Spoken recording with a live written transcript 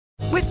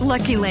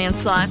Lucky Land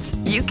Slots,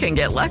 you can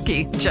get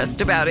lucky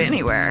just about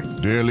anywhere.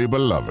 Dearly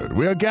beloved,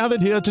 we are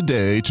gathered here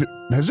today to...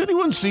 Has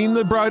anyone seen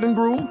the bride and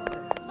groom?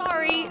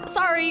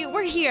 Sorry,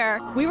 we're here.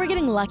 We were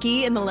getting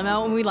lucky in the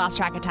limo and we lost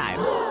track of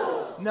time.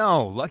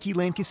 No, Lucky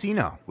Land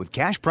Casino, with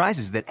cash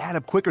prizes that add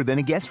up quicker than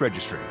a guest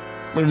registry.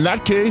 In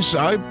that case,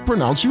 I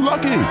pronounce you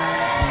lucky.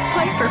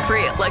 Play for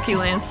free at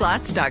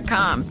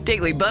LuckyLandSlots.com.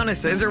 Daily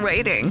bonuses are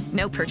waiting.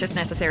 No purchase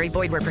necessary.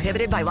 Void where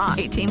prohibited by law.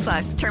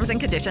 18+. Terms and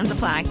conditions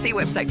apply. See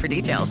website for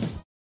details.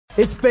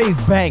 It's FaZe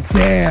Banks.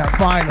 Damn,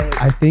 finally.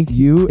 I think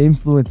you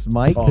influenced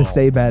Mike to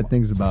say bad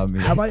things about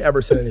me. Have I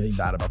ever said anything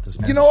bad about this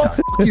man? You know what?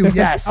 F you,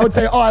 yes. I would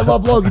say, I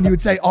love Logan. You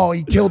would say,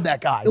 he killed that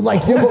guy.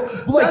 Like,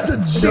 that's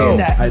a joke.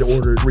 I'd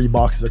ordered 3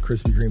 boxes of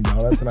Krispy Kreme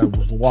donuts, and I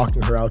was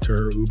walking her out to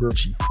her Uber.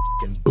 She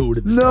f***ing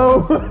booted the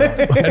donuts.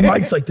 And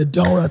Mike's like, the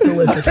donuts,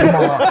 Alyssa, come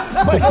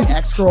on. Mike's like,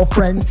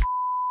 ex-girlfriend's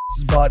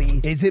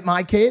buddy. Is it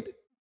my kid?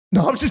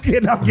 No, I'm just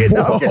kidding. I'm kidding.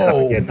 I'm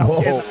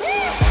kidding.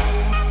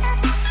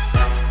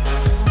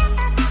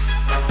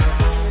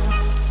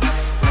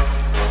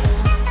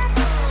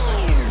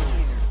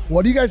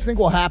 What do you guys think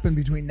will happen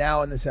between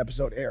now and this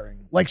episode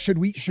airing? Like, should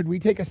we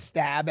take a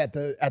stab at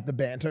the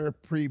banter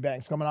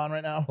pre-Banks coming on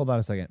right now? Hold on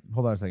a second.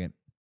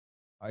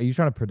 Are you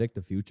trying to predict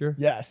the future?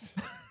 Yes.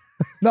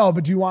 No,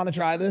 but do you want to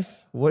try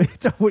this? What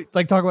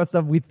like talk about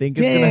stuff we think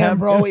is gonna happen?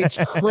 Bro, it's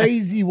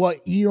crazy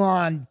what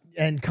Elon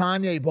and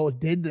Kanye both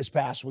did this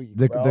past week.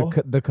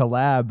 The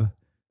collab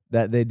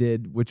that they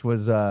did, which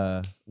was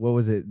what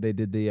was it? They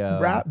did the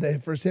rap, the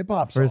first hip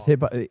hop song.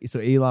 So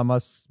Elon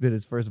Musk spit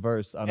his first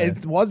verse on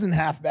it. Wasn't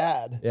half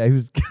bad. Yeah, he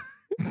was.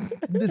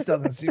 This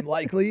doesn't seem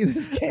likely.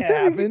 This can't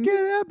happen. It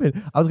can't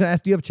happen. I was gonna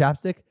ask, do you have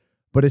chapstick?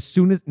 But as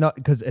soon as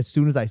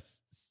I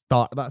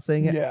thought about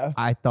saying it,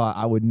 I thought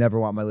I would never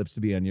want my lips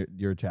to be on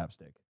your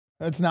chapstick.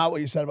 That's not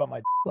what you said about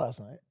my last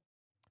night.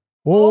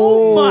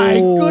 Oh my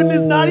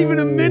goodness! Not even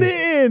a minute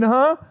in,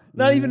 huh?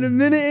 Not even a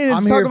minute in.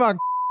 I'm talking about.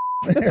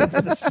 Here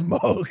for the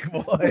smoke,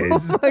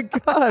 boys. Oh my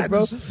God,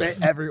 bro.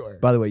 Spit everywhere.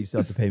 By the way, you still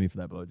have to pay me for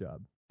that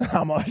blowjob.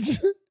 How much?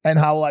 And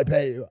how will I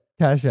pay you?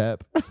 Cash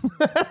App.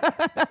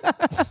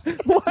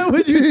 Why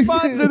would you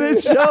sponsor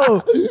this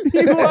show?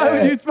 Why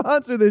would you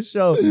sponsor this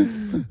show?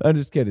 I'm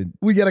just kidding.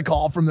 We get a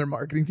call from their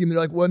marketing team.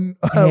 They're like,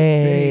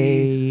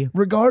 hey.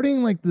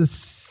 Regarding like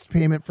this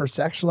payment for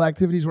sexual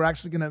activities, we're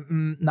actually going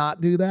to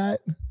not do that.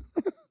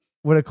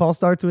 When a call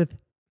starts with,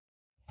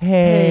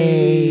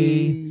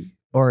 hey.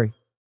 Or,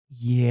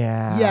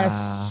 yeah.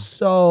 Yes,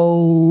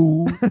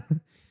 so.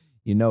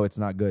 You know it's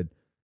not good.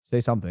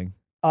 Say something.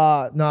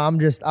 No,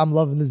 I'm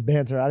loving this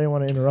banter. I didn't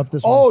want to interrupt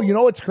this one. Oh, you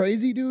know what's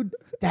crazy, dude?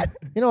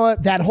 You know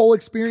what? That whole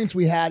experience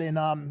we had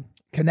in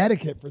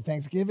Connecticut for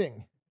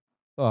Thanksgiving.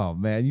 Oh,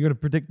 man. You going to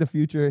predict the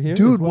future here?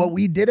 Dude, what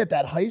we did at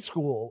that high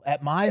school,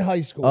 at my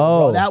high school,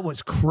 bro, that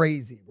was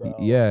crazy, bro.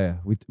 Yeah.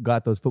 We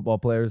got those football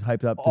players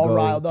hyped up to all go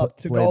riled up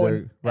to play go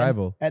their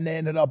rival. And they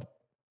ended up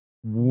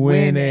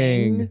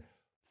winning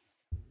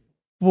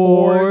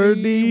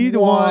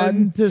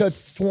 41 to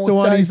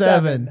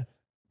 27.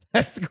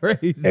 That's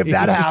crazy. If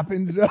that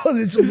happens, this will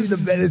be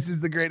this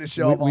is the greatest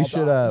show of all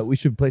time. We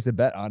should place a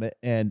bet on it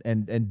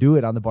and do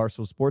it on the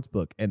Barstool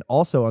Sportsbook. And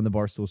also on the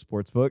Barstool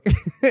Sportsbook,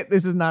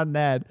 this is not an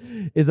ad,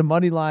 is a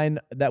money line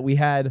that we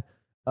had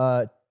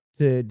to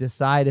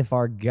decide if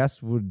our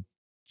guest would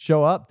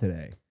show up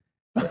today.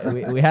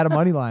 we had a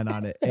money line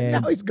on it.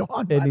 And now he's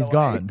gone. And he's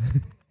gone.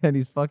 And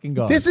he's fucking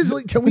gone. This is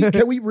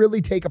can we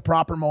really take a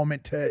proper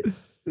moment to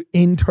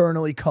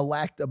internally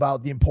collect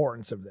about the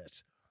importance of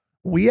this?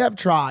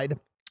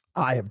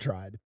 I have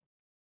tried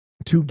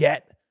to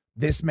get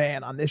this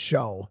man on this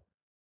show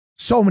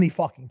so many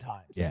fucking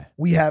times. Yeah.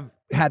 We have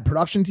had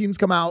production teams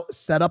come out,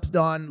 setups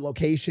done,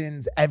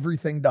 locations,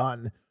 everything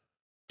done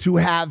to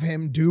have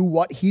him do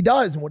what he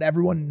does and what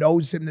everyone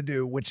knows him to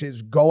do, which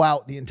is go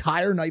out the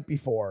entire night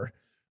before,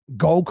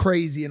 go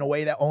crazy in a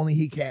way that only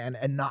he can,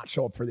 and not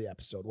show up for the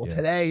episode. Well,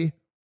 today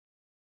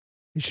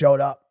he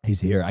showed up.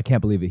 He's here. I can't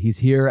believe it. He's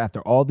here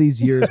after all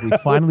these years. We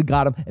finally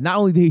got him. And not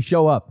only did he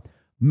show up,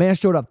 man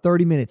showed up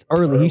 30 minutes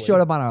early. He showed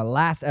up on our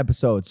last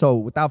episode. So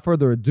without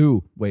further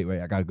ado, wait,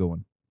 I got a good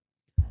one.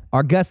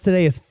 Our guest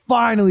today is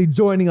finally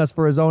joining us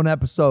for his own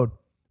episode.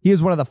 He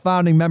is one of the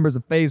founding members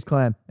of FaZe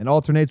Clan and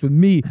alternates with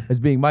me as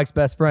being Mike's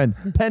best friend,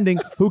 pending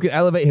who can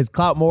elevate his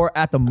clout more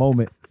at the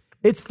moment.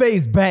 It's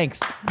FaZe Banks.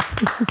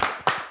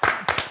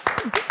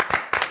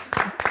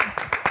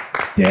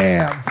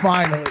 Damn,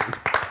 finally.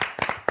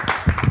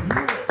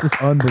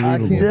 Just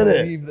unbelievable. I can't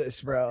believe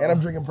this, bro. And I'm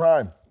drinking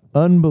Prime.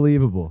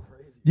 Unbelievable.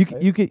 You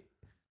can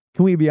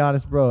we be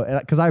honest, bro?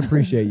 Because I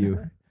appreciate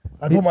you.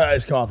 I put my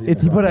iced coffee in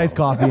it. He put iced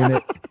coffee in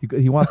it.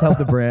 He wants to help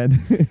the brand.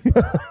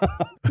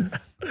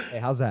 Hey,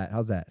 how's that?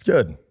 It's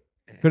good.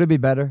 Could it be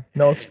better?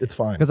 No, it's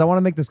fine. Because I want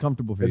to make this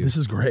comfortable for you. This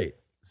is great.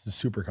 This is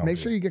super comfortable. Make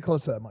sure you get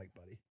close to that mic,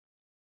 buddy.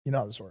 You know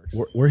how this works.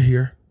 We're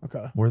here.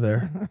 Okay. We're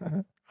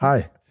there.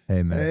 Hi.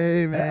 Hey, man.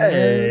 Hey, man.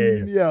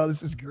 Hey. Yo,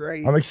 this is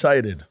great. I'm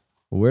excited.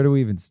 Where do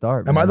we even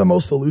start? Am I the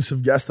most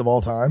elusive guest of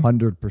all time?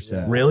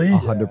 100%. Really?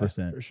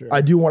 100%. For sure. I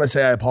do want to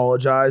say I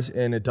apologize,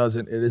 and it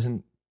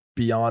isn't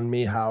beyond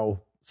me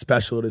how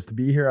special it is to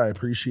be here. I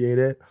appreciate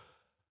it.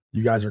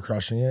 You guys are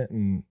crushing it,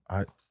 and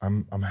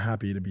I'm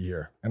happy to be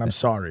here. And I'm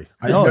sorry.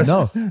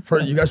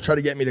 You guys tried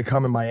to get me to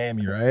come in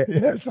Miami, right?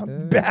 Yeah, it's not a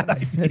bad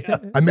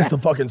idea. I missed the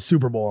fucking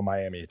Super Bowl in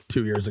Miami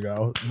 2 years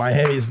ago.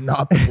 Miami is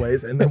not the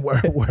place. And then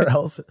where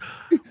else?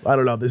 I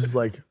don't know. This is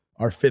like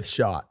our 5th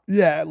shot.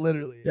 Yeah,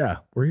 literally. Yeah,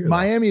 we're here.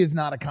 Miami is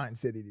not a kind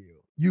city to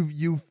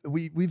you.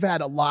 We've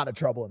had a lot of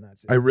trouble in that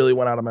city. I really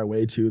went out of my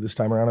way too this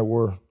time around. I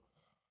wore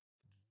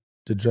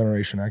the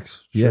Generation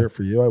X shirt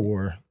for you. I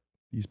wore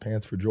these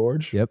pants for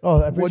George. Yep.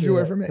 Oh, what'd you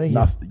wear for me? Thank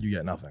Nothing. You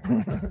get nothing.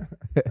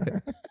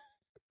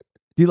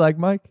 Do you like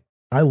Mike?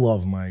 I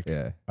love Mike.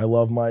 Yeah. I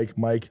love Mike.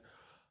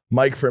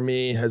 Mike for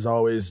me has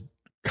always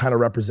kind of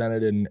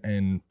represented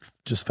and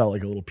just felt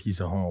like a little piece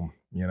of home.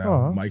 You know,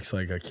 Uh-huh. Mike's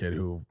like a kid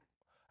who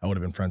I would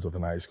have been friends with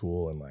in high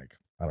school, and like,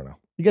 I don't know.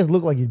 You guys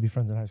look like you'd be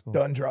friends in high school.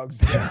 Done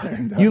drugs.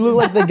 You look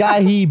like the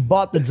guy he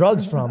bought the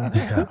drugs from.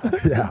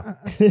 Yeah.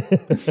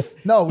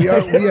 No, we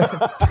are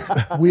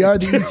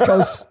the East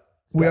Coast.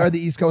 We are the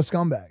East Coast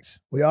scumbags.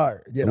 We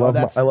are. You know,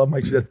 I love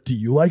Mike. Do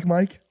you like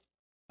Mike?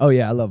 Oh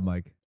yeah, I love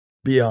Mike.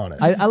 Be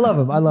honest. I love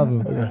him. I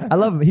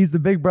love him. He's the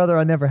big brother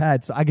I never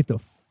had, so I get to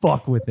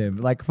fuck with him.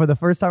 Like for the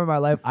first time in my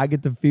life, I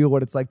get to feel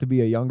what it's like to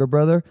be a younger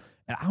brother.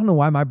 And I don't know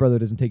why my brother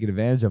doesn't take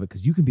advantage of it,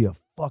 because you can be a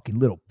fucking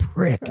little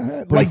prick.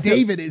 like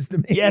David is to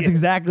me. Yes,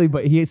 exactly.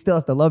 But he still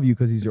has to love you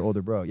because he's your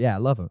older bro. Yeah, I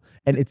love him.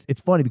 And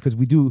it's funny because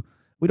we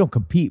don't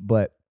compete,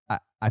 but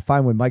I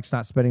find when Mike's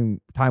not spending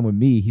time with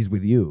me, he's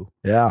with you.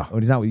 Yeah.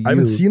 When he's not with you. I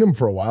haven't seen him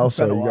for a while, It's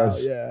been so a you while,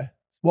 guys. yeah.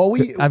 Well,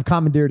 I've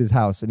commandeered his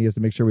house, and he has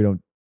to make sure we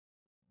don't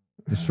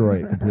destroy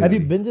it completely. Have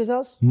you been to his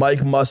house?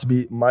 Mike must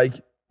be Mike.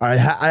 I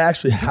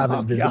actually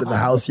haven't visited the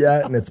house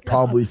yet, and it's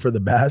probably for the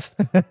best.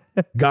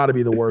 Got to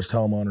be the worst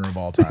homeowner of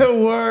all time.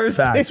 The worst.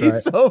 Facts, He's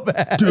right? so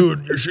bad.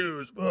 Dude, your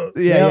shoes.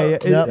 Yeah.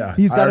 Yeah,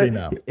 He's I got already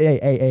know.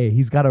 Hey.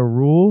 He's got a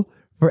rule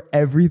for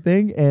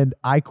everything, and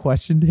I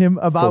questioned him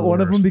about one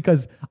of them worst.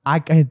 because I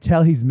can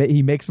tell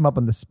he makes them up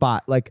on the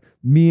spot. Like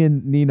me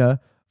and Nina,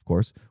 of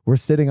course, we're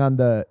sitting on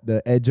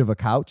the edge of a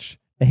couch,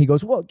 and he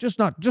goes, "Well, just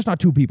not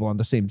 2 people on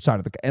the same side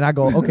of the." And I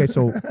go, "Okay,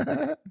 so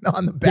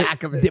on the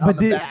back of it. But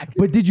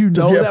did you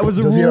know that was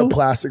a does rule? he have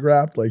plastic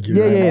wrapped? Like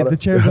Yeah. The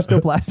chairs are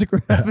still plastic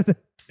wrapped.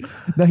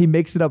 No, he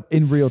makes it up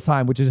in real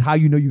time, which is how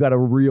you know you got a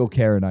real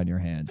Karen on your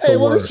hands. Hey,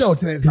 well, this show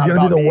today is He's not gonna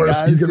be about the me, worst.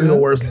 guys, He's gonna be you the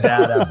know? worst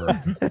dad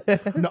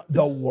ever. No,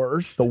 the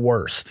worst. The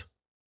worst.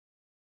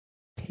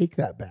 Take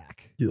that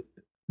back. You-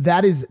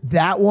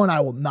 That one I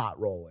will not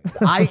roll with.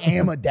 I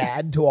am a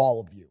dad to all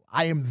of you.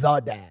 I am the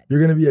dad.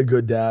 You're gonna be a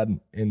good dad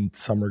in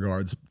some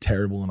regards,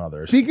 terrible in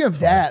others. Speaking of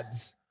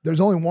dads, there's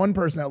only one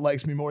person that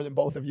likes me more than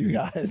both of you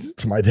guys.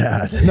 It's my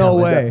dad. No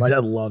my way. My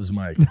dad loves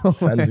Mike.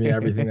 Sends me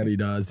everything that he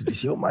does. Did you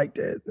see what Mike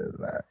did? This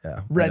and that. Yeah.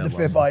 my Read dad The loves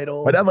Fifth him.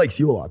 Idol. My dad likes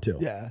you a lot too.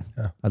 Yeah.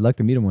 I'd like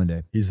to meet him one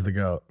day. He's the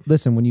GOAT.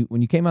 Listen, when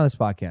you came on this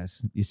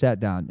podcast, you sat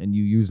down and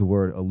you used the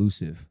word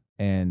elusive,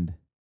 and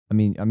I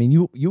mean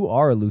you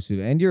are elusive,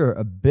 and you're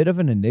a bit of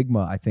an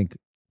enigma, I think,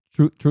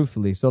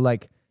 truthfully. So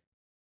like,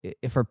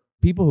 if for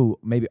people who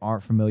maybe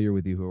aren't familiar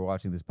with you who are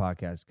watching this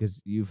podcast,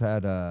 because you've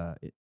had a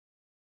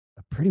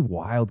pretty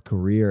wild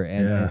career,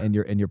 and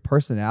your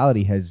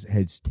personality has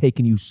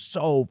taken you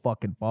so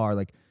fucking far.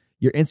 Like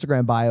your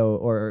Instagram bio,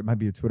 or it might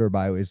be your Twitter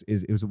bio, it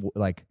was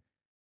like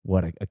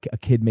what a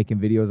kid making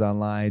videos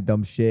online,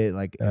 dumb shit,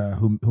 like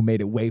who made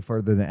it way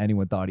further than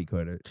anyone thought he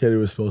could. Kid who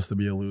was supposed to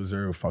be a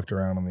loser who fucked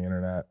around on the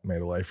internet,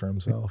 made a life for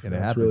himself. It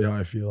That's happened. really how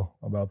I feel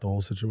about the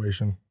whole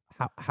situation.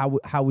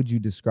 How would you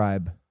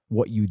describe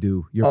what you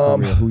do, your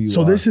career, who you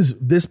so are? this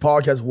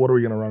podcast, what are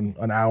we gonna run?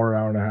 An hour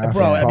and a half?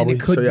 Bro, I mean, probably?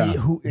 it could So, yeah, be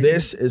who.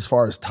 this, as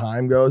far as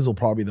time goes, will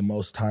probably be the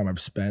most time I've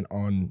spent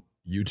on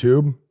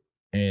YouTube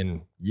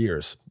in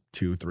years,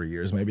 2-3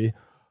 years maybe.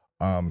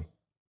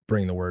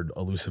 Bring the word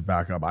elusive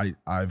back up.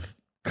 I've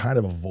kind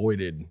of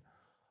avoided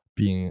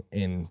being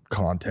in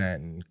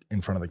content and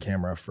in front of the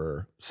camera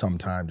for some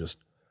time, just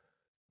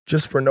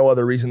for no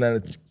other reason than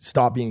it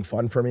stopped being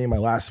fun for me. My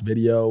last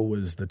video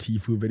was the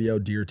Tfue video,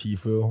 Dear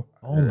Tfue.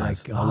 Oh It my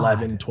has God.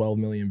 11, 12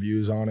 million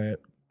views on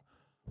it.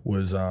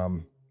 Was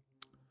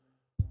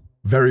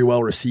very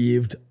well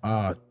received.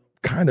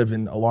 Kind of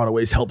in a lot of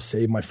ways helped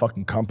save my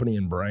fucking company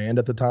and brand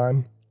at the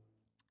time.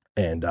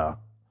 And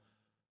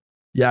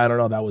yeah, I don't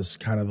know. That was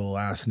kind of the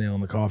last nail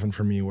in the coffin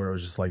for me, where it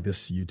was just like,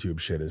 this YouTube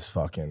shit is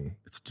fucking,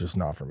 it's just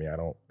not for me.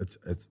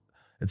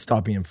 It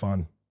stopped being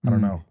fun. I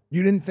don't know.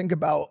 You didn't think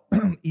about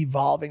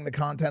evolving the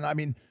content. I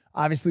mean,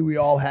 obviously we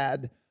all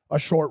had a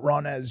short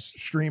run as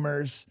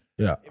streamers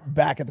Yeah.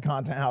 back at the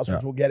Content House,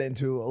 which we'll get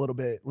into a little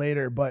bit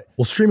later. But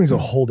Well, streaming's a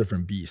whole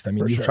different beast. I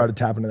mean, For you've sure. tried to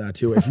tap into that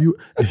too. If you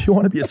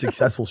want to be a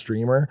successful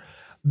streamer,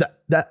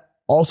 that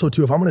also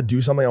too, if I'm going to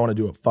do something, I want to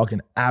do it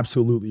fucking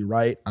absolutely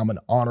right. I'm an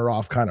on or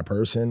off kind of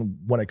person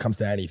when it comes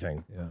to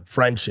anything. Yeah.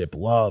 Friendship,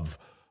 love,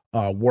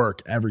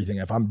 work, everything.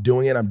 If I'm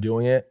doing it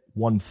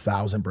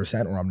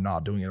 1000%, or I'm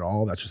not doing it at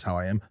all. That's just how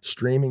I am.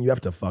 Streaming, you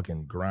have to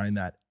fucking grind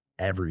that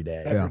every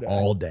day, Every day.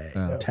 all day,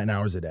 Yeah. 10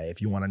 hours a day.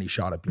 If you want any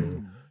shot at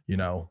being,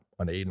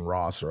 an Aiden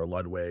Ross or a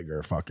Ludwig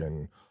or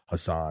fucking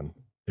Hassan,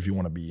 if you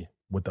want to be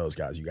with those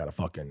guys. You got to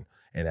fucking,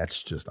 and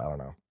that's just, I don't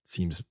know,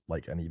 seems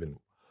like an even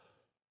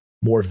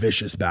more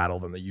vicious battle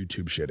than the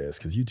YouTube shit is,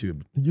 because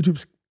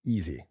YouTube's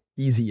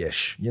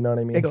easy-ish. You know what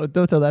I mean?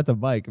 Don't tell that to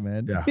Mike,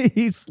 man. Yeah.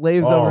 He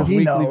slaves over his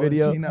weekly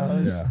video. He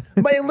knows. Yeah.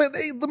 But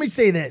let me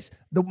say this.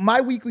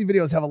 My weekly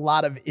videos have a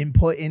lot of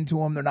input into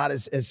them. They're not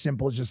as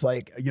simple as just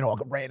like, you know, a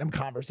random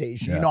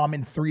conversation. Yeah. You know, I'm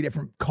in 3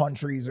 different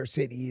countries or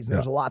cities. And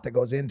there's a lot that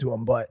goes into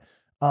them. But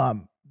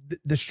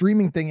the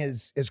streaming thing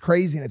is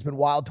crazy. And it's been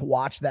wild to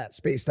watch that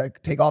space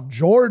take off.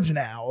 George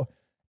now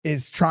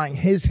is trying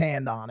his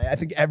hand on it. I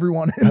think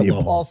everyone in the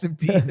Impulsive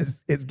team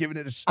is giving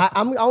it a shot.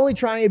 I'm only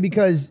trying it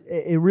because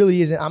it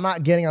really isn't. I'm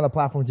not getting on the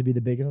platform to be the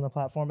biggest on the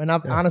platform. And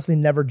I've honestly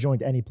never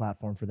joined any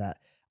platform for that.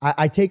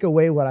 I take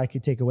away what I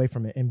could take away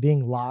from it. And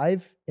being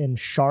live and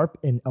sharp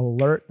and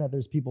alert that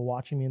there's people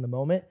watching me in the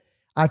moment,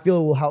 I feel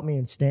it will help me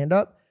in stand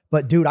up.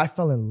 But dude, I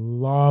fell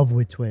in love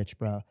with Twitch,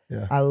 bro.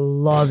 Yeah. I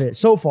love it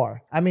so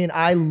far. I mean,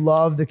 I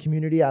love the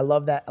community. I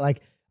love that.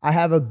 Like, I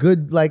have a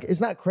good, like,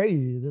 it's not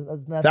crazy.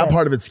 It's not That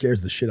part of it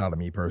scares the shit out of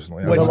me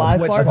personally. The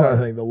live part? That's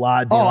another thing. The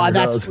live.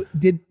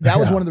 That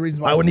was one of the reasons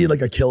why I would need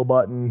like a kill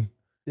button,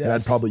 Yes. and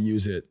I'd probably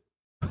use it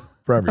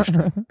for every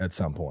stream at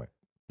some point.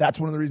 That's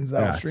one of the reasons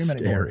I don't stream It's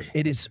anymore. scary.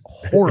 It is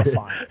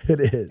horrifying. It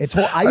is. It's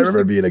I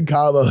remember being in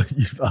Cabo.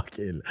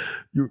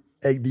 The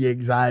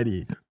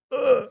anxiety.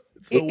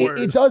 It's the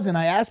worst. It does. And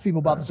I ask people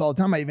about this all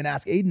the time. I even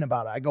ask Adin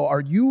about it. I go,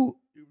 are you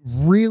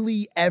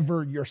really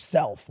ever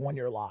yourself when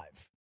you're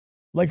live?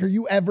 Like, are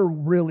you ever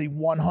really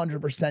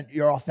 100%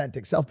 your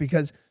authentic self?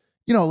 Because,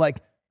 you know,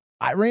 like,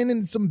 I ran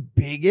into some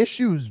big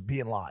issues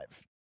being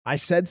live. I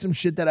said some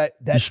shit that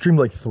you streamed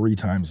like 3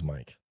 times,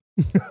 Mike.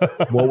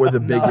 What were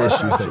the big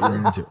issues that you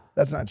ran into?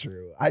 That's not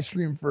true. I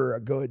streamed for a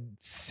good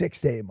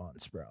 6 to 8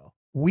 months, bro.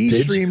 We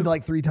Did streamed you?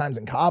 like 3 times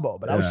in Cabo,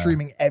 but I was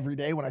streaming every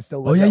day when I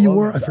still lived Oh yeah, at you Logan's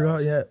were. I house.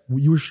 forgot. Yeah,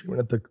 you were streaming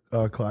at the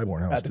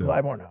Clybourne house At the too.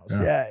 Clybourne house.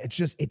 Yeah. It's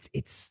just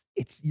it's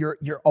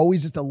you're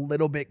always just a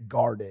little bit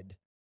guarded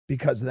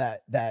because of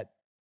that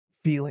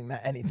feeling that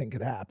anything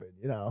could happen,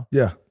 you know?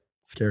 Yeah,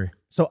 scary.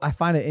 So I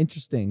find it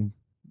interesting,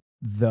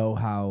 though,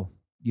 how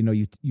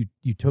you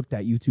took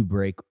that YouTube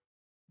break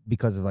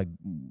because of like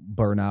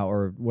burnout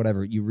or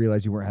whatever. You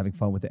realize you weren't having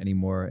fun with it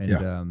anymore,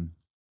 and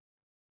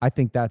I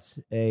think that's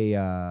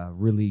a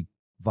really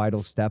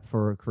vital step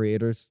for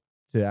creators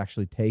to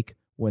actually take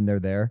when they're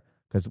there,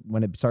 because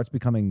when it starts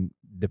becoming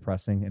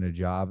depressing in a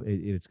job,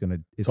 it's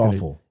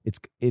awful.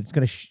 It's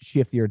gonna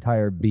shift your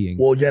entire being.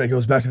 Well, again, it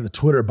goes back to the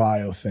Twitter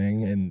bio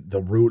thing and the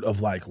root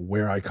of like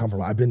where I come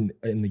from. I've been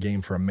in the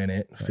game for a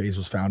minute. Right. FaZe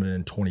was founded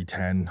in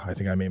 2010. I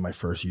think I made my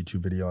first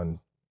YouTube video in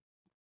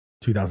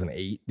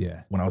 2008.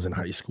 Yeah, when I was in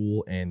high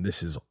school, and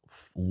this is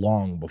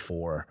long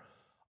before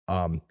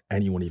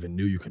anyone even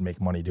knew you could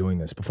make money doing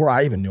this. Before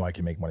I even knew I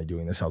could make money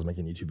doing this, I was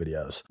making YouTube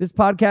videos. This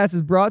podcast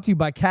is brought to you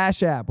by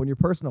Cash App. When your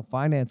personal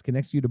finance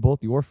connects you to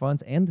both your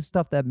funds and the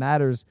stuff that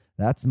matters,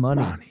 that's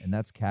money. And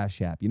that's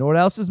Cash App. You know what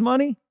else is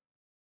money?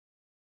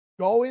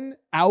 Going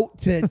out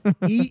to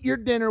eat your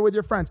dinner with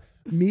your friends.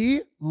 Me,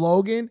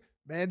 Logan,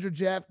 Manager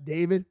Jeff,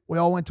 David, we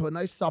all went to a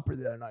nice supper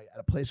the other night at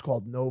a place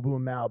called Nobu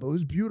in Malibu. It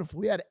was beautiful.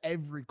 We had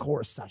every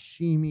course: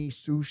 sashimi,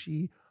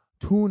 sushi,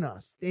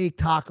 tuna, steak,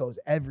 tacos,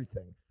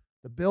 everything.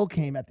 The bill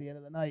came at the end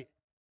of the night.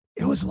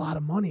 It was a lot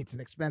of money. It's an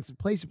expensive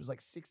place. It was like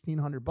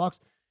 $1,600.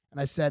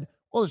 And I said,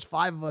 well, there's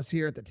 5 of us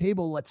here at the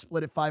table. Let's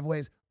split it 5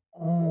 ways.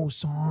 Oh,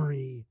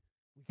 sorry.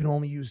 We can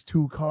only use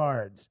 2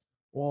 cards.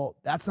 Well,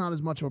 that's not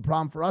as much of a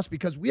problem for us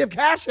because we have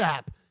Cash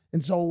App.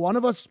 And so one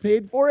of us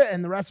paid for it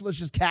and the rest of us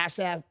just Cash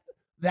App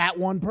that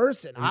one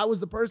person. I was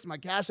the person. My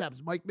Cash App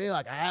is Mike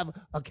Baylock. I have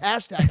a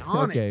cash tag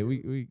on okay, it.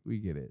 we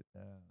get it.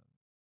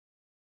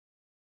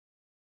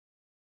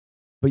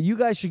 But you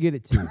guys should get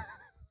it too.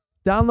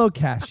 Download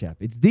Cash App.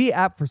 It's the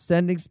app for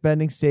sending,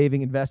 spending,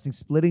 saving, investing,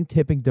 splitting,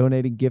 tipping,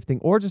 donating, gifting,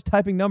 or just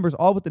typing numbers,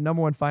 all with the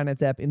 #1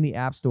 finance app in the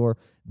App Store.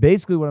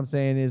 Basically, what I'm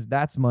saying is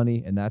that's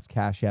money, and that's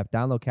Cash App.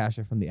 Download Cash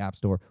App from the App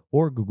Store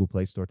or Google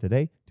Play Store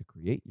today to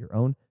create your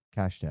own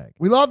cash tag.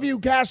 We love you,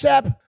 Cash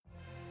App.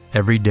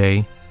 Every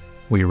day,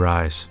 we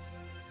rise,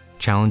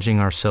 challenging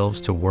ourselves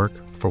to work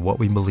for what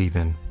we believe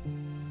in.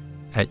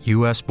 At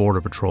U.S. Border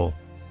Patrol,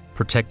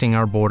 protecting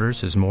our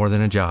borders is more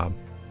than a job.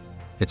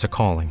 It's a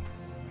calling.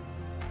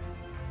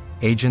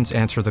 Agents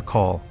answer the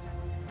call,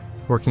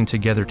 working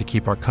together to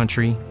keep our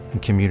country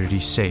and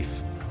communities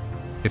safe.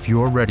 If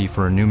you're ready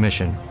for a new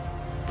mission,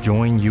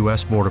 join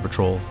U.S. Border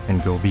Patrol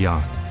and go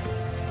beyond.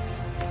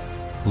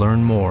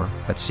 Learn more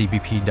at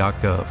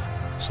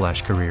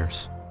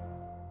cbp.gov/careers.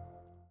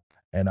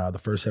 And the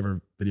first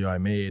ever video I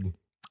made,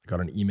 I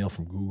got an email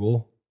from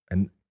Google.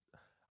 And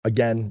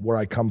again, where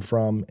I come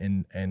from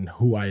and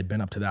who I had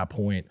been up to that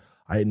point,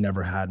 I had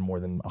never had more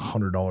than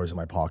 $100 in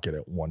my pocket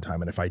at one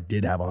time. And if I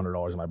did have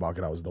 $100 in my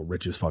pocket, I was the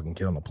richest fucking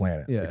kid on the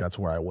planet. Yeah. Like, that's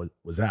where I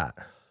was at.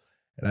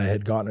 And I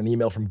had gotten an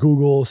email from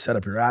Google, set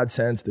up your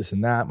AdSense, this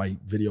and that. My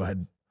video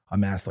had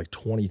amassed like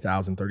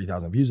 20,000,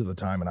 30,000 views at the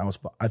time. And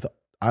I thought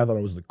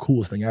it was the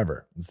coolest thing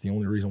ever. It's the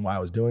only reason why I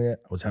was doing it.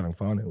 I was having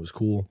fun. It was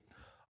cool.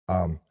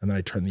 And then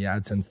I turned the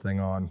AdSense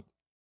thing on,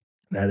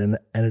 and I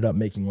ended up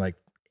making like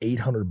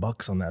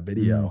 $800 on that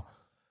video.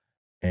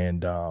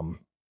 And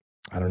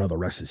I don't know, the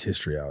rest is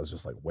history. I was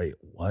just like, wait,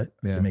 what?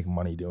 I can make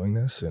money doing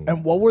this?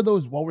 And what were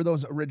those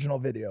original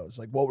videos?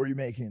 Like, what were you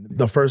making in the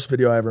beginning? The first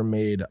video I ever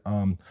made,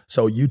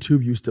 so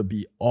YouTube used to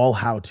be all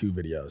how-to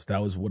videos.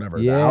 That was whatever.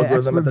 The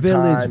algorithm at the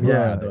time.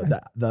 Yeah,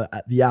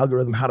 the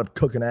algorithm, how to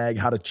cook an egg,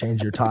 how to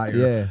change your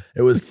tire.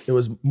 It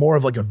was more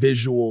of like a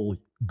visual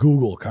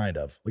Google kind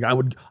of.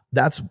 Like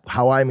that's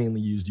how I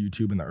mainly used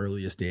YouTube in the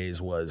earliest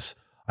days. Was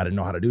I didn't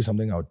know how to do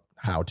something, I'm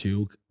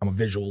a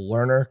visual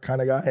learner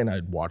kind of guy, and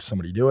I'd watch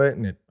somebody do it,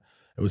 and it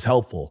was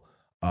helpful.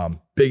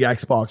 Big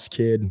Xbox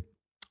kid,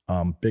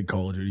 big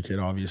Call of Duty kid,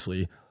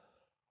 obviously.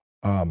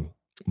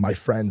 My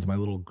friends, my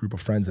little group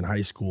of friends in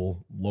high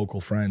school,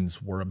 local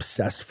friends, were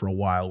obsessed for a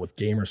while with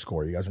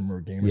Gamerscore. You guys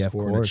remember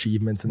Gamerscore and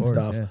achievements and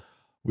stuff? Yeah.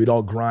 We'd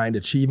all grind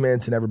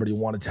achievements, and everybody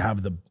wanted to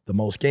have the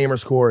most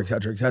Gamerscore, et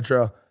cetera, et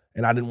cetera.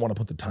 And I didn't want to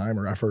put the time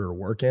or effort or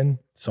work in,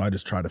 so I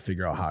just tried to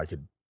figure out how I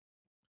could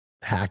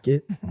hack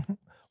it.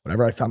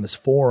 Whenever I found this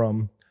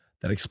forum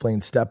that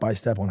explained step by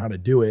step on how to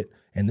do it,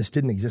 and this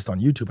didn't exist on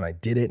YouTube, and I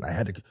did it, and I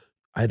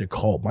had to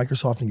call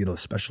Microsoft and get a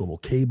special little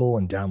cable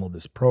and download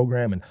this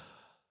program, and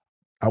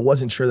I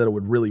wasn't sure that it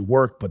would really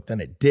work, but then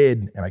it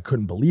did, and I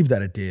couldn't believe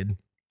that it did,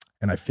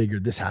 and I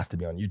figured this has to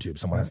be on YouTube.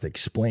 Someone has to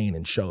explain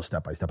and show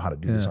step by step how to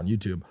do this on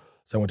YouTube.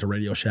 So I went to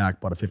Radio Shack,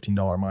 bought a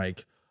 $15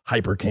 mic,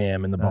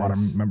 Hypercam in the bottom.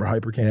 Remember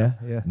Hypercam?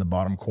 Yeah. In the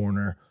bottom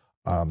corner.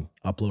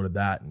 Uploaded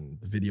that, and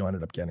the video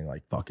ended up getting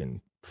like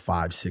fucking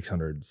 500,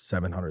 600,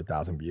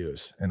 700,000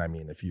 views. And I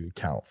mean, if you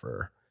count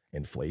for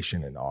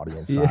inflation and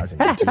audience size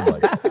and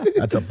YouTube, like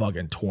that's a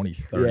fucking 20,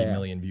 30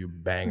 million view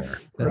banger.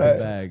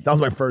 That's a bag. That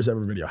was my first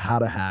ever video, how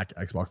to hack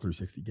Xbox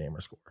 360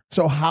 Gamerscore.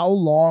 So how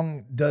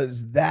long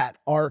does that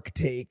arc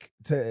take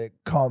to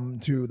come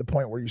to the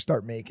point where you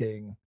start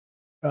making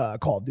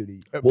Call of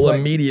Duty? Well,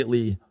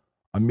 immediately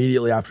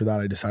after that,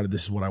 I decided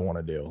this is what I want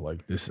to do.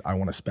 Like this, I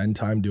want to spend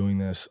time doing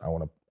this.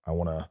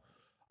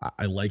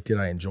 I liked it.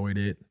 I enjoyed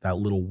it. That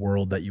little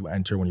world that you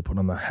enter when you put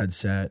on the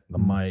headset, the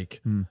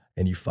mic, and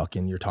you're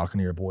talking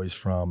to your boys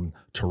from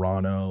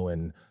Toronto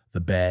and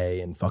the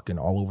Bay and fucking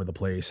all over the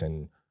place.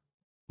 And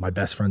my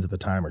best friends at the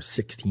time are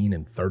 16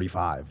 and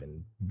 35,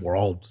 and we're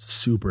all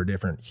super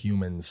different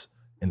humans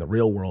in the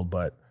real world,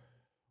 but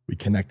we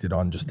connected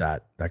on just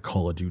that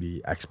Call of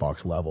Duty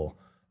Xbox level.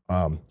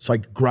 So I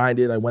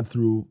grinded. I went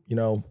through,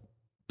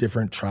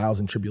 different trials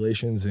and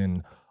tribulations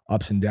and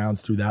ups and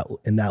downs through that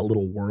in that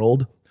little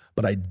world.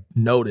 But I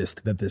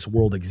noticed that this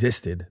world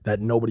existed that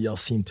nobody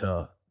else seemed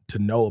to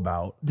know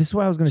about. This is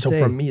what I was going to say.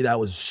 So for me, that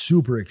was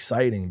super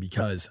exciting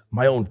because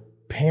my own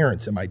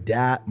parents and my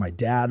dad,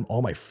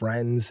 all my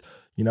friends,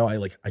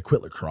 I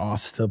quit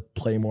lacrosse to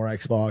play more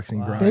Xbox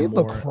and grind They had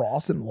more.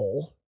 lacrosse in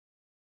Lowell?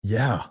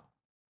 Yeah.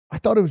 I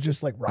thought it was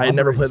just like I had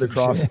never played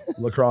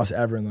lacrosse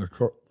ever, and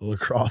the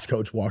lacrosse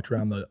coach walked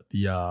around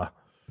the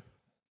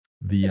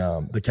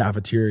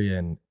cafeteria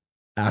and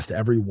asked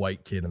every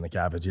white kid in the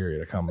cafeteria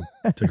to come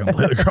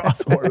play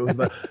lacrosse. It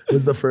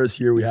was the first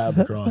year we had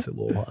lacrosse at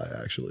Lowell High,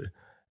 actually.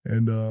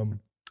 And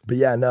but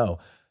yeah, no.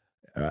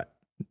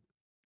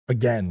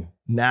 Again,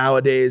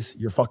 nowadays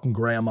your fucking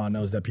grandma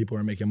knows that people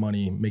are making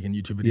money making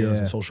YouTube videos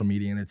and social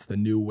media, and it's the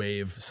new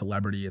wave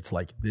celebrity. It's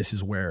like this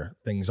is where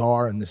things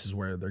are, and this is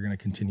where they're going to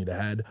continue to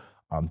head.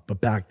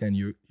 But back then,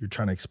 you're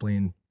trying to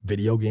explain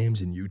video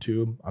games and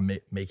YouTube,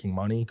 making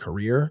money,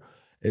 career.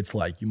 It's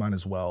like you might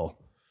as well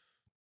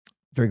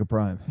drink a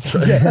prime.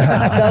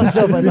 That was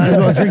so funny. Might as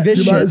well drink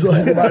this shit.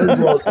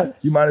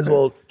 You might as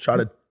well try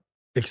to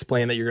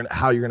explain that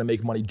how you're gonna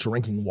make money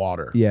drinking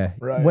water. Yeah,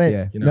 right.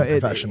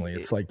 Professionally,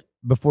 it's like.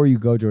 Before you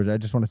go, George, I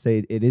just want to say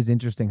it is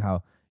interesting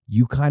how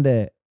you kind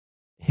of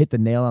hit the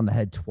nail on the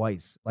head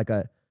twice, like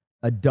a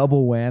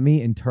double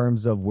whammy in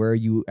terms of where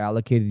you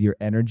allocated your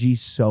energy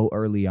so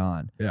early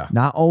on. Yeah.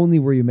 Not only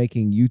were you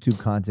making YouTube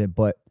content,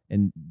 but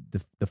and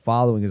the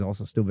following is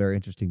also still very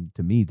interesting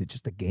to me. That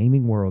just the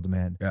gaming world,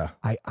 man. Yeah.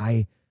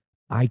 I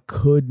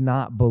could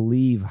not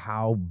believe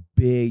how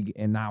big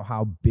and now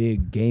how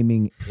big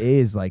gaming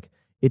is. Like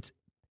it's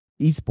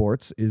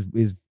esports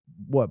is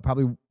what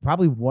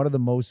probably one of the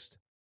most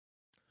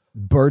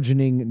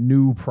burgeoning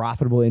new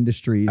profitable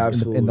industries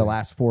in the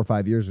last 4 or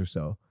 5 years or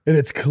so. And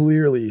it's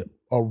clearly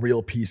a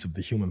real piece of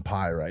the human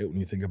pie, right? When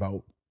you think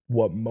about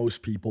what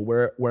most people,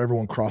 where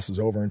everyone crosses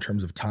over in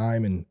terms of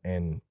time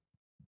and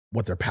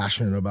what they're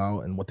passionate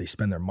about and what they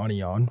spend their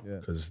money on,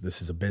 because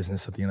this is a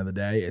business at the end of the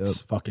day.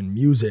 It's fucking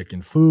music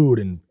and food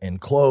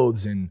and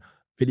clothes, and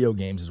video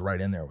games is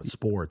right in there with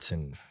sports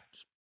and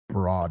just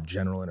broad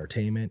general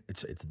entertainment.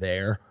 It's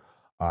there.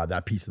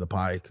 That piece of the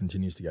pie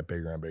continues to get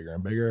bigger and bigger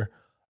and bigger.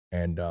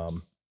 And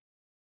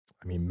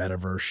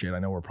metaverse shit, I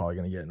know we're probably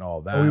going to get into all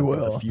of that. We will.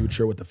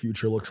 What the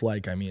future looks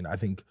like. I mean, I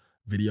think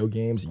video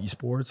games,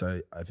 esports,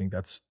 I think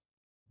that's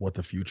what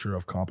the future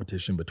of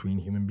competition between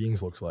human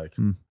beings looks like.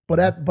 But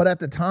at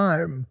the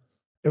time,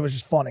 it was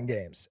just fun and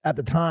games. At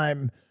the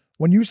time,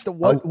 when you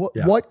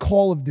what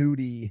Call of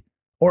Duty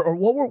or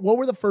what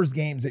were the first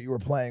games that you were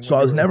playing? So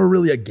I was never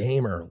really a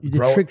gamer. You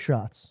did trick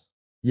shots.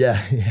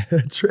 Yeah,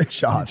 trick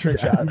shots. Trick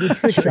shots.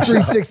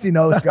 360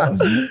 no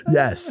scopes.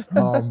 Yes.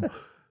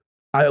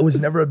 I was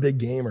never a big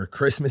gamer.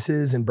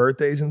 Christmases and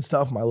birthdays and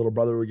stuff, my little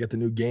brother would get the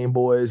new Game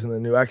Boys and the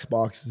new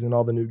Xboxes and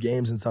all the new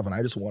games and stuff, and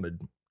I just wanted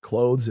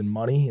clothes and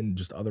money and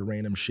just other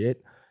random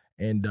shit.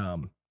 And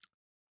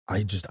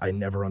I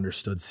never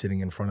understood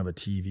sitting in front of a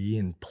TV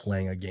and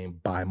playing a game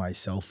by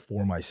myself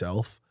for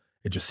myself.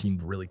 It just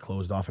seemed really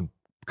closed off and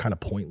kind of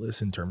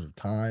pointless in terms of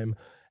time,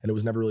 and it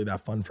was never really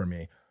that fun for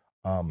me.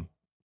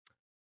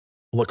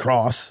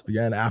 Lacrosse,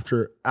 again,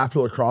 after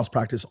lacrosse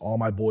practice, all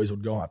my boys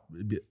would go up.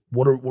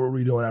 What are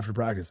we doing after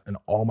practice? And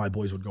all my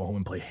boys would go home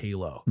and play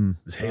Halo. It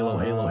was Halo.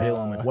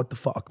 I'm like, what the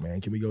fuck,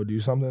 man? Can we go do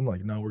something?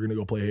 Like, no, we're going to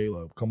go play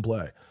Halo. Come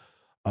play.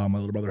 My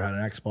little brother had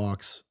an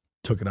Xbox,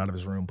 took it out of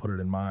his room, put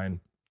it in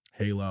mine,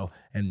 Halo.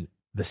 And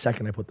the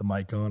second I put the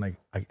mic on,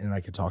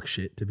 I could talk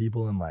shit to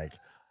people, and like,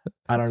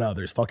 I don't know,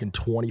 there's fucking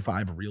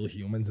 25 real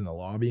humans in the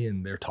lobby,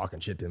 and they're talking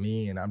shit to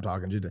me, and I'm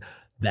talking shit to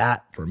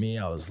that. For me,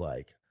 I was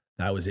like,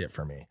 that was it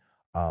for me.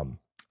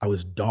 I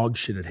was dog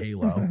shit at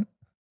Halo,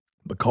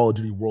 but Call of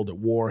Duty World at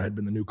War had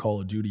been the new Call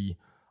of Duty,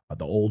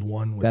 the old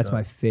one. That's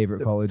my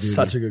favorite Call of Duty.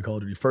 Such a good Call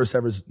of Duty. First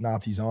ever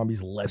Nazi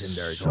Zombies,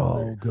 legendary. Call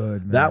of Duty.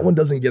 Good, man. That one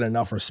doesn't get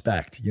enough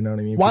respect. You know what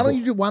I mean? Why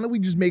don't we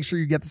just make sure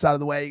you get this out of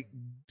the way?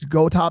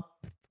 Go top.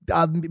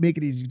 I'll make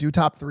it easy. Do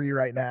top 3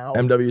 right now.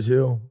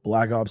 MW2,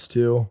 Black Ops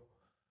 2.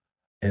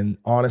 And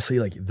honestly,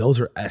 like, those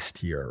are S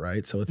tier,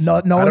 right? So it's no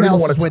one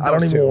else is with those two. I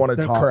don't even want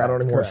to talk. Correct, I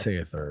don't even want to say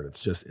a third.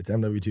 It's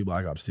MW2,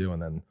 Black Ops 2, and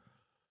then.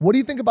 What do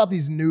you think about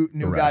these new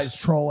guys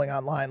trolling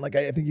online? Like,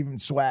 I think even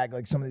Swag,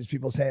 like some of these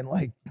people saying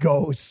like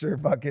Ghosts or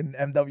fucking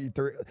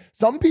MW3.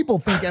 Some people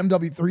think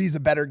MW3 is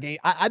a better game.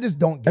 I just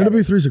don't get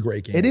MW3 is a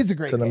great game. It is a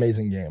great game. It's an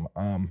amazing game.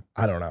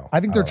 I don't know. I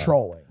think they're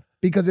trolling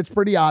because it's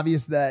pretty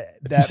obvious that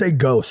if you say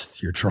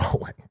Ghosts, you're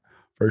trolling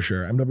for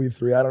sure.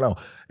 MW3, I don't know.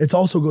 It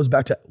also goes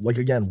back to, like,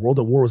 again, World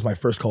at War was my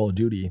first Call of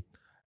Duty,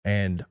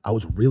 and I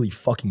was really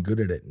fucking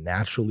good at it,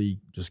 naturally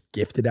just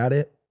gifted at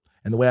it.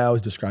 And the way I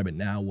always describe it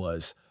now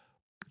was,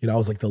 you know, I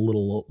was like the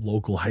little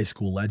local high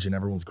school legend.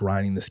 Everyone's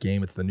grinding this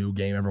game. It's the new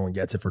game. Everyone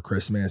gets it for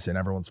Christmas, and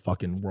everyone's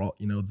fucking,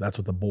 you know, that's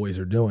what the boys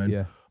are doing.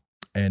 Yeah.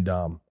 And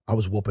I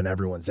was whooping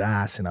everyone's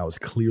ass, and I was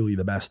clearly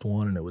the best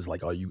one. And it was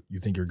like, oh, you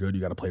think you're good?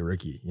 You got to play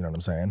Ricky. You know what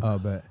I'm saying? Oh,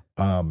 bet.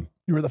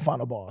 You were the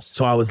final boss.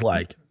 So I was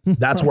like,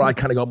 that's where I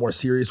kind of got more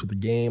serious with the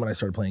game, and I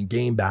started playing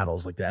game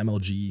battles, like the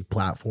MLG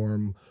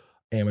platform,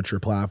 amateur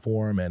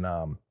platform, and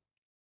I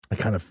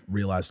kind of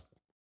realized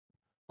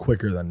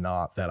quicker than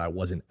not that I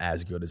wasn't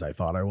as good as I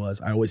thought I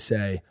was. I always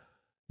say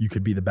you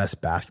could be the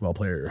best basketball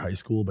player at your high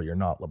school, but you're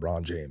not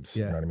LeBron James.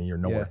 Yeah. You know what I mean? You're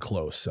nowhere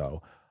close.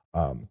 So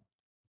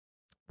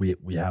we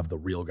have the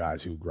real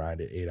guys who grind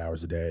it 8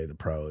 hours a day, the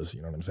pros.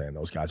 You know what I'm saying?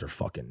 Those guys are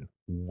fucking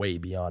way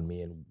beyond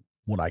me and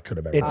what I could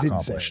have ever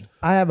accomplished. Insane.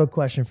 I have a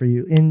question for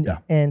you.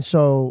 And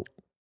so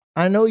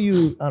I know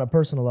you on a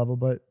personal level,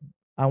 but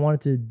I wanted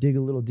to dig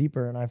a little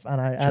deeper, and I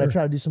had to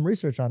try to do some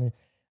research on you.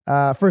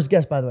 First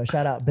guest, by the way,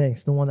 shout out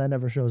Banks, the one that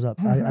never shows up.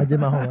 I did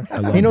my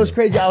homework. You know what's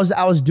crazy? I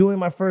was doing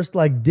my first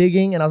like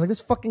digging, and I was like,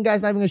 this fucking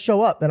guy's not even gonna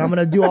show up, and I'm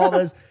gonna do all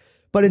this.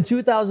 But in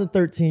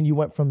 2013, you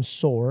went from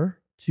SOAR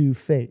to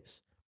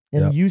FaZe,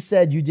 and you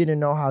said you didn't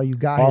know how you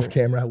got off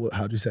here. camera.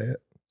 How'd you say it?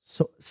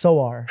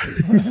 SOAR.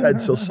 He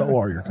said, so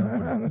are your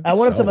company. I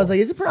went up to him, I was like,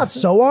 is it pronounced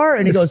SOAR?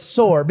 And he goes,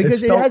 SOAR,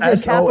 because it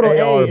has a capital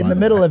A in the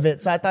middle of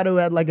it. So I thought it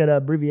had like an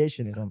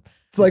abbreviation or something.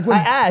 It's like when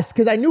I asked,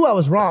 because I knew I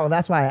was wrong.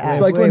 That's why I asked.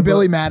 It's like when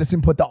Billy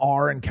Madison put the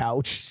R in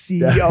couch.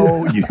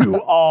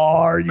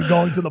 C-O-U-R. You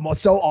going to the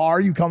so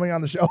are you coming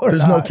on the show?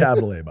 There's no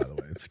capital A, by the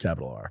way. It's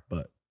capital R,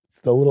 but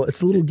it's the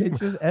little gate.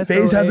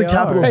 FaZe has a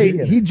capital Z.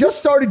 Hey, he just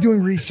started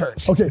doing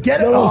research. Okay,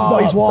 get it.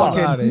 He's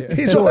walking.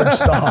 He's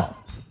stop.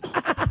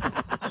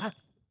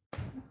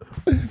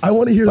 I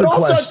want to hear the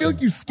question. But also, I feel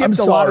like you skipped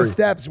a lot of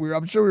steps.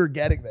 I'm sure we were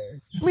getting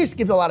there. We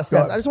skipped a lot of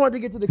steps. I just wanted to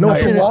get to the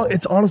question.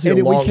 It's honestly a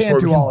long story. We can't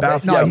do all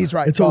of it. No, he's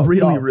right. It's a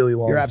really, really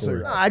long story. You're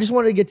absolutely right. No, I just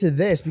wanted to get to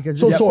this because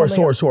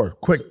SOAR.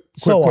 Quick.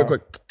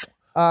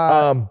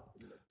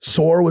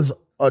 SOAR was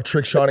a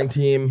trick shotting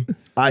team.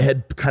 I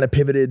had kind of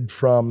pivoted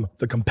from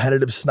the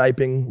competitive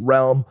sniping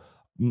realm.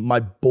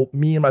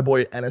 Me and my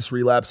boy Ennis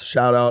Relapse,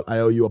 shout out. I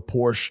owe you a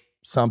Porsche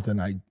something.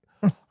 I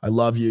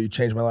love you. You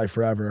changed my life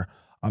forever.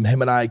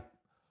 Him and I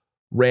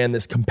ran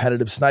this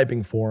competitive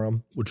sniping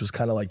forum, which was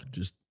kind of like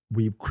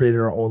we created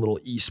our own little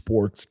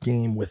esports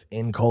game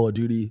within Call of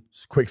Duty,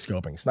 quick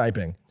scoping,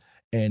 sniping.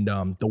 And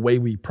the way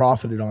we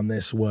profited on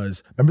this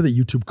was, remember the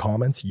YouTube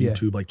comments,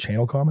 like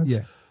channel comments?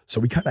 Yeah.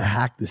 So we kind of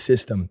hacked the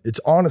system. It's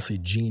honestly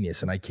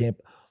genius. And I can't,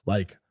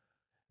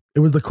 it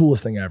was the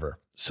coolest thing ever.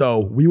 So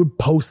we would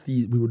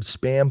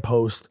spam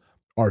post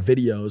our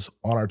videos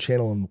on our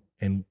channel,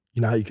 and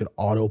you know how you could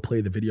auto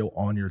play the video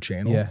on your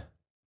channel? Yeah.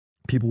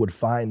 People would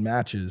find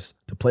matches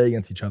to play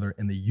against each other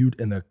in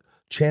the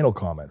channel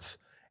comments,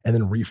 and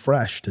then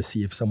refresh to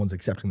see if someone's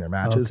accepting their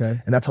matches.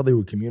 Okay. And that's how they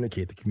would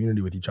communicate the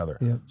community with each other.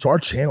 Yeah. So our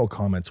channel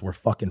comments were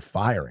fucking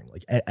firing.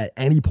 Like at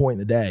any point in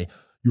the day,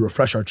 you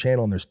refresh our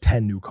channel and there's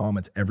 10 new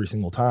comments every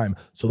single time.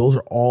 So those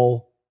are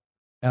all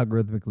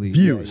algorithmically.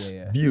 Views.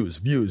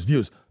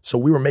 So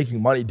we were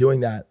making money doing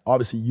that.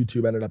 Obviously,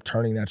 YouTube ended up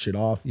turning that shit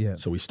off. Yeah.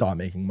 So we stopped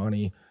making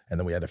money, and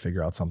then we had to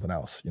figure out something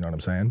else. You know what I'm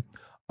saying?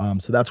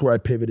 So that's where I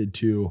pivoted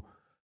to.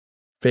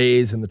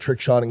 FaZe and the trick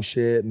shotting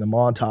shit and the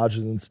montages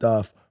and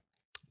stuff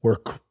were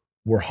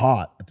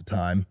hot at the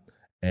time.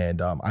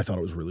 And I thought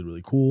it was really,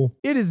 really cool.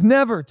 It is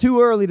never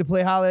too early to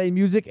play holiday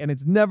music, and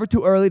it's never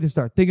too early to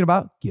start thinking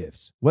about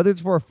gifts. Whether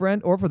it's for a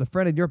friend or for the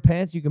friend in your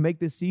pants, you can make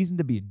this season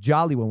to be a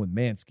jolly one with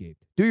Manscaped.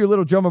 Do your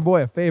little drummer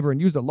boy a favor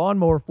and use the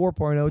Lawnmower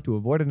 4.0 to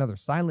avoid another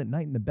silent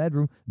night in the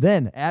bedroom.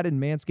 Then add in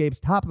Manscaped's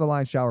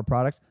top-of-the-line shower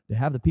products to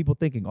have the people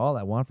thinking all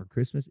I want for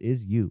Christmas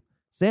is you.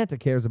 Santa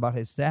cares about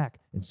his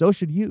sack, and so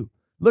should you.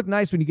 Look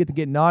nice when you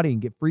get naughty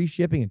and get free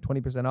shipping and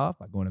 20% off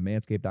by going to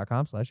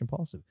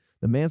manscaped.com/impulsive.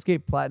 The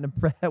Manscaped Platinum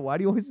why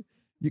do you always,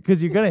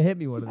 because you're going to hit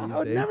me one of these days. I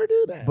would never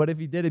do that. But if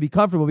you did, it'd be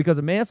comfortable because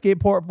the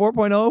Manscaped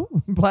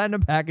 4.0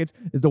 Platinum Package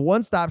is the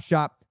one-stop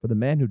shop for the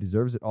man who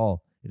deserves it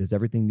all. It has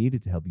everything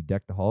needed to help you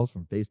deck the halls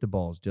from face to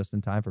balls just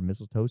in time for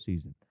mistletoe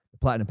season. The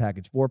Platinum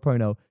Package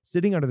 4.0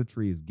 sitting under the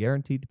tree is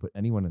guaranteed to put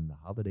anyone in the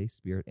holiday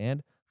spirit.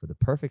 And for the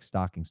perfect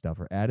stocking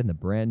stuffer, add in the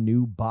brand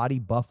new Body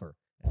Buffer.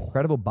 An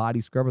incredible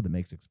body scrubber that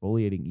makes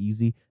exfoliating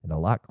easy and a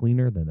lot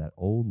cleaner than that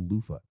old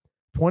loofah.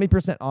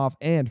 20% off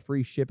and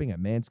free shipping at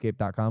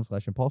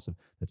manscaped.com/impulsive.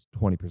 That's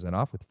 20%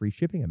 off with free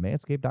shipping at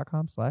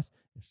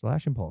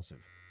manscaped.com/impulsive.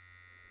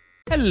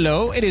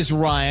 Hello, it is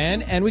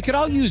Ryan, and we could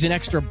all use an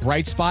extra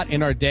bright spot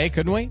in our day,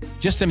 couldn't we?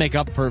 Just to make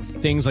up for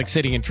things like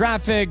sitting in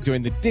traffic,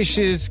 doing the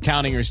dishes,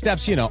 counting your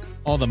steps,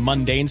 all the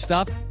mundane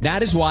stuff.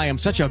 That is why I'm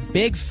such a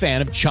big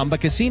fan of Chumba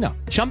Casino.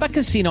 Chumba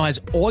Casino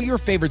has all your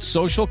favorite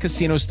social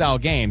casino-style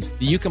games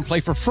that you can play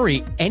for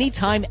free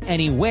anytime,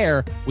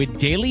 anywhere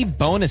with daily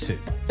bonuses.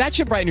 That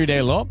should brighten your day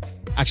a little.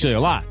 Actually, a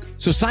lot.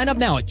 So sign up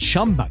now at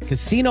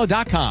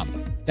ChumbaCasino.com.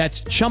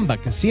 That's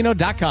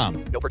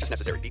ChumbaCasino.com. No purchase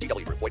necessary.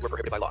 VGW Group. Void where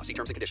prohibited by law. See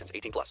terms and conditions.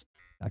 18+.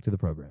 Back to the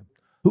program.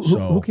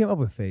 Who came up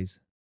with FaZe?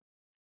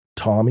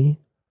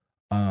 Tommy,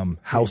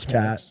 House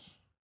Cat.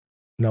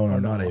 No,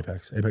 not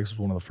Apex. Apex was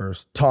one of the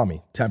first.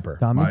 Tommy Temper,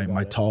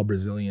 my tall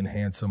Brazilian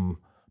handsome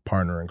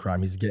partner in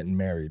crime. He's getting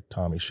married.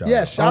 Tommy, shout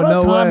out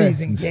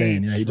Tommy's It's engaged.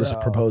 insane. Yeah, he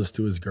just proposed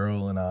to his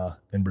girl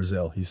in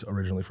Brazil. He's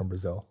originally from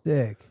Brazil.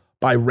 Sick.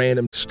 By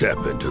random.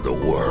 Step into the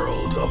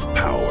world of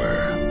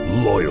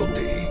power,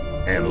 loyalty,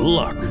 and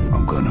luck.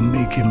 I'm gonna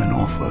make him an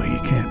offer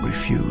he can't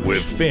refuse.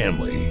 With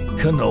family,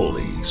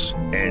 cannolis,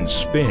 and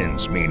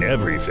spins mean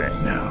everything.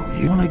 Now,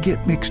 you wanna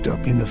get mixed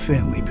up in the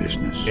family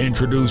business.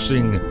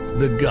 Introducing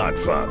The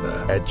Godfather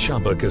at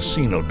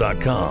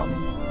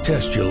ChumbaCasino.com.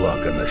 Test your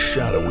luck in the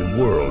shadowy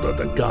world of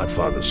The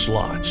Godfather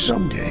slot.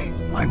 Someday,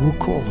 I will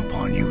call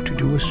upon you to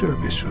do a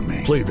service for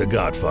me. Play The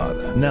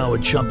Godfather, now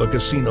at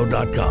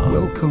ChumbaCasino.com.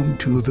 Welcome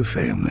to the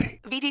family.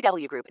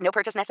 VGW Group. No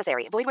purchase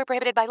necessary. Void where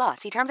prohibited by law.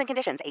 See terms and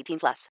conditions.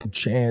 18+.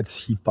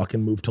 Chance, he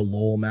fucking moved to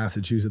Lowell,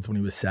 Massachusetts when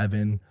he was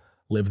 7.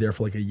 Lived there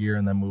for like a year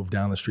and then moved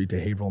down the street to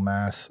Haverhill,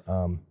 Mass.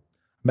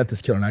 Met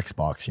this kid on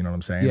Xbox, you know what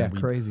I'm saying? Yeah,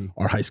 crazy.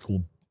 Our high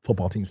school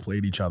football teams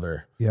played each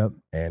other. Yep.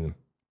 And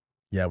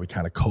yeah, we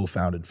kind of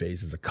co-founded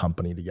FaZe as a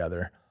company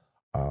together.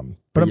 I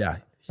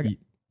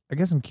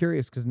guess I'm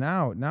curious because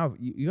now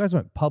you guys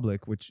went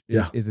public, which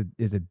is a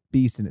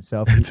beast in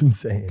itself. It's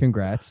insane.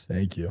 Congrats.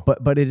 Thank you.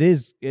 But it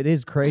is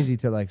crazy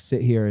to like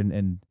sit here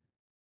and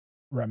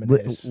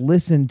reminisce.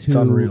 Listen to it's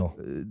unreal.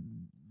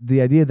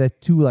 The idea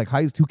that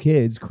two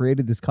kids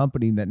created this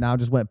company that now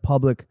just went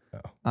public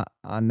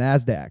on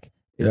NASDAQ.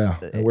 Yeah,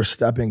 and we're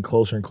stepping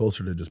closer and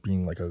closer to just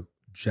being like a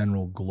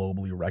general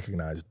globally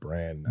recognized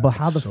brand. But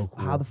how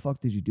the fuck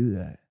did you do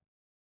that?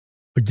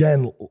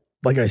 Again,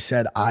 like I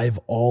said, I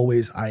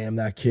am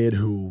that kid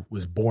who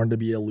was born to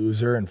be a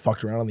loser and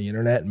fucked around on the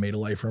internet and made a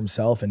life for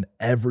himself. And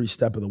every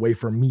step of the way,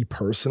 for me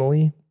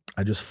personally,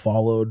 I just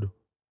followed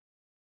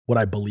what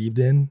I believed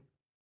in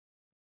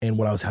and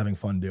what I was having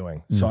fun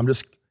doing. So I'm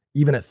just,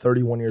 even at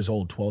 31 years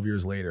old, 12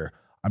 years later,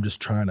 I'm just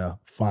trying to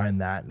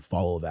find that and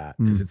follow that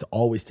because it's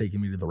always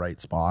taking me to the right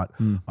spot.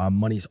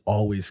 Money's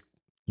always,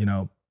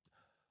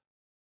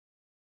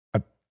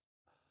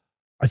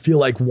 I feel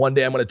like one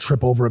day I'm going to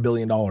trip over $1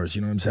 billion. You know what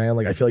I'm saying?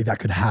 Like, I feel like that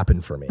could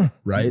happen for me.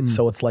 Right.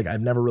 So it's like, I've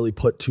never really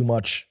put too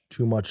much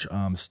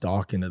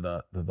stock into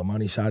the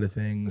money side of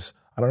things.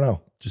 I don't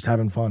know. Just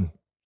having fun.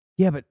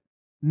 Yeah, but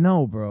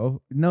no,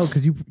 bro. No,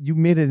 because you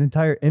made an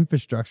entire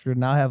infrastructure and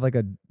now have like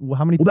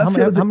how many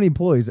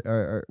employees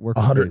are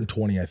working?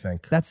 120, I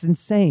think. That's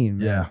insane,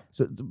 man. Yeah.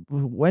 So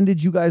when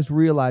did you guys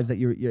realize that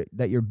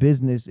your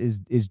business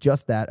is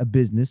just that, a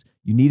business?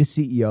 You need a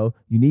CEO,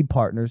 you need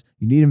partners,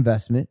 you need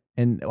investment,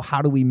 and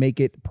how do we make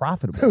it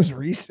profitable? It was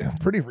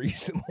pretty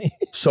recently.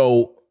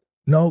 So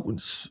no,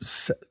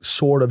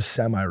 sort of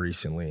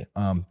semi-recently.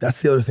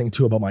 That's the other thing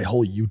too about my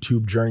whole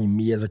YouTube journey,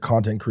 me as a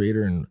content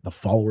creator and the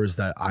followers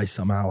that I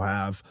somehow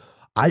have.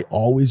 I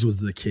always was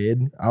the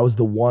kid. I was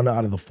the one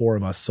out of the four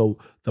of us. So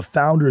the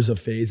founders of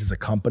FaZe as a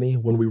company,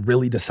 when we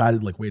really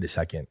decided like, wait a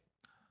second,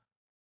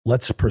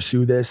 let's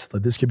pursue this.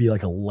 This could be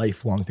like a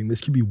lifelong thing.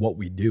 This could be what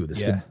we do.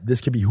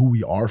 This could be who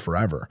we are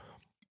forever.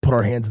 Put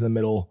our hands in the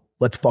middle,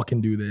 let's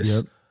fucking do this.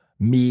 Yep.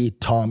 Me,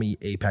 Tommy,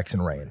 Apex,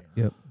 and Rain.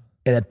 Yep.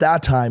 And at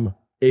that time,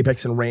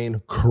 Apex and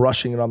Rain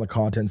crushing it on the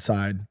content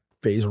side.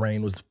 FaZe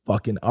Rain was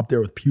fucking up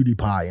there with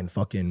PewDiePie and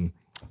fucking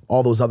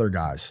all those other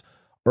guys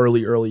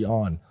early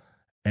on.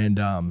 And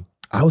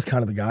I was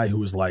kind of the guy who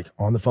was like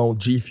on the phone with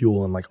G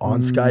Fuel and like on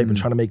Skype and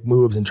trying to make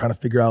moves and trying to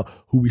figure out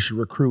who we should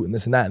recruit and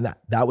this and that. And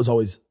that was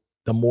always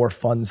the more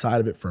fun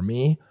side of it for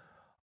me.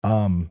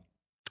 What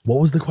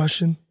was the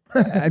question?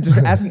 I'm just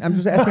asking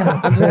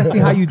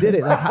how you did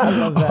it.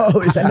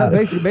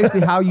 Like,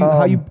 basically how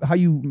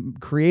you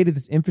created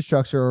this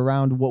infrastructure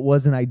around what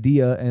was an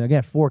idea, and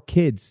again, for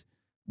kids.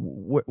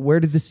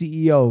 Where did the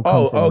CEO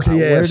come from? Okay,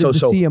 yeah. Where did the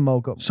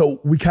CMO come? So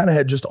we kind of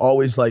had just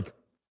always like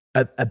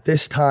at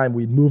this time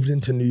we'd moved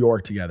into New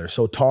York together.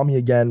 So Tommy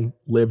again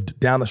lived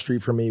down the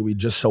street from me. We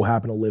just so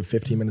happened to live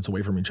 15 minutes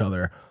away from each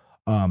other.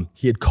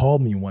 He had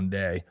called me one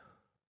day,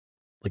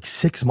 like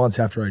 6 months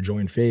after I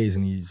joined FaZe,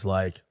 and he's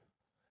like,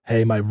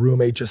 hey, my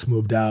roommate just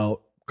moved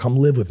out. Come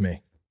live with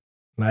me.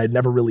 And I had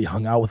never really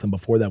hung out with him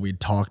before that. We'd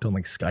talked on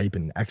like Skype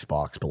and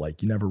Xbox, but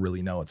like you never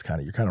really know. It's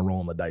you're kind of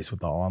rolling the dice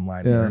with the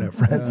online internet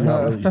friends. You're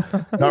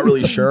not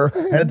really sure.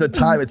 And at the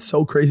time, it's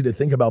so crazy to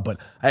think about. But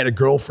I had a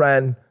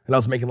girlfriend, and I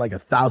was making like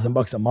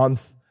 $1,000 a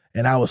month,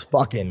 and I was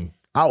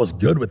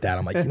good with that.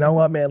 I'm like, you know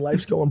what, man,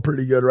 life's going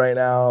pretty good right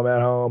now. I'm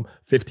at home,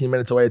 15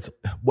 minutes away. It's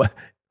what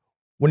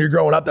when you're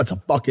growing up, that's a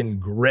fucking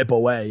grip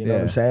away. You know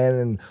what I'm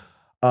saying?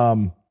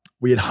 And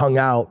we had hung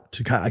out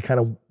I kind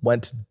of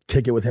went to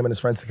kick it with him and his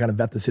friends to kind of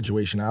vet the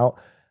situation out.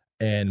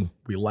 And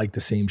we liked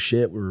the same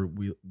shit.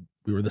 We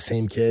were the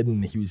same kid,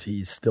 and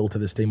he's still to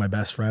this day my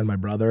best friend, my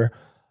brother.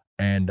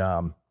 And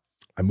I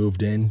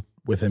moved in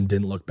with him,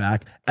 didn't look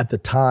back. At the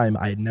time,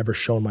 I had never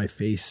shown my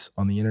face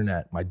on the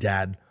internet. My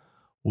dad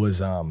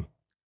was kind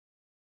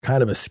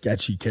of a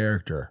sketchy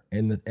character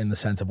in the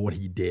sense of what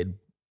he did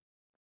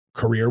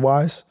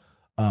career-wise.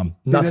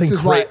 Nothing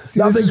crazy.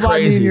 This is why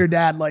me and your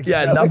dad like.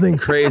 Yeah, nothing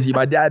crazy.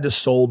 My dad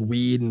just sold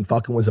weed and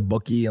fucking was a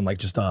bookie, and like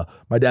just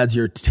my dad's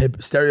your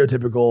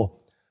stereotypical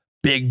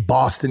big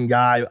Boston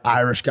guy,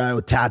 Irish guy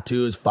with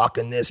tattoos,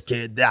 fucking this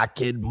kid, that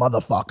kid,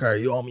 motherfucker,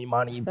 you owe me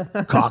money,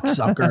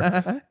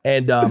 cocksucker.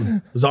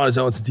 And was on his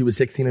own since he was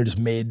 16 and just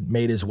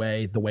made his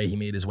way the way he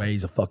made his way.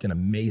 He's a fucking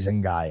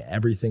amazing guy.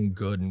 Everything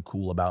good and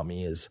cool about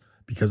me is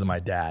because of my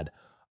dad.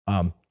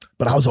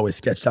 But I was always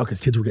sketched out because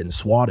kids were getting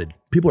swatted.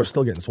 People are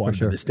still getting swatted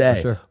to this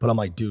day. But I'm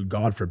like, dude,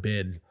 God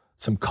forbid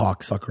some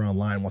cocksucker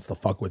online wants to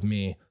fuck with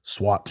me.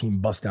 SWAT team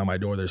busts down my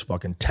door. There's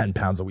fucking 10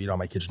 pounds of weed on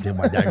my kitchen table.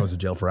 My dad goes to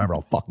jail forever.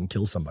 I'll fucking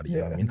kill somebody. You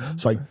know what I mean?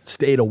 So I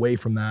stayed away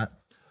from that.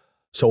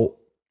 So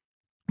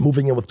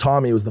moving in with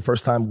Tommy, it was the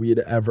first time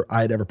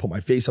I had ever put my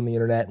face on the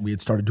internet, and we had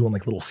started doing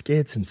like little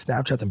skits and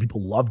Snapchats, and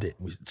people loved it.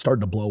 We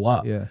started to blow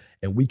up. Yeah.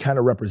 And we kind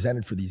of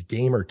represented for these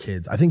gamer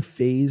kids. I think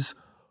FaZe,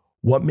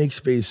 what makes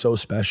FaZe so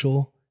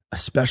special,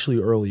 especially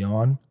early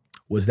on,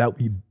 was that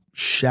we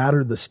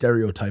shattered the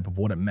stereotype of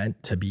what it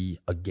meant to be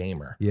a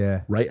gamer.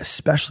 Yeah. Right?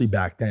 Especially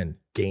back then.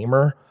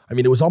 Gamer. I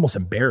mean, it was almost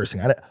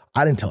embarrassing.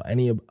 I didn't tell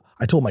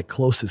I told my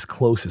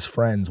closest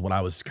friends what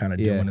I was kind of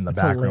doing in the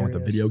background with the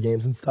video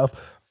games and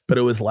stuff. But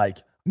it was like,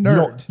 you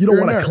don't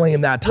want to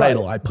claim that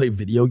title. Right. I play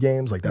video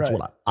games. Like that's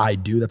what I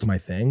do. That's my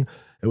thing.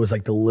 It was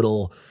like the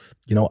little,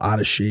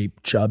 out of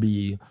shape,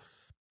 chubby,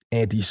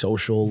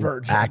 antisocial,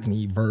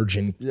 acne,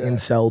 virgin,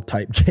 incel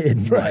type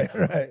kid.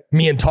 Right.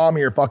 Me and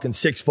Tommy are fucking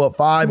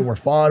 6'5" and we're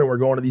fun and we're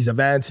going to these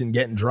events and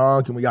getting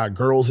drunk and we got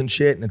girls and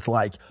shit. And it's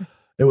like,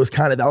 that was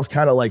kind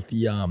of like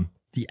the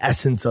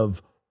essence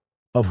of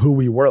who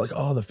we were. Like,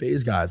 oh, the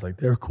FaZe guys, like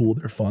they're cool,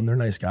 they're fun, they're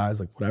nice guys,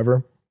 like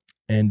whatever.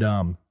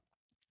 And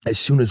as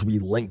soon as we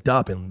linked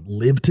up and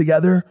lived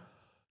together,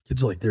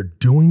 kids are like, they're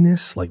doing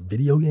this, like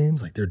video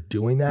games, like they're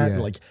doing that. Yeah.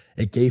 And like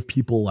it gave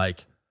people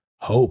like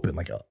hope and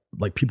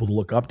like people to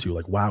look up to,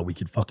 like, wow, we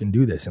could fucking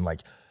do this. And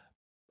like,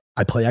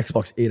 I play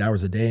Xbox 8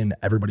 hours a day and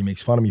everybody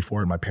makes fun of me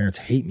for it. My parents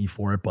hate me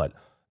for it, but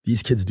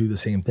these kids do the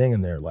same thing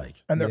and they're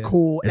like, and they're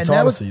cool. It's and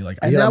honestly like,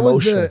 I get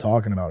emotional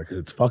talking about it because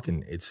it's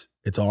fucking, it's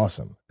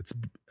awesome. It's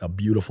a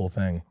beautiful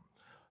thing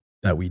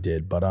that we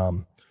did. But,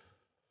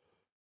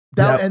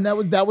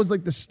 that was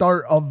like the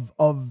start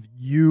of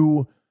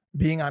you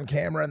being on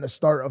camera and the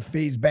start of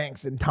FaZe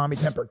Banks and Tommy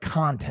Temper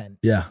content.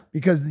 Yeah.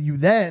 Because you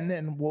then,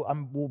 and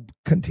we'll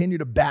continue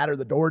to batter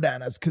the door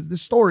down us because the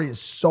story is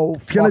so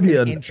fucking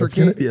intricate. It's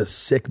going to be a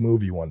sick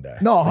movie one day.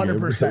 No,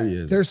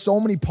 100%. There's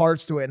so many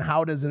parts to it. And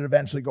how does it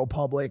eventually go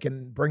public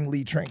and bring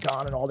Lee Trink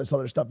on and all this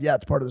other stuff? Yeah,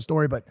 it's part of the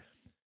story. But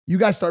you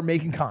guys start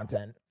making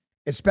content,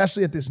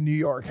 especially at this New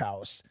York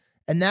house.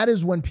 And that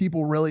is when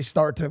people really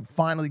start to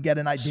finally get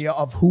an idea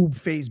of who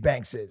FaZe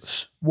Banks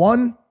is.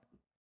 One,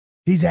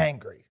 he's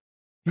angry.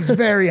 He's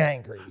very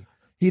angry.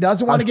 He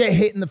doesn't want to get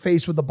hit in the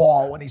face with the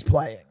ball when he's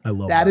playing. I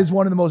love that. That is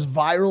one of the most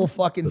viral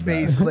fucking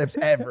FaZe clips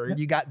ever.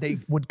 They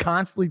would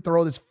constantly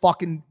throw this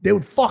they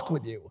would fuck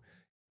with you.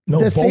 No,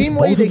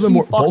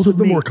 both of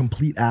them were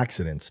complete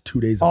accidents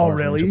 2 days apart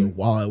from each other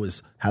while I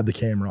had the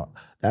camera on.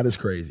 That is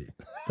crazy.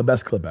 The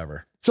best clip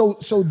ever. So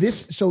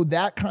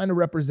that kind of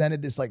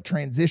represented this like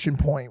transition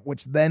point,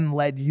 which then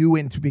led you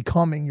into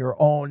becoming your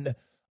own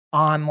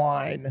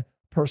online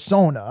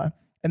persona.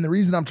 And the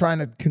reason I'm trying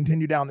to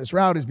continue down this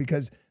route is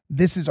because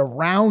this is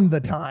around the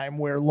time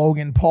where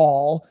Logan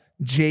Paul,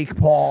 Jake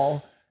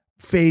Paul,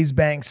 FaZe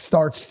Banks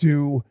starts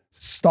to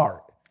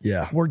start.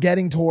 Yeah. We're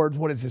getting towards,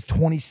 what is this,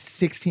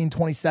 2016,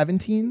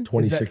 2017?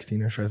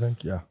 2016-ish, I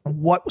think. Yeah.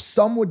 What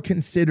some would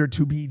consider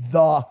to be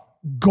the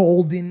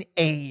golden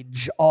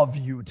age of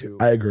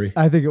YouTube. I agree.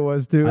 I think it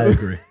was too. I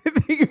agree. I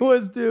think it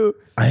was too.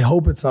 I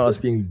hope it's not us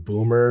being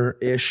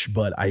boomer-ish,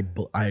 but I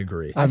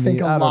agree. I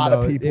think a lot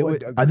of people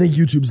would. I think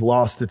YouTube's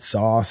lost its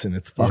sauce, and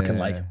it's fucking Yeah.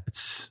 like,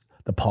 it's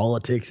the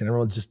politics, and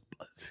everyone's just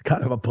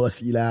kind of a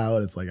pussy now.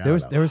 And it's like, There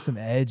was some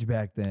edge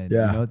back then.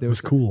 Yeah, you know? There it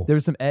was cool. There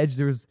was some edge.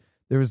 There was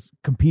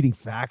competing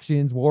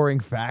factions,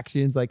 warring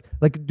factions. Like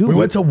dude, we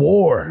went to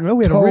war. You know,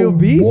 we had a real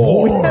beef.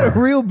 War. We had a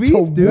real beef,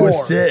 dude. It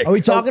was sick. Are we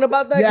talking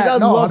about that? 'Cause Yeah,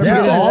 I'd no, love to yeah,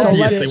 hear that.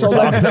 obviously we're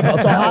talking about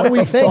that. How do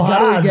we Thank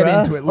God, get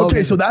bruh. into it? Logan?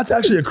 Okay, so that's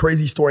actually a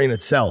crazy story in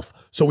itself.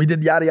 So we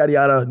did yada, yada,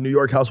 yada, New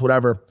York house,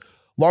 whatever.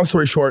 Long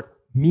story short,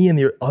 me and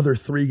the other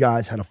 3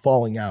 guys had a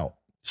falling out.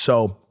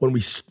 So when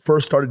we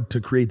first started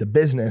to create the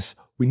business,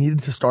 we needed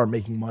to start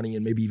making money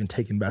and maybe even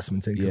take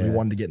investments in because we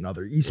wanted to get in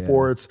other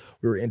esports.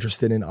 We were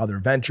interested in other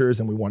ventures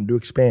and we wanted to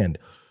expand.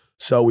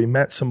 So we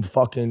met some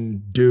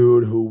fucking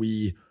dude who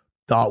we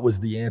thought was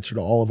the answer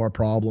to all of our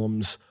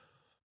problems.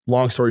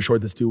 Long story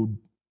short, this dude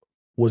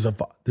was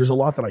there's a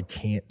lot that I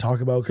can't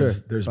talk about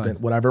because there's been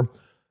whatever.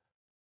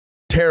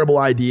 Terrible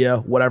idea,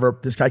 whatever.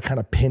 This guy kind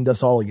of pinned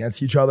us all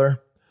against each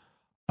other.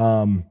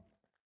 Long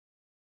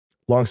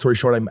story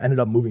short, I ended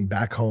up moving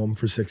back home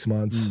for 6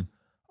 months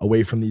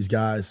away from these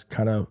guys,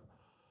 kind of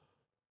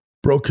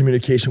broke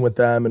communication with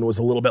them and was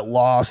a little bit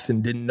lost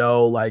and didn't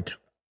know, like,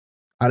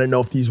 I didn't know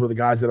if these were the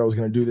guys that I was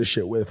going to do this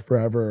shit with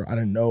forever. I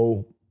didn't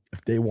know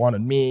if they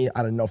wanted me.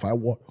 I didn't know if I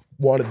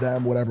wanted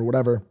them,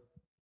 whatever.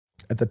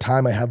 At the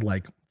time, I had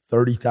like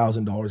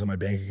 $30,000 in my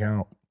bank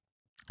account.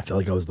 I felt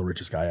like I was the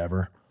richest guy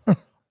ever.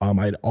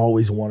 I'd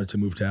always wanted to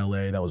move to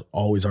LA. That was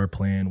always our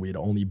plan. We had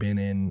only been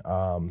in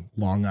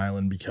Long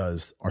Island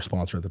because our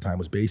sponsor at the time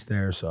was based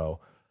there. So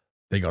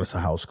they got us a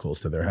house close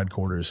to their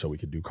headquarters so we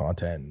could do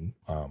content,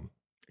 and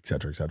et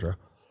cetera, et cetera.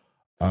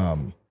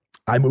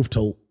 I moved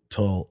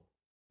to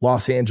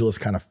Los Angeles,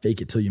 kind of fake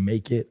it till you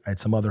make it. I had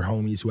some other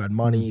homies who had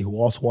money who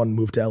also wanted to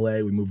move to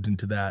LA. We moved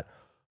into that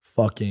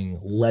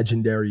fucking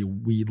legendary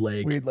Weed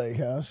Lake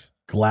house.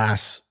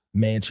 glass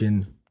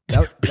mansion.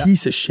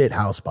 Piece of shit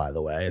house, by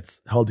the way.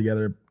 It's held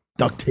together,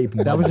 duct tape. And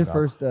That was your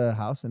bubble first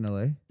house in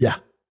LA? Yeah.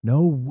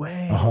 No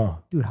way. Uh-huh.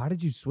 Dude, how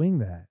did you swing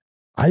that?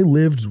 I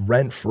lived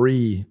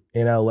rent-free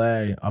in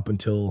LA up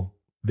until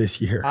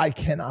this year. I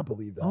cannot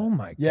believe that. Oh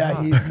my God.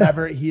 Yeah,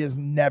 he has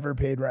never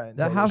paid rent.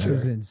 That house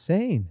was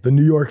insane. The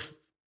New York,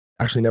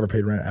 actually never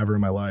paid rent ever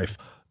in my life.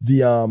 The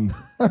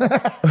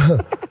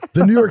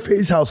the New York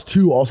FaZe house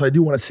too. Also, I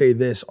do want to say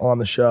this on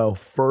the show.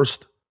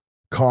 First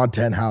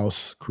content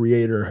house,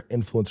 creator,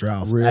 influencer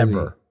house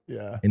ever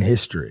in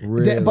history.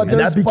 Really? But and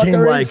that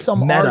became like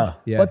meta.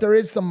 But there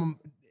is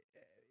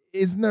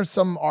isn't there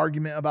some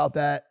argument about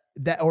that?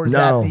 Or is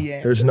No, that the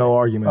answer? there's no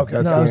argument. Okay.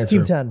 That's No, the it's answer.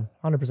 Team 10,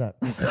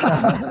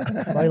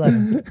 100%. Why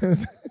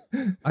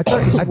 11? I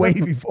thought way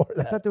before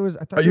that. I thought there was.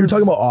 I thought Are you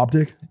talking about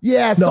Optic?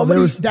 Yeah, No, there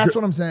was that's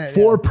what I'm saying.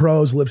 4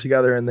 pros lived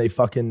together and they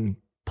fucking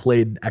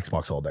played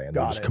Xbox all day and they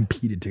Got just it.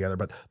 competed together,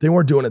 but they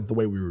weren't doing it the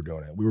way we were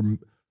doing it. We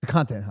the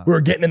content house. were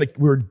we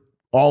were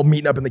all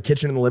meeting up in the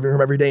kitchen in the living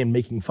room every day and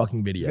making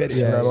fucking videos.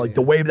 You know, like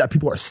the way that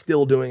people are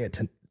still doing it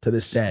to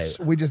this day.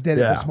 So we just did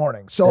it this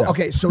morning. So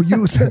okay, so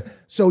you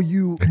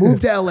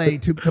moved to LA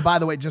to by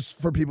the way,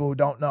 just for people who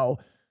don't know,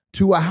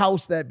 to a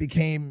house that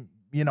became,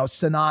 you know,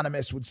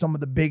 synonymous with some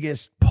of the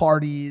biggest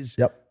parties,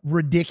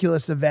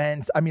 ridiculous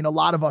events. I mean, a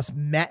lot of us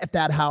met at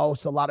that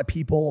house. A lot of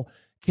people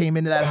came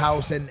into that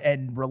house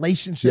and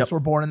relationships were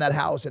born in that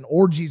house and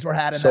orgies were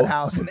had in that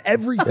house and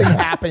everything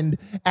happened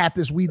at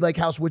this Weed Lake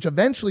house, which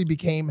eventually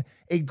became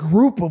a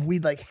group of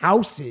Weed Lake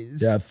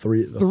houses. Yeah,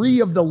 three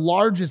of the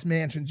largest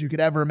mansions you could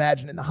ever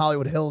imagine in the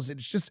Hollywood Hills.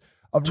 It's just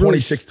a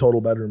 26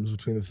 total bedrooms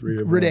between the 3 of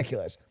them.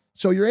 ridiculous.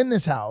 So you're in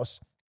this house.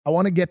 I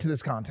want to get to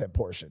this content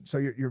portion.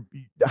 So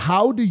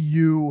how do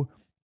you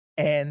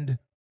and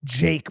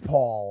Jake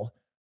Paul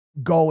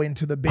go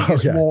into the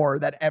biggest war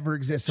that ever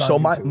exists on So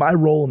YouTube? my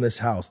role in this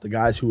house, the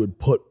guys who would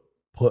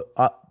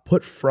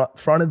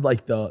fronted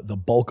like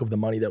the bulk of the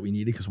money that we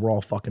needed, because we're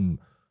all fucking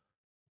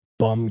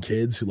bum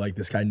kids who, like,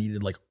 this guy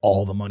needed like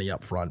all the money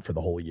up front for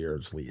the whole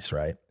year's lease,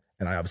 right?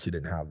 And I obviously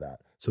didn't have that.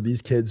 So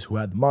these kids who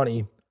had the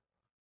money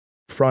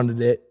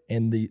fronted it,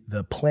 and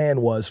the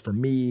plan was for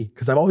me,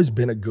 because I've always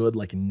been a good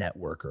like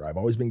networker. I've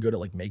always been good at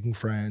like making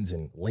friends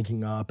and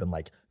linking up and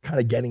like kind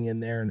of getting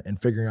in there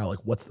and figuring out like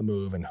what's the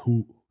move and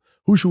who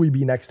should we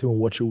be next to and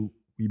what should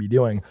we be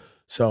doing.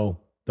 So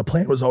the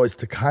plan was always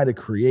to kind of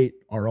create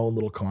our own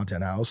little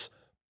content house.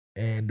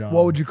 And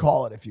what would you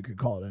call it if you could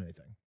call it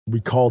anything? We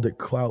called it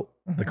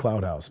the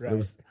Cloud House, but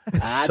it's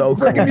so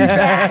bringing me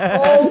back.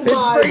 Oh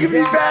It's bringing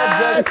me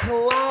back.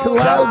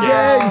 Cloud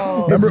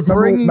Gang.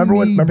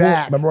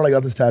 Remember when I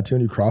got this tattoo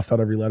and you crossed out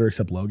every letter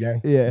except Low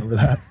Gang? Yeah. Remember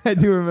that? I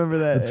do remember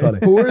that. It's funny.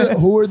 Who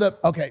are the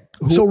okay?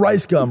 So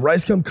Rice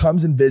Gum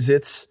comes and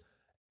visits,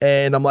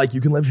 and I'm like,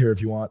 you can live here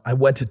if you want. I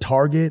went to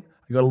Target.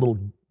 I got a little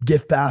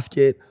gift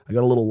basket. I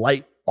got a little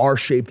light,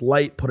 R-shaped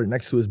light, put it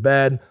next to his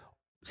bed,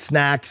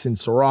 snacks and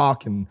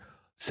Ciroc, and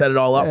set it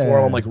all up for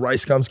him. I'm like,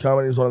 Rice Gum's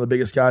coming. He's one of the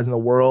biggest guys in the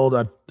world.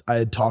 I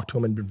had talked to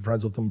him and been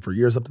friends with him for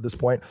years up to this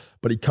point.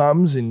 But he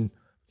comes and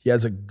he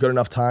has a good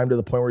enough time to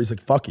the point where he's like,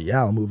 fuck it,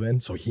 yeah, I'll move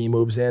in. So he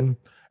moves in.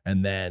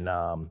 And then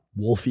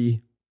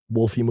Wolfie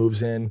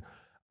moves in.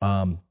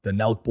 The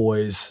Nelk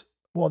boys.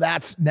 Well,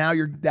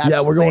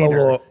 we're going a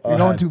little. You're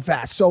going too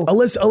fast. So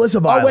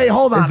Alyssa Violet. Oh wait,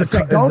 hold on a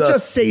second. Don't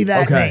just say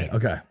that name.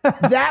 Okay.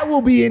 That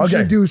will be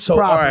introduced So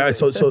properly. all right.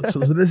 So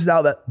this is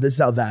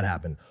how that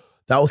happened.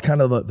 That was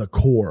kind of the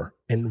core.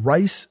 And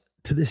Rice,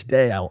 to this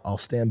day, I'll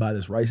stand by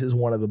this. Rice is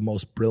one of the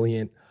most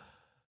brilliant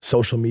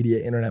social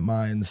media internet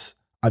minds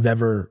I've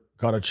ever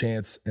got a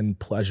chance and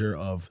pleasure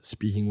of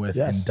speaking with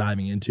and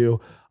diving into.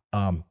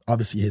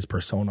 Obviously, his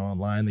persona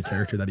online, the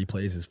character that he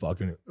plays is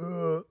fucking.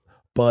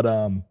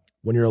 But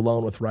when you're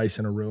alone with Rice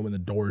in a room and the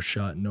door is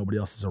shut and nobody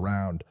else is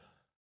around,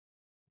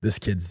 this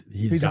kid's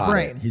he's got a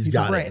brain. it. He's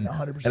got a brain, it.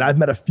 100%. And I've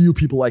met a few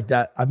people like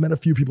that. I've met a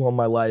few people in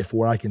my life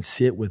where I can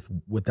sit with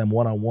them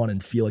one-on-one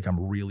and feel like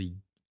I'm really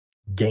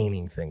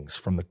gaining things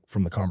from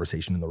the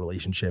conversation and the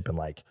relationship, and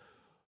like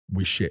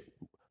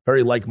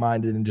very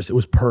like-minded, and just it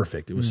was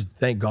perfect. It was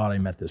thank God I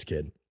met this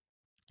kid.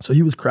 So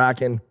he was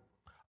cracking.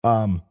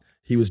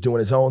 He was doing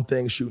his own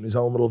thing, shooting his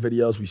own little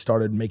videos. We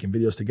started making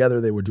videos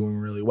together. They were doing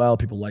really well.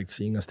 People liked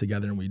seeing us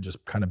together, and we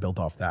just kind of built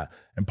off that.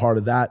 And part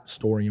of that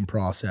story and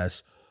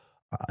process,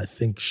 I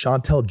think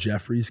Chantel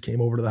Jeffries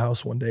came over to the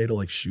house one day to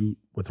like shoot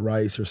with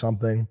Rice or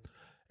something.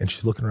 And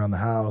she's looking around the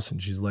house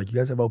and she's like, you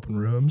guys have open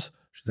rooms?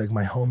 She's like,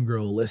 my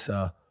homegirl,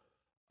 Alissa,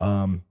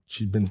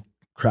 she's been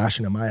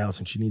crashing at my house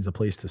and she needs a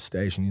place to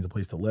stay. She needs a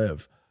place to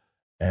live.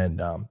 And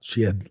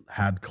she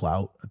had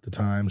clout at the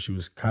time. She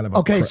was kind of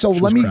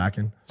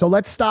cracking. So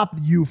let's stop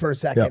you for a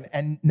second. Yep.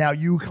 And now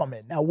you come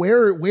in. Now,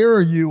 where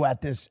are you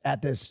at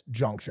this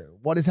juncture?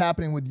 What is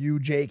happening with you,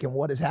 Jake, and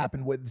what has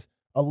happened with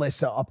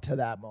Alissa up to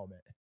that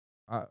moment?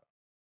 I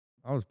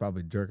was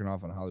probably jerking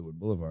off on Hollywood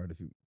Boulevard, if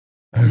you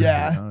be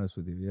honest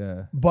with you.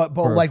 Yeah. But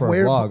for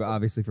where? A vlog,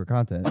 obviously for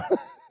content.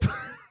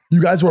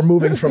 You guys were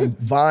moving from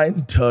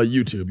Vine to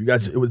YouTube. You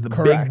guys, it was the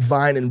big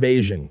Vine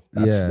invasion.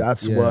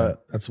 That's where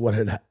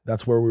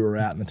we were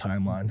at in the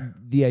timeline.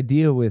 The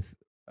idea with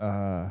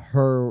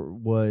her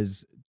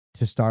was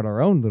to start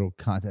our own little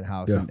content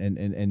house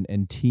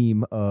and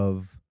team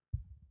of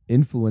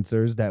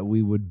influencers that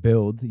we would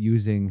build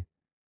using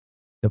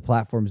the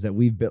platforms that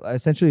we've built,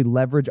 essentially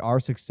leverage our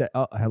success.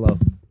 Oh, hello.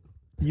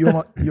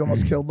 You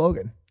almost killed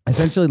Logan.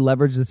 Essentially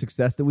leverage the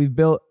success that we've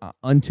built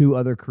unto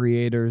other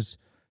creators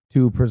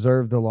to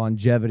preserve the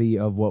longevity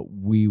of what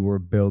we were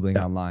building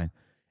online.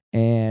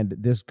 And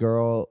this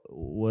girl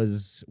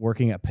was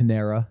working at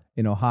Panera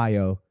in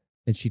Ohio,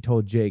 and she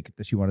told Jake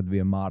that she wanted to be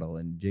a model,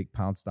 and Jake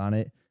pounced on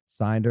it,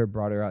 signed her,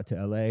 brought her out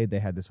to LA. They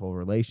had this whole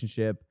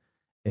relationship.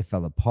 It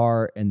fell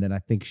apart, and then I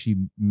think she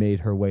made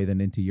her way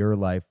then into your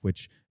life,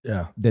 which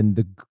then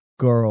the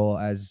girl,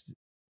 as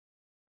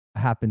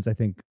happens I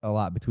think a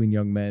lot between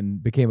young men,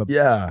 became a point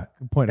of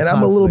conflict.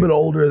 I'm a little bit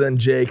older than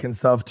Jake and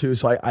stuff too,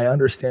 so I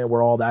understand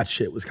where all that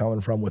shit was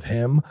coming from with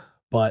him.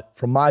 But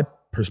from my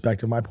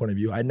perspective, my point of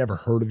view, I'd never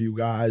heard of you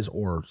guys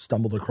or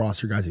stumbled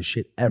across your guys'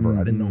 shit ever.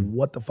 I didn't know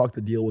what the fuck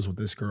the deal was with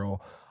this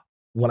girl.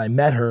 When I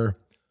met her,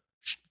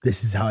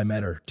 this is how I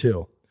met her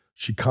too.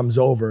 She comes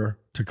over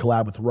to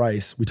collab with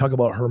Rice. We talk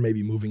about her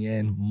maybe moving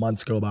in,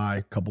 months go by,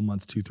 a couple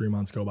months, 2-3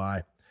 months go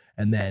by.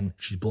 And then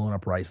she's blowing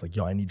up Rice like,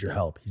 yo, I need your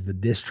help. He's the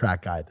diss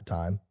track guy at the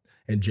time.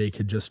 And Jake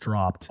had just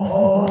dropped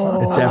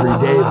It's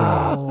Everyday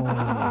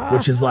Though,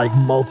 which is like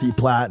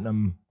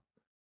multi-platinum,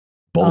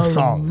 both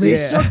songs.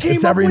 Alissa came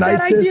It's up Every with Night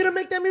that Sis. idea to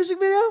make that music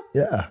video?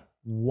 Yeah.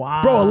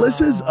 Wow. Bro,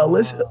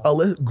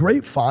 Alissa,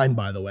 great find,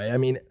 by the way. I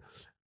mean,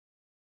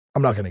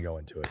 I'm not going to go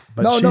into it.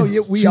 But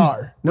we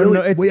are.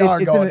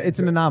 It's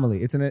an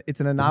anomaly. It's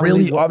an anomaly.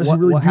 Really, obviously,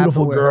 really what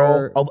beautiful happened with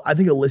girl. her? I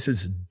think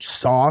Alyssa's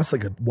sauce,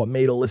 what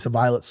made Alissa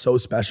Violet so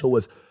special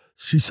was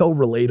she's so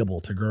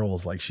relatable to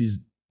girls. Like, she's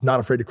not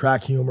afraid to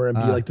crack humor and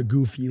be like the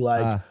goofy,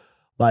 like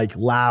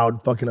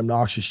loud, fucking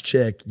obnoxious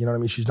chick. You know what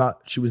I mean?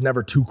 She was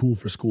never too cool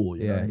for school.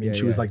 You know what I mean?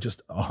 She was like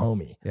just a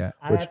homie. Yeah.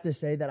 I have to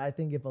say that I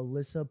think if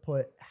Alissa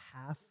put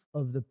half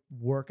of the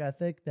work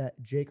ethic that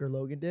Jake or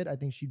Logan did, I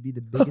think she'd be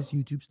the biggest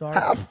YouTube star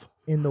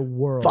in the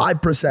world.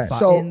 5%.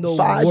 So in the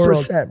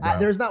 5%, bro.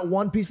 There's not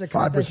one piece of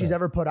content 5%. she's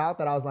ever put out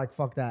that I was like,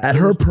 fuck that. At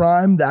her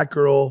prime, that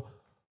girl,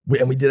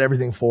 we did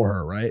everything for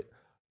her, right?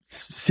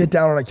 Sit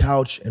down on a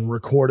couch and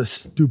record a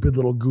stupid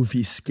little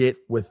goofy skit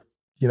with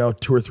 2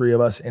 or 3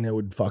 of us, and it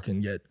would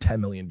fucking get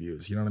 10 million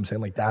views. You know what I'm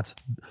saying? Like that's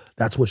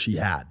what she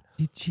had.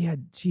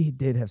 She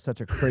did have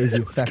such a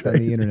crazy effect on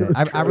the internet.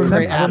 I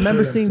crazy.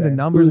 remember seeing the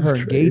numbers, her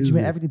crazy.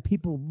 engagement, everything.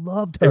 People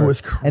loved her. It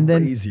was crazy. And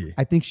then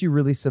I think she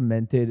really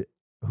cemented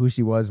who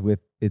she was with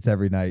 "It's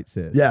Every Night,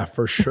 Sis." Yeah,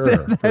 for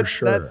sure. For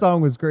sure. That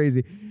song was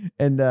crazy.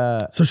 And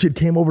so she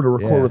came over to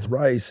record with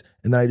Rice,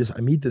 and then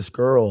I meet this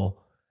girl,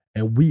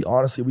 and we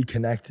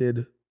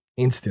connected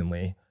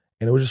instantly.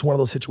 And it was just one of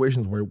those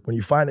situations where when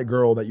you find a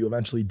girl that you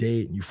eventually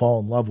date and you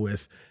fall in love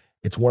with,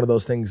 it's one of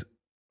those things.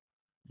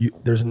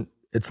 There's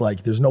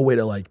no way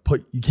to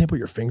you can't put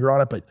your finger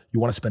on it, but you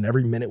want to spend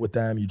every minute with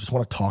them. You just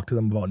want to talk to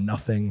them about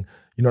nothing.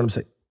 You know what I'm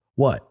saying?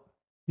 What?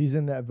 He's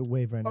in that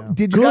wave right now.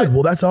 Did you Good. guys,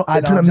 Well, that's all.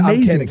 It's know, an I'm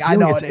amazing kidding.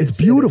 feeling. I know It's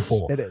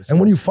beautiful. It is.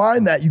 And when you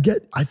find that,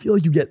 I feel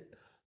like you get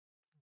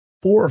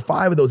 4 or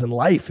 5 of those in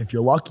life if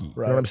you're lucky. You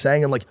know what I'm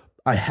saying? And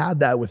I had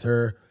that with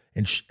her,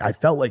 and I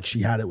felt like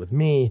she had it with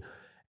me.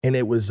 And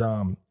it was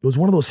one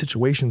of those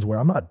situations where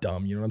I'm not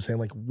dumb. You know what I'm saying?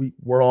 Like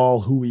we're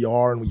all who we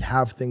are, and we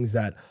have things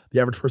that the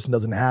average person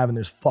doesn't have. And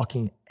there's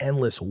fucking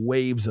endless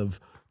waves of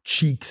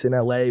cheeks in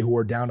LA who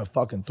are down to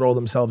fucking throw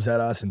themselves at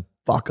us and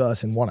fuck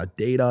us and want to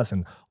date us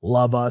and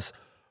love us.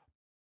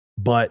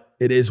 But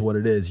it is what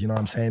it is. You know what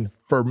I'm saying?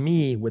 For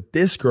me, with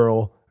this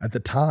girl at the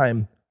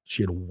time,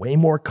 she had way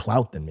more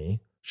clout than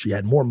me. She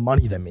had more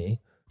money than me.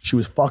 She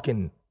was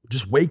fucking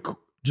just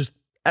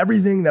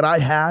everything that I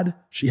had,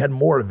 she had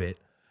more of it.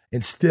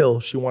 And still,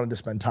 she wanted to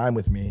spend time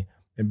with me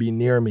and be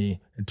near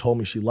me and told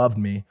me she loved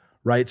me,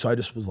 right? So I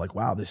just was like,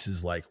 wow, this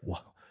is like, why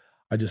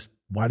does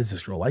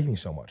this girl like me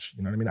so much?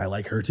 You know what I mean? I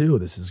like her too.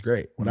 This is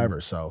great,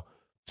 whatever. So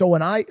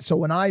when I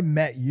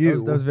met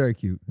you, that was very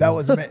cute. That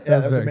was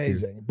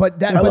amazing. Cute.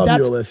 But I love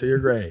you, Alyssa. You're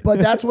great. But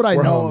that's what I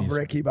know homies. of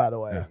Ricky, by the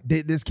way.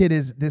 Yeah. This kid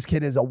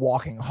is a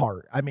walking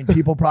heart. I mean,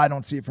 people probably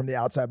don't see it from the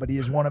outside, but he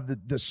is one of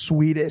the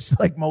sweetest,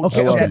 most.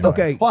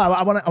 Okay. Well,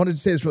 I want to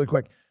say this really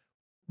quick.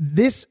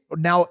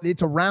 Now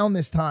it's around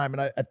this time,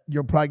 and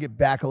you'll probably get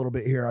back a little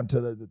bit here onto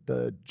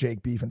the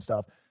Jake beef and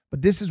stuff.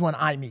 But this is when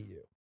I meet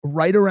you.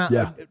 Right around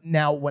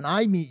now, when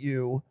I meet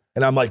you.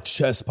 And I'm like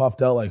chest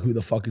puffed out, like, who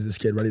the fuck is this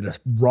kid ready to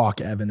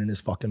rock Evan in his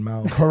fucking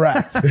mouth?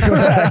 Correct.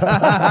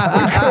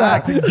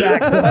 Correct.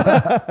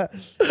 Exactly.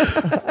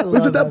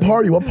 Was it that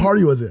party? What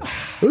party was it?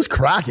 It was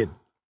cracking.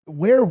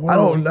 Where were I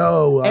don't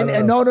know.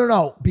 And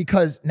no,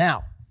 because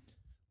now,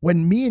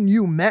 when me and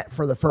you met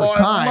for the first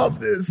time,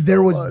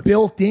 there was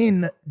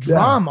built-in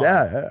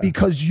drama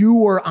because you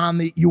were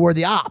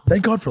the op.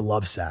 Thank God for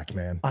Lovesack,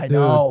 man. I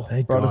know.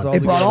 Thank brought God. us all It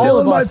together. still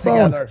in my us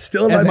phone. together.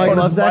 Still in my phone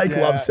is Mike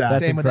Lovesack.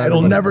 Same with It'll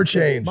everyone. never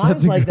change.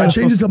 I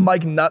changed it to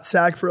Mike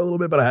Nutsack for a little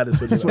bit, but I had to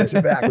switch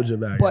it back.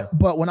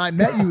 But when I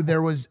met you,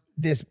 there was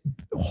this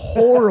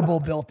horrible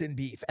built-in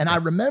beef. And I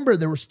remember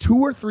there was 2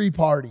 or 3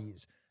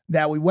 parties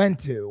that we went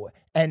to,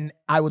 and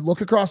I would look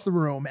across the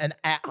room, and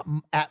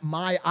at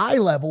my eye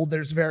level,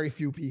 there's very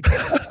few people.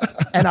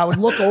 And I would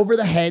look over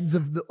the heads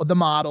of the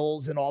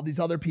models and all these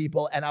other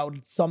people, and I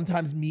would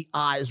sometimes meet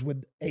eyes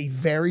with a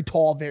very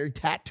tall, very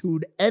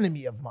tattooed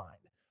enemy of mine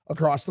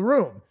across the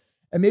room.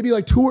 And maybe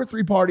 2 or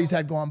 3 parties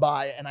had gone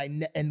by,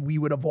 and we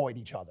would avoid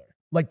each other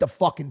like the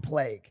fucking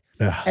plague.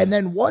 And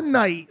then one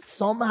night,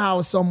 somehow,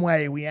 some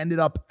way, we ended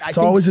up. It's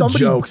always a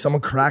joke.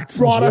 Someone cracked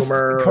some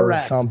humor or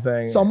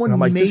something. Someone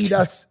made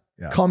us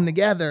come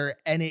together,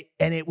 and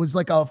it was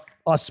like a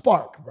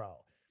spark, bro.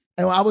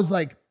 And I was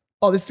like,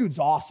 oh, this dude's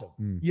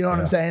awesome. You know what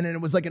I'm saying? And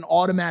it was like an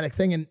automatic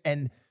thing.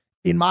 And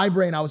in my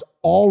brain, I was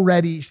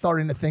already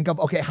starting to think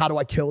of, okay, how do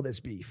I kill this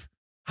beef?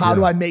 How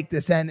do I make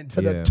this end? And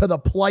to the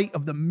plight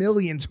of the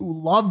millions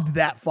who loved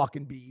that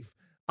fucking beef.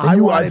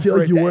 I feel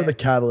like you were the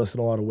catalyst in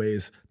a lot of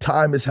ways.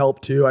 Time has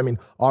helped too. I mean,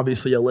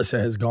 obviously Alyssa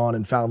has gone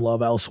and found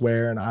love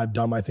elsewhere, and I've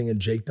done my thing, and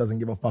Jake doesn't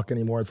give a fuck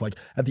anymore. It's like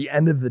at the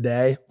end of the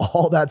day,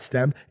 all that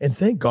stemmed, and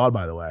thank God,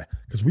 by the way,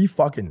 because we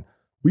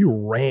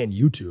ran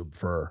YouTube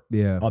for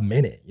a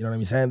minute. You know what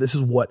I'm saying? This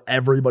is what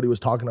everybody was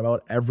talking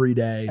about every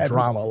day.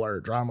 Drama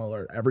alert.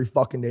 Every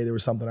fucking day there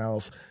was something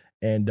else.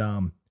 And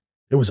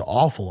it was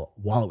awful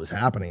while it was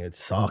happening. It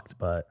sucked,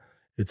 but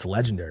it's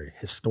legendary,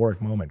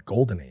 historic moment,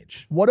 golden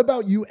age. What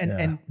about you?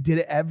 And did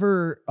it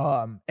ever,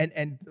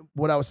 and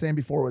what I was saying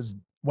before was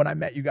when I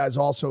met you guys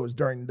also was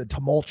during the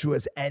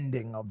tumultuous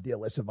ending of the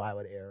Alyssa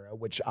Violet era,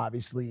 which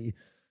obviously,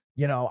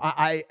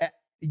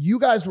 you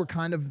guys were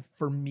kind of,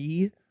 for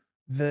me,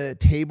 the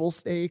table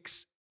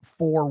stakes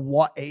for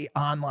what a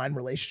online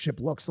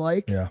relationship looks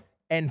like. Yeah.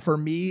 And for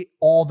me,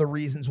 all the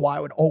reasons why I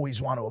would always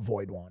want to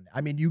avoid one.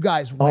 I mean, you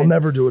guys I'll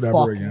never do it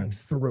ever again.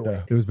 Through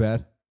it. It was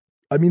bad.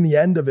 I mean, the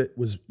end of it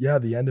was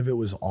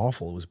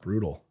awful. It was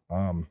brutal.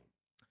 I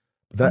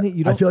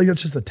feel like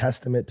that's just a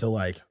testament to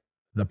like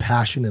the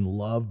passion and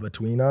love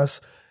between us.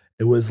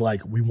 It was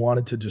like, we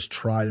wanted to just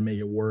try to make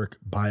it work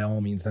by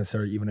all means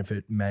necessary, even if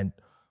it meant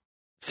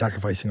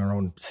sacrificing our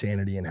own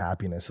sanity and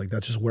happiness. Like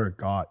that's just where it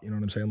got, you know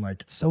what I'm saying?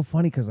 Like it's so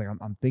funny because like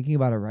I'm thinking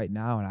about it right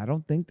now, and I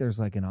don't think there's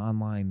like an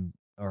online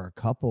or a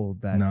couple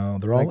that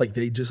they're all like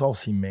they just all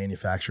seem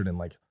manufactured and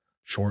like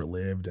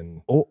short-lived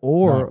and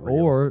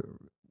or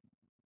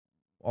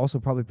also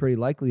probably pretty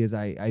likely is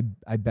I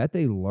bet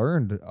they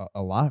learned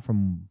a lot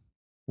from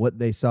what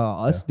they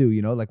saw us do,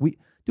 like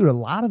dude, a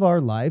lot of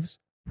our lives,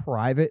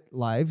 private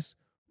lives,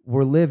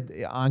 were lived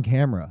on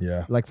camera.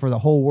 Yeah. Like for the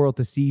whole world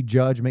to see,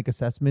 judge, make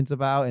assessments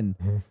about, and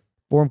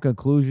form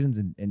conclusions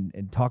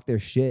and talk their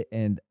shit.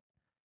 And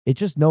it's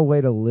just no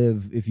way to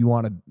live if you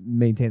want to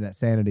maintain that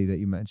sanity that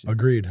you mentioned.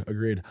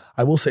 Agreed.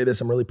 I will say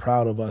this. I'm really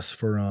proud of us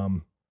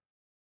for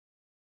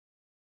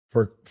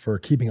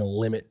keeping a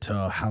limit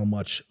to how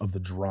much of the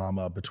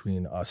drama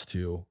between us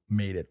two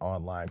made it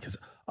online. Because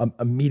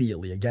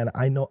immediately, again,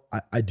 I know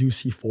I do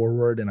see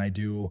forward, and I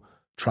do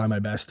try my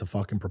best to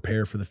fucking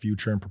prepare for the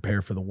future and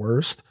prepare for the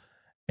worst.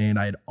 And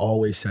I had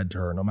always said to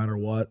her, no matter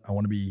what, I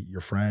want to be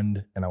your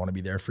friend and I want to be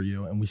there for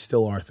you. And we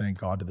still are, thank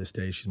God, to this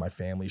day. She's my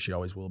family. She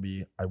always will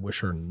be. I wish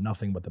her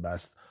nothing but the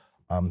best.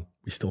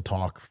 We still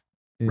talk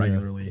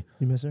regularly.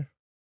 You miss her?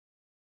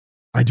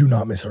 I do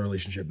not miss our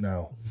relationship.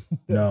 No.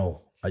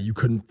 You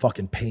couldn't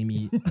fucking pay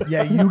me.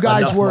 Yeah, you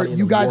guys were.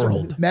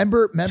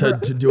 Remember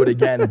to do it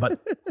again. But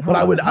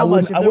I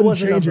wouldn't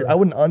change it. I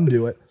wouldn't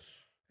undo it.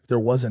 If there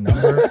was a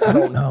number, I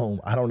don't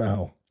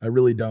know. I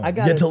really don't. I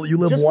got you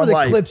live just one for the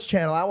life. Clips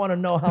channel. I want to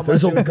know how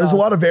There's much. There's a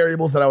lot of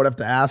variables that I would have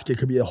to ask. It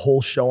could be a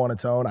whole show on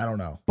its own. I don't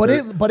know. But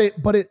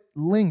it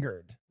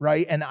lingered,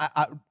 right? And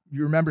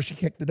you remember she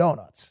kicked the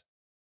donuts.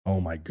 Oh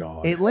my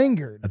God. It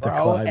lingered, at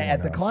bro,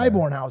 at the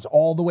Clybourne house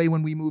all the way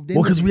when we moved in.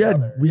 Well, because we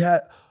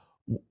had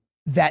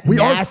that we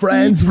nasty, are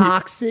friends.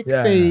 Toxic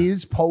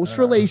phase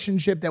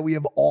post-relationship that we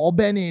have all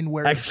been in,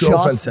 where it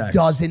just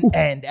doesn't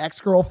end.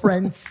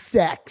 Ex-girlfriend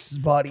sex,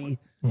 buddy.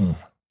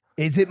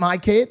 Is it my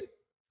kid?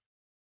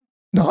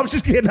 No, I'm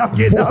just kidding. I'm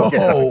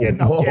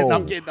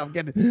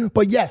kidding.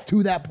 But yes,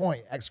 to that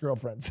point,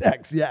 ex-girlfriend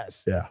sex.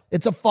 Yes. Yeah.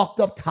 It's a fucked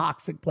up,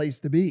 toxic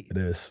place to be. It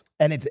is.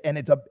 And it's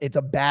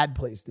a bad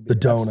place to be. The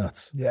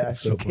donuts. Yeah.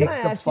 So Can I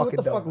ask you, what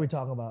the fuck are we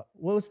talking about?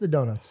 What's the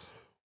donuts?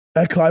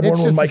 At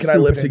Clybourne, when Mike and I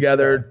lived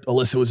together,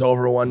 Alissa was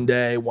over one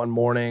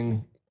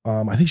morning.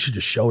 I think she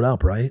just showed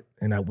up, right?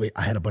 And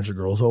I had a bunch of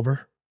girls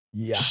over.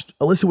 Yeah.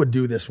 Alissa would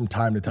do this from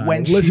time to time.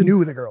 When she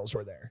knew the girls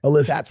were there.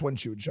 Alyssa, that's when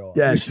she would show up.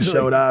 Yeah, she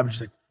showed up.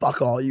 She's like,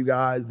 fuck all you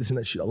guys. This and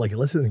that.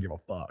 Alyssa doesn't give a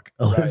fuck.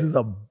 Alyssa's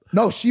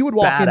No, she would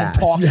walk in and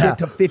talk shit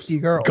to 50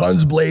 girls.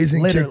 Guns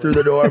blazing, kick through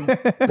the door.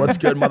 What's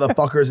good,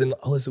 motherfuckers? And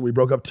Alyssa, we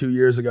broke up 2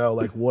 years ago.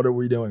 Like, what are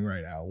we doing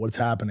right now? What's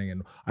happening?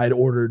 And I had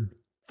ordered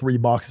 3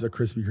 boxes of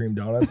Krispy Kreme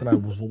donuts, and I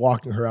was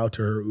walking her out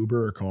to her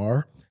Uber or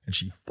car, and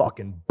she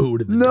fucking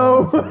booted the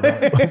donuts.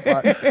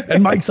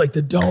 And Mike's like,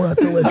 the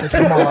donuts, Alyssa,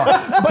 come on.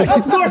 But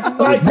of course,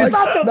 Mike's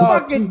not the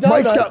fucking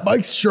donuts.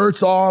 Mike's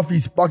shirt's off.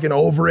 He's fucking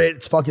over it.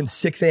 It's fucking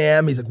 6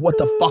 a.m. He's like, what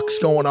the fuck's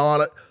going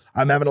on?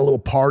 I'm having a little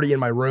party in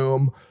my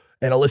room,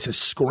 and Alyssa's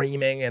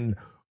screaming, and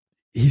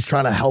he's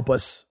trying to help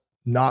us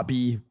not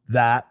be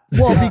that.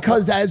 Well,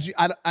 because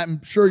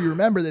I'm sure you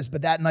remember this,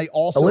 but that night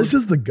also.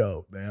 Alyssa's the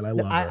GOAT, man. I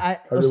love her. I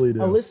really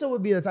do. Alyssa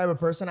would be the type of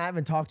person I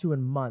haven't talked to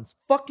in months.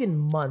 Fucking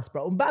months,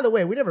 bro. And by the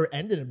way, we never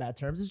ended in bad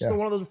terms. It's just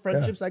one of those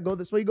friendships. I go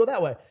this way, you go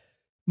that way.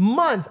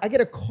 Months. I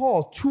get a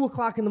call 2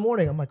 o'clock in the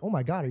morning. I'm like, oh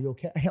my God, are you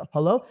okay?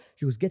 Hello?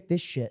 She goes, get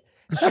this shit.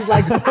 And she's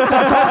like,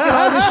 talking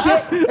all this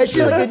shit. And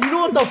she's like, and you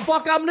know what the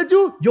fuck I'm gonna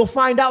do? You'll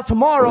find out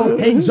tomorrow.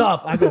 Hangs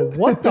up. I go,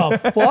 what the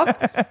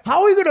fuck?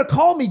 How are you gonna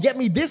call me, get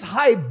me this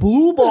hype,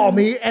 blue ball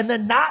me, and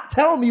then not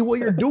tell me what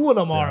you're doing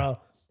tomorrow?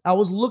 I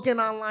was looking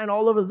online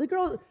all over. The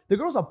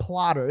girl's a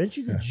plotter, and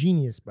she's a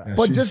genius, bro. Yeah,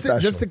 but just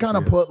to kind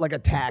of put like a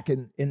tack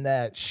in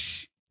that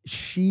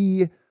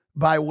she,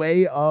 by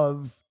way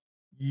of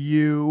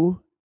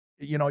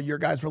you know, your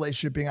guys'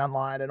 relationship being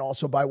online, and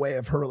also by way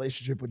of her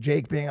relationship with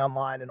Jake being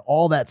online and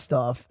all that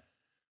stuff,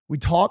 we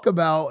talk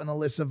about an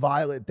Alissa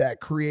Violet that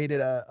created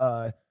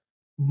a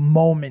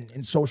moment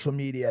in social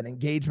media, an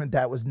engagement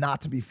that was not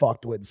to be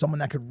fucked with, someone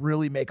that could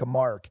really make a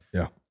mark.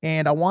 Yeah.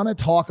 And I want to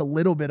talk a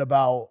little bit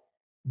about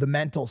the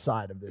mental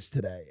side of this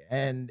today.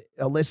 And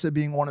Alissa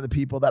being one of the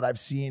people that I've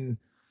seen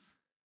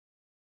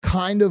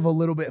kind of a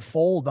little bit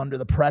fold under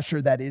the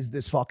pressure that is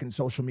this fucking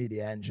social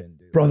media engine,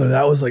 dude. Brother,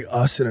 that was like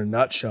us in a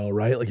nutshell,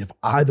 right? Like if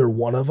either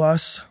one of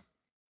us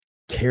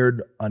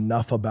cared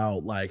enough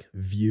about like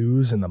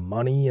views and the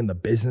money and the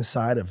business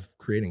side of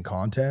creating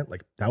content,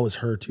 like that was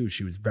her too.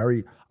 She was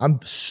I'm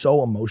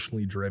so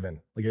emotionally driven.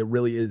 Like it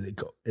really is.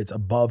 It's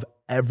above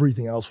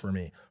everything else for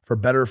me, for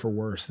better or for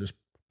worse. There's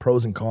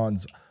pros and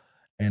cons.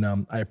 And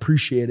I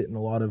appreciate it in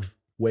a lot of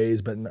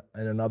ways, but in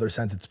another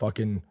sense, it's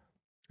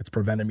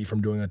prevented me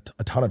from doing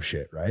a ton of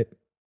shit, right?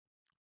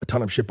 A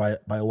ton of shit by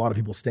a lot of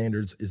people's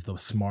standards is the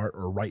smart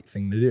or right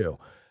thing to do.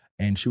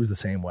 And she was the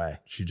same way.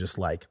 She just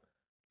like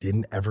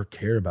didn't ever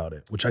care about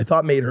it, which I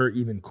thought made her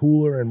even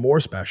cooler and more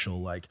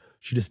special. Like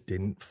she just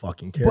didn't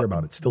fucking care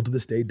about it. Still to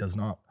this day does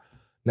not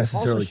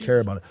necessarily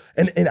care about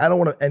it. And I don't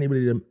want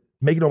anybody to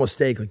make no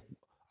mistake. Like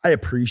I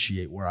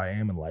appreciate where I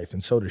am in life,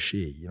 and so does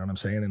she. You know what I'm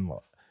saying? And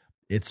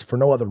it's for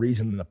no other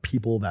reason than the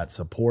people that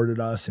supported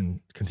us and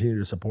continue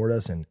to support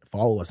us and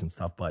follow us and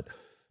stuff. But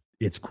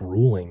it's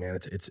grueling, man.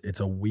 It's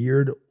a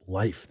weird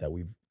life that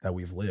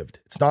we've lived.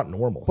 It's not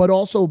normal. But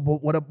also,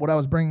 what I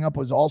was bringing up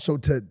was also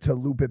to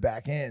loop it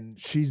back in.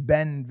 She's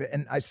been,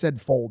 and I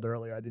said fold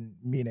earlier. I didn't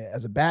mean it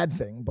as a bad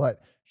thing,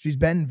 but she's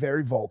been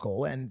very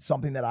vocal, and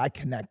something that I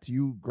connect to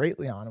you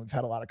greatly on, and we've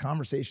had a lot of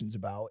conversations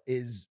about,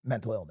 is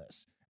mental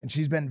illness. And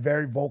she's been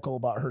very vocal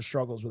about her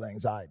struggles with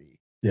anxiety.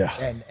 Yeah.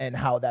 And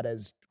how that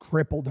has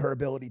crippled her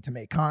ability to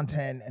make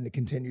content and to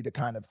continue to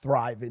kind of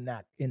thrive in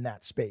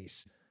that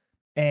space.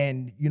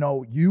 And, you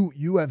know,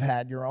 you have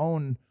had your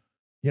own,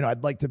 you know,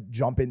 I'd like to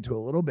jump into a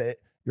little bit,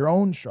 your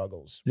own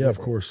struggles. Yeah, of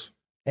course.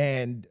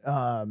 And,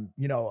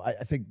 you know,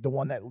 I think the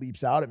one that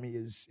leaps out at me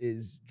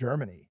is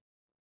Germany.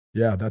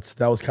 Yeah,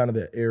 that was kind of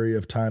the area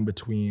of time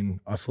between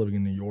us living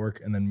in New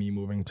York and then me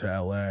moving to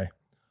LA.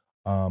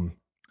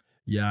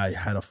 Yeah, I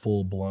had a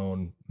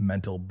full-blown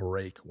mental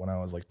break when I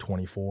was like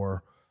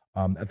 24.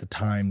 At the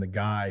time,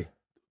 the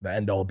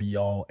end-all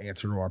be-all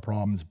answer to our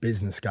problems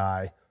business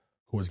guy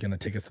who was going to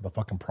take us to the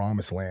fucking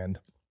promised land,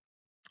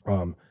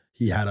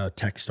 he had a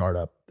tech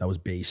startup that was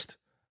based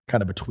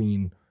kind of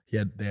between,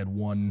 they had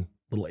one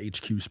little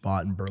HQ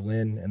spot in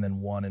Berlin and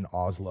then one in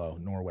Oslo,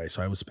 Norway.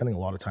 So I was spending a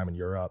lot of time in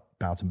Europe,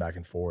 bouncing back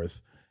and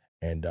forth.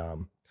 And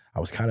I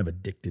was kind of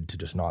addicted to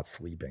just not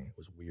sleeping. It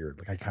was weird.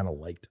 Like I kind of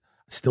liked,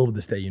 still to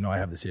this day, you know, I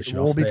have this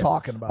issue. We'll be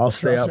talking about it. I'll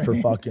stay up for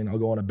fucking, I'll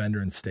go on a bender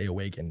and stay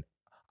awake. And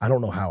I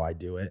don't know how I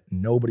do it.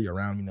 Nobody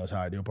around me knows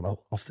how I do it, but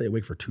I'll stay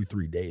awake for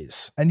 2-3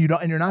 days. And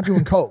you're not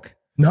doing coke.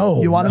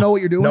 No. You want to know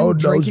what you're doing? No,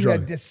 drinking a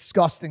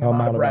disgusting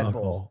amount of Red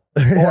Bull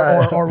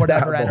or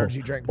whatever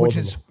energy drink, which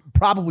is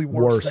probably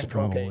worse than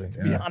cocaine,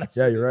 to be honest.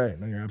 Yeah, you're right.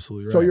 No, you're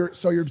absolutely right.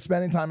 So you're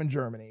spending time in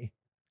Germany.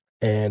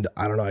 And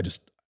I don't know,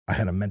 I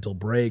had a mental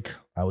break.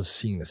 I was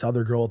seeing this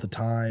other girl at the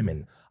time,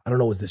 and I don't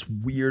know, it was this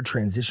weird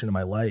transition in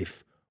my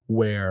life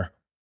where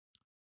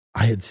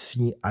I had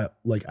seen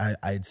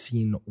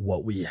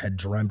what we had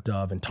dreamt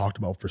of and talked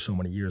about for so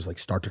many years, like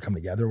start to come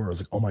together, where I was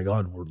like, oh my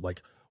God,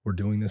 we're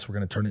doing this. We're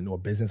going to turn it into a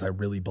business. I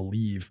really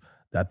believe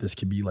that this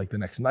could be like the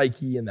next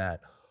Nike, and that,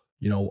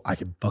 you know, I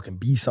could fucking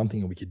be something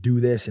and we could do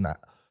this. And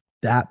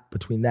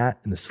between that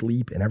and the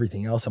sleep and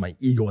everything else, and my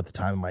ego at the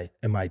time,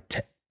 and my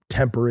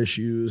temper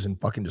issues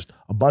and fucking just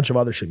a bunch of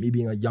other shit, me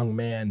being a young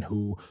man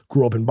who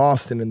grew up in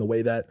Boston in the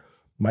way that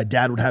my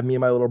dad would have me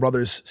and my little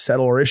brothers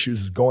settle our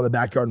issues, go in the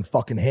backyard and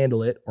fucking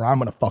handle it, or I'm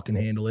going to fucking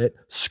handle it,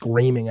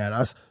 screaming at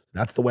us.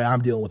 That's the way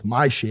I'm dealing with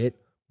my shit,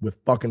 with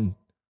fucking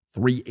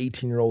 3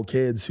 18-year-old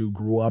kids who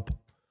grew up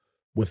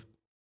with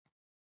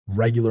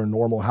regular,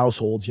 normal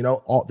households, you know,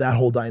 all that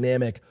whole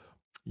dynamic,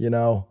 you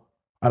know,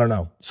 I don't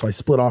know. So I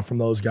split off from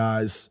those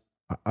guys.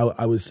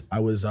 I was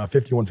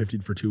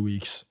 51-50 for 2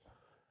 weeks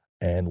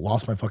and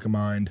lost my fucking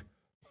mind.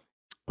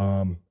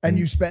 And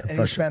you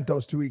spent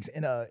those 2 weeks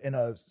in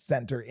a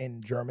center in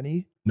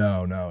Germany?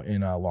 No,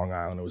 in Long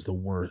Island. It was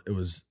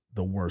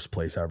the worst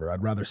place ever.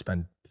 I'd rather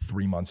spend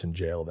 3 months in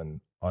jail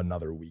than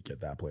another week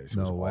at that place. It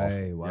was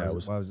way.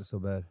 Awful. Why was it so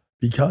bad?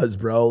 Because,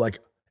 bro, like,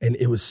 and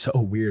it was so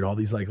weird. All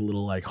these like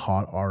little like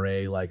hot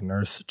RA like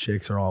nurse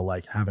chicks are all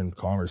like having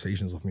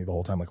conversations with me the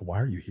whole time. Like,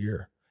 why are you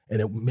here? And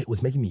it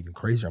was making me even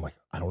crazier. I'm like,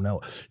 I don't know.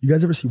 You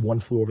guys ever see One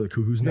Flew Over the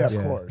Cuckoo's Nest?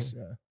 Yeah, of course.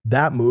 Yeah.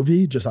 That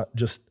movie, just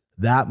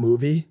that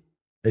movie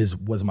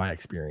was my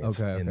experience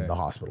in the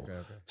hospital. Okay.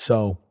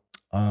 So,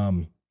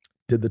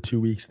 did the 2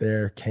 weeks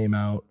there, came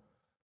out.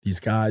 These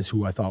guys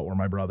who I thought were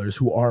my brothers,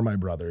 who are my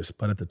brothers,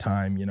 but at the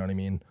time, you know what I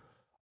mean?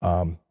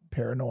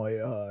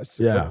 Paranoia.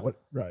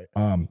 Right.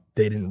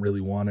 They didn't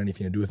really want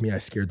anything to do with me. I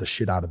scared the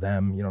shit out of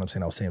them. You know what I'm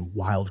saying? I was saying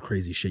wild,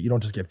 crazy shit. You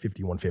don't just get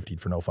 51-50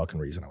 for no fucking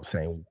reason. I was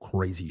saying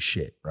crazy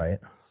shit, right?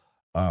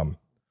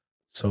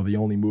 So the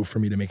only move for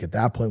me to make at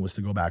that point was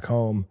to go back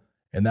home.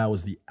 And that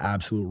was the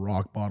absolute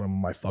rock bottom of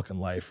my fucking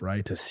life,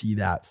 right? To see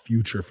that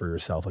future for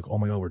yourself, like, oh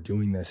my God, we're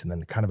doing this. And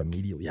then kind of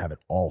immediately have it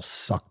all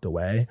sucked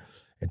away,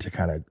 and to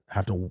kind of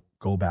have to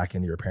go back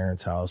into your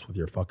parents' house with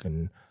your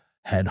fucking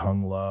head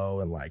hung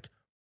low, and like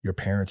your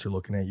parents are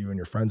looking at you and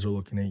your friends are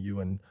looking at you.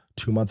 And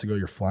 2 months ago,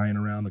 you're flying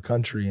around the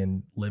country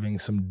and living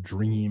some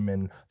dream,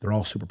 and they're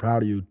all super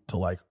proud of you, to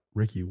like,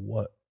 Ricky,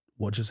 what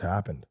just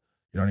happened?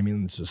 You know what I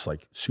mean? It's just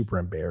like super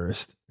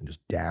embarrassed and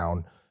just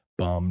down,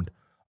 bummed.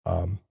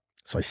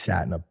 So I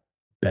sat in a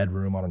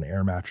bedroom on an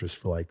air mattress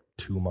for like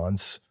 2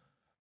 months.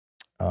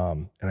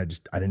 And I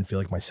didn't feel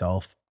like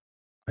myself.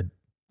 I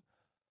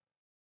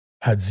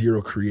had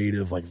zero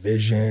creative like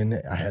vision.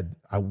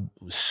 I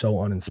was so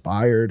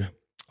uninspired.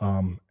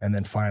 And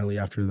then finally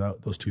after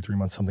those 2-3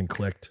 months, something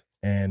clicked,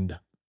 and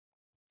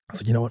I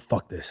was like, you know what?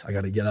 Fuck this. I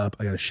got to get up.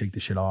 I got to shake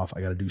this shit off.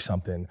 I got to do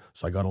something.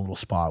 So I got a little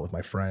spot with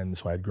my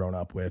friends who I had grown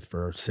up with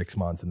for 6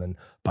 months. And then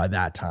by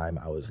that time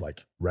I was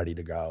like ready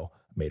to go.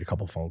 Made a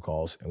couple phone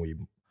calls and we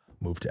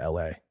moved to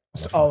LA.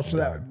 So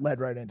that led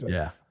right into it.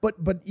 Yeah. But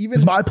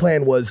even my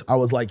plan was, I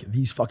was like,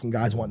 these fucking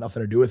guys want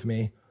nothing to do with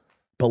me.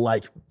 But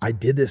like, I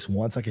did this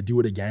once, I could do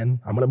it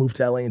again. I'm going to move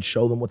to LA and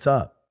show them what's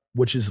up,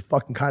 which is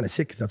fucking kind of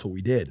sick, because that's what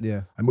we did.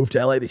 Yeah. I moved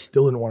to LA. They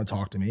still didn't want to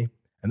talk to me.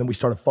 And then we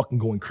started fucking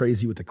going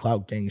crazy with the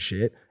Clout Gang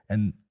shit.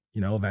 And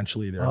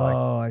eventually they're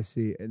Oh, I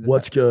see. And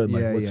what's good?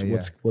 Like Yeah,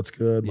 what's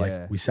good? Yeah.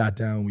 Like we sat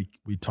down,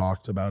 we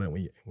talked about it,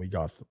 and we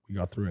got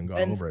through it and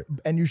got over it.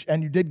 And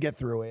you did get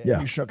through it. Yeah.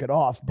 And you shook it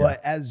off. But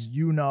as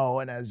you know,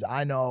 and as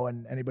I know,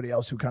 and anybody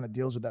else who kind of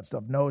deals with that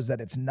stuff knows that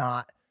it's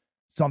not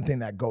something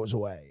that goes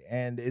away.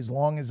 And as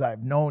long as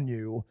I've known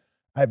you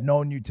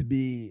to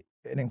be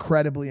an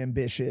incredibly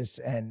ambitious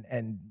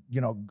and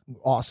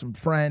awesome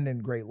friend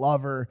and great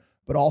lover,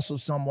 but also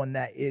someone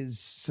that is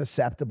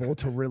susceptible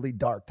to really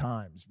dark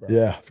times, bro.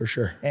 Yeah, for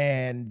sure.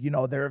 And,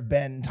 there have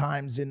been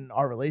times in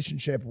our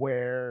relationship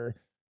where,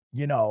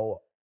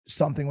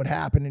 something would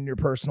happen in your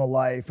personal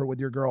life or with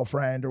your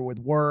girlfriend or with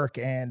work,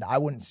 and I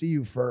wouldn't see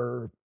you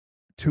for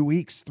 2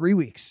 weeks, 3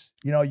 weeks.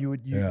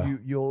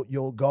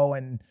 You'll go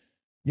and,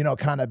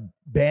 kind of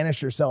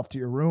banish yourself to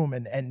your room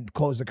and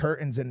close the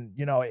curtains, and,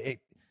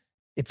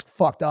 it's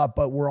fucked up,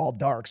 but we're all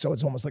dark. So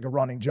it's almost like a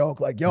running joke.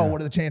 Like, yo, what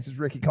are the chances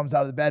Ricky comes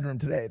out of the bedroom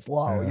today? It's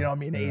low.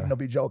 Aiden will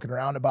be joking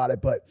around about it.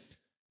 But,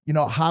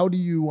 how do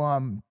you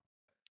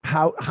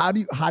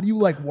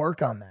like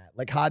work on that?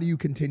 Like, how do you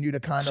continue to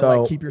kind of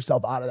like keep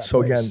yourself out of that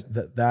place?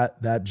 Again,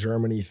 that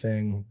Germany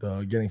thing,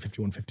 the getting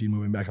 5150,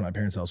 moving back to my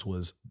parents' house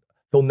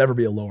there'll never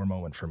be a lower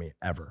moment for me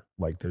ever.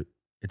 Like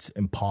it's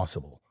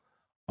impossible.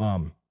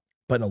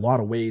 But in a lot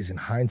of ways, in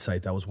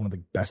hindsight, that was one of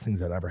the best things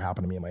that ever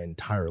happened to me in my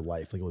entire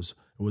life. Like it was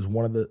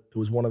one of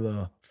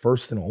the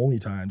first and only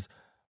times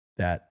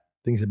that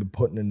things had been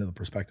put into the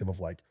perspective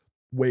of like,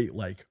 wait,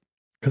 like,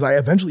 because I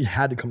eventually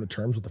had to come to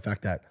terms with the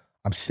fact that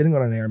I'm sitting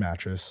on an air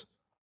mattress.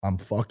 I'm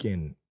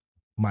fucking,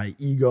 my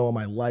ego,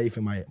 my life,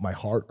 and my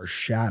heart are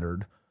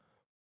shattered.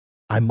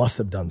 I must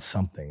have done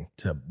something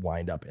to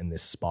wind up in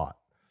this spot.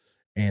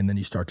 And then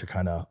you start to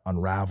kind of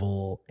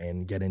unravel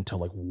and get into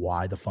like,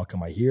 why the fuck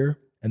am I here?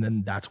 And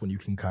then that's when you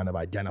can kind of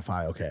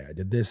identify, okay, I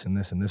did this and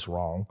this and this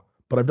wrong,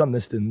 but I've done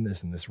this and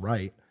this and this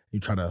right. You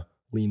try to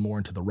lean more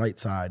into the right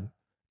side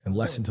and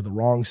less into the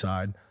wrong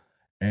side.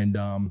 And,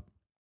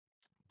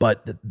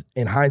 but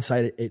in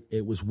hindsight,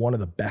 it was one of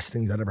the best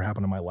things that ever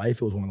happened in my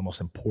life. It was one of the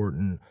most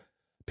important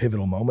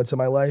pivotal moments in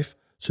my life.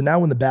 So now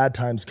when the bad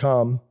times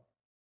come,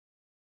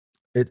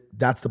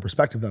 that's the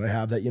perspective that I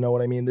have, that, you know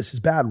what I mean? This is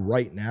bad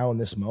right now in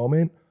this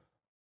moment,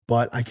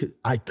 but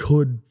I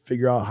could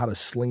figure out how to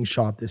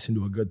slingshot this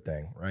into a good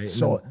thing, right?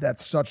 So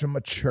that's such a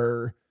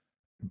mature,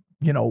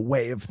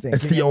 way of thinking.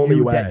 It's the only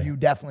way. You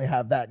definitely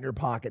have that in your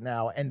pocket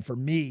now. And for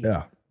me,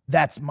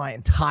 that's my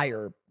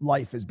entire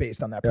life is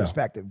based on that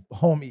perspective.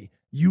 Homie,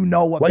 you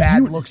know what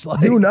bad looks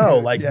like.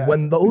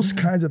 When those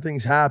kinds of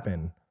things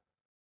happen,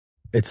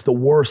 it's the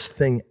worst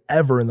thing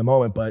ever in the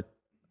moment, but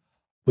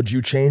would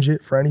you change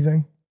it for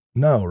anything?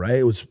 No, right?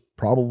 It was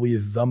probably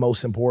the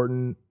most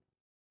important,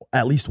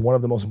 at least one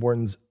of the most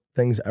important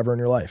things ever in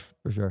your life.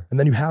 For sure. And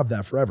then you have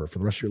that forever for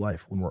the rest of your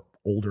life. When we're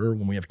older,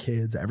 when we have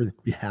kids, everything,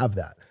 we have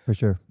that. For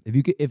sure.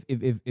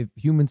 If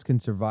humans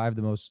can survive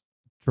the most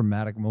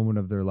traumatic moment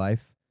of their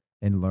life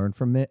and learn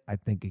from it, I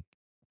think it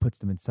puts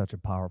them in such a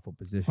powerful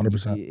position.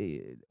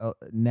 100%.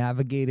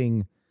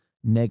 Navigating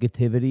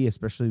negativity,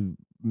 especially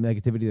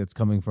negativity that's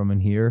coming from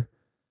in here,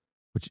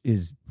 which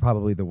is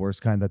probably the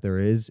worst kind that there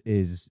is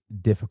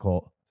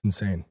difficult.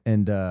 Insane.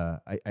 And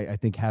I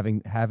think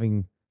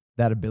having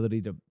that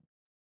ability to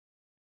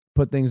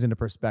put things into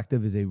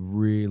perspective is a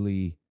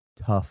really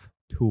tough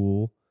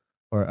tool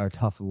or a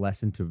tough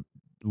lesson to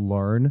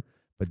learn.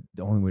 But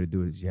the only way to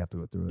do it is you have to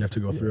go through it. You have to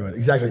go through it.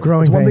 Exactly.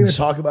 Growing it's one thing pains. to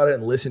talk about it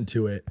and listen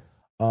to it.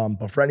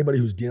 But for anybody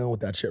who's dealing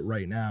with that shit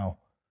right now,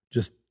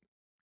 just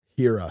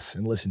hear us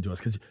and listen to us,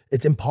 because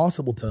it's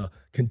impossible to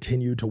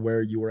continue to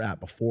where you were at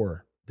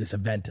before this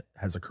event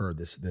has occurred,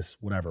 this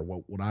whatever,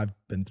 what I've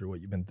been through,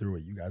 what you've been through,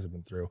 what you guys have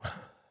been through.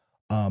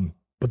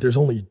 But there's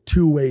only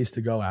two ways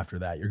to go after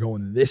that. You're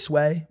going this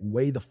way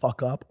the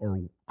fuck up,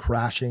 or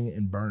crashing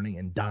and burning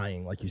and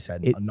dying, like you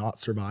said, not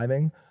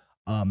surviving.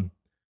 And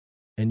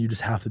you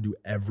just have to do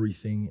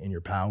everything in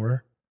your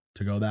power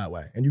to go that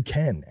way. And you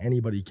can.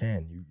 Anybody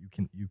can.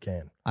 You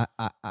can.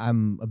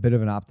 I'm a bit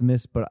of an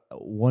optimist, but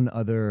one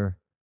other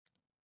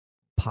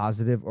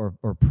positive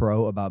or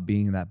pro about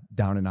being in that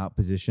down and out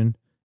position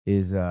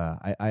is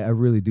I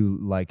really do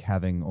like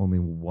having only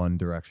one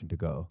direction to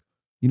go.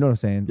 You know what I'm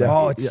saying? Yeah.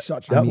 Like, it's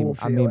such a cool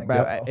feeling.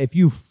 Bro, if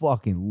you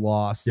fucking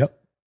lost,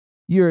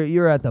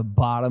 you're at the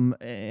bottom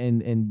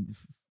and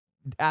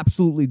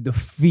absolutely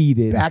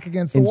defeated, back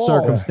against the in wall.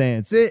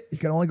 Circumstance. That's it. You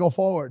can only go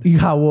forward. You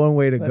got one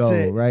way to That's go,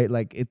 it. right?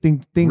 Like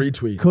things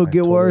Retweet. could get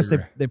totally worse.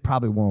 agree. They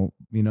probably won't.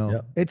 You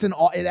know, It's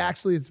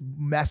it's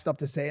messed up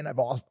to say, and I've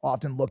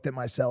often looked at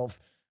myself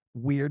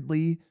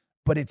weirdly,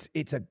 but it's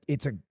a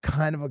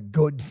kind of a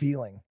good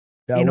feeling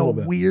in a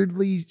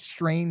weirdly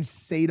strange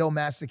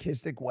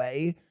sadomasochistic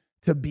way,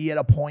 to be at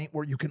a point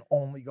where you can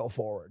only go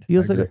forward.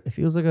 It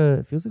feels like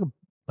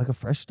a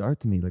fresh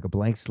start to me, like a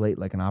blank slate,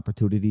 like an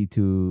opportunity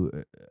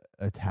to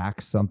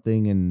attack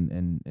something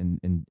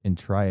and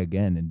try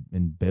again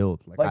and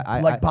build.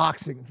 Like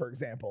boxing, for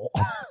example.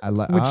 Which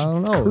I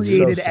don't know.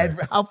 Created So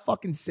how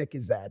fucking sick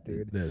is that,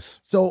 dude? It is.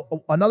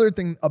 So another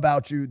thing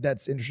about you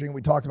that's interesting,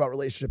 we talked about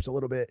relationships a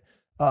little bit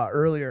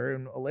earlier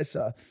in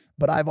Alissa,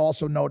 but I've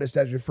also noticed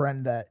as your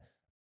friend that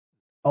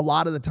a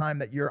lot of the time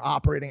that you're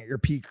operating at your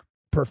peak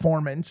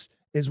performance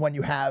is when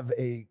you have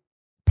a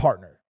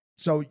partner.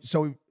 So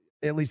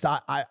at least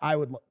I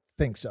would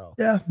think so.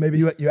 Yeah, maybe.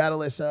 You had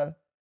Alissa,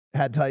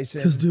 had Tyson.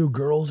 Because dude,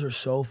 girls are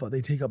so fun.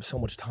 They take up so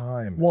much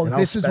time. Well,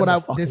 this is what I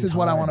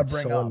want to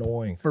bring so up.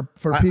 Annoying for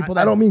people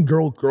that I don't mean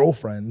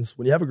girlfriends.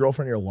 When you have a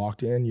girlfriend, you're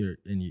locked in.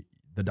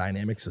 The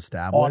dynamics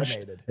established.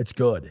 Automated. It's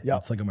good. Yep.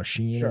 It's like a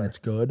machine, Sure. and it's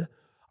good.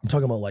 I'm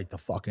talking about like the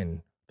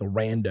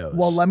randos.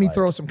 Well, let me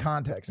throw some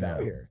context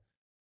out here.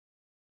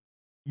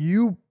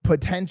 You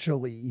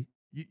potentially,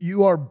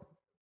 you are,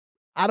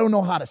 I don't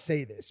know how to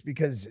say this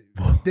because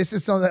this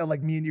is something that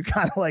like me and you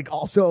kind of like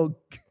also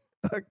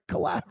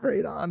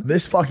collaborate on.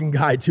 This fucking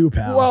guy too,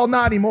 pal. Well,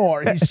 not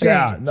anymore. He's changed.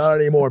 Yeah,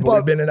 not anymore. But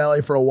we've been in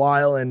LA for a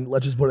while, and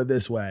let's just put it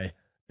this way: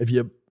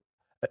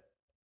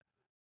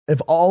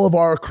 if all of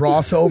our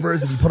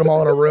crossovers, if you put them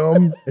all in a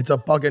room, it's a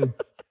fucking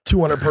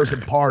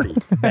 200-person party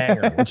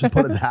banger. Let's just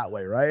put it that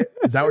way, right?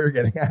 Is that what you're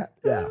getting at?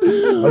 Yeah.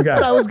 Okay.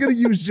 But I was going to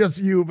use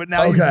just you, but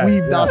now you've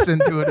weaved us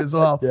into it as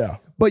well. Yeah.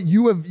 But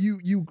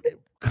you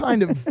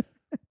kind of.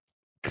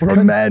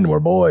 We're men, we're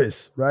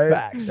boys, right?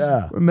 Facts.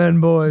 Yeah. We're men,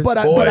 boys. But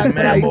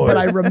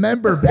I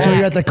remember back. So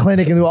you're at the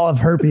clinic and we all have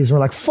herpes. We're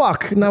like,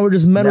 fuck. Now we're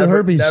just men with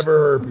herpes.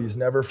 Never herpes.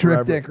 Never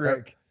forever. Triptych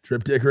Rick.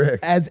 Triptych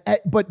Rick.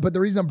 But the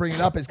reason I'm bringing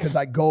it up is because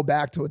I go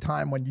back to a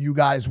time when you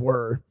guys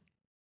were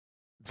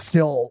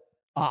still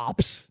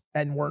ops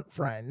and weren't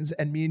friends,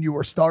 and me and you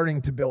were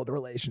starting to build a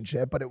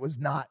relationship, but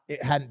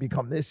it hadn't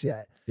become this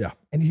yet. Yeah.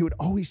 And he would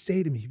always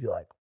say to me, he'd be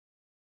like,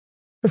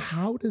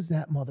 how does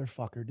that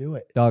motherfucker do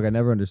it? Dog, I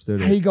never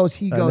understood it. He goes,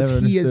 he kind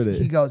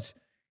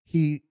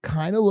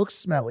of looks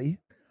smelly.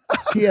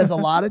 He has a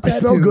lot of tattoos. I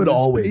smell good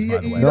always, by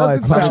the way. He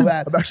doesn't smell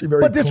bad. I'm actually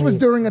very But this was clean.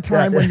 during a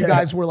time when you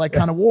guys were like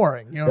kind of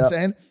warring, you know what I'm Yeah.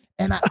 saying?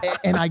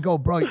 And I go,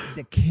 bro,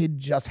 the kid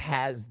just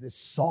has this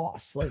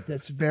sauce, like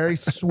this very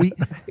sweet.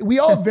 We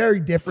all have very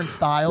different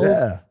styles,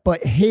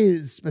 but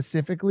his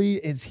specifically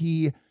is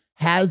he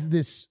has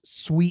this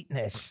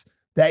sweetness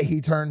that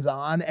he turns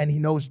on, and he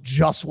knows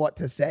just what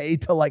to say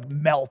to like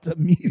melt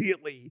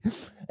immediately.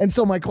 And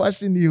so my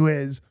question to you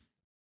is,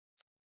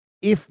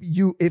 if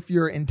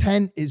your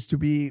intent is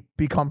to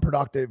become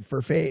productive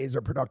for FaZe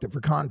or productive for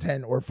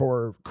content or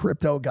for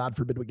crypto, God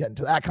forbid we get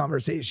into that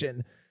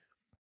conversation,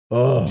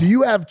 do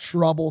you have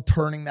trouble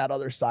turning that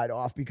other side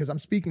off? Because I'm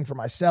speaking for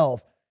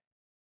myself.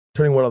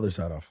 Turning what other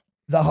side off?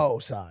 The hoe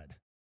side.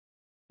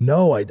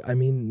 No, I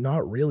mean,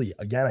 not really.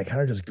 Again, I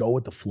kind of just go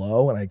with the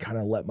flow, and I kind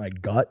of let my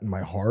gut and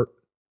my heart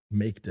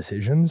make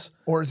decisions.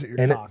 Or is it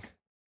your cock?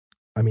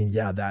 I mean,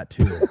 yeah, that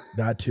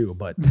too.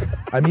 But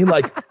I mean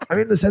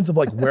in the sense of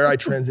like where I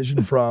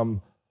transitioned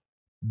from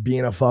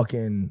being a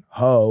fucking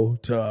hoe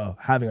to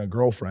having a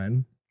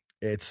girlfriend.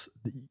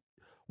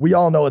 We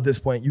all know at this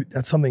point,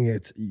 that's something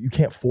you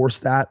can't force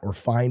that or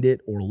find it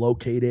or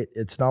locate it.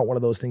 It's not one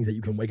of those things that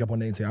you can wake up one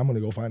day and say, I'm going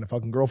to go find a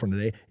fucking girlfriend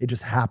today. It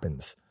just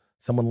happens.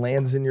 Someone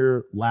lands in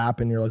your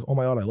lap and you're like, oh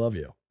my God, I love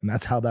you. And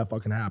that's how that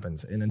fucking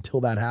happens. And until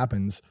that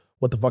happens,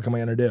 what the fuck am I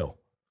going to do?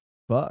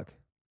 Fuck.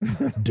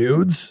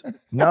 Dudes?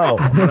 No.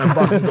 I'm going to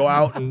fucking go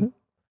out and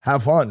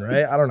have fun,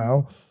 right? I don't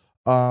know.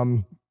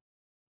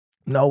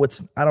 No,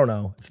 I don't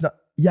know. It's not,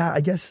 yeah, I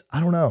guess, I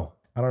don't know.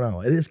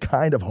 It is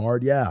kind of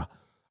hard. Yeah.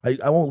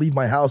 I won't leave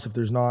my house if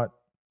there's not,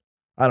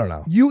 I don't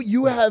know.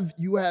 You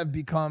have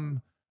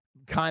become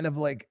kind of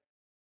like,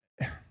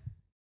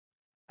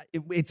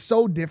 it's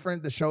so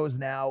different, the shows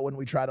now, when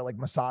we try to like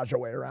massage our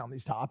way around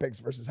these topics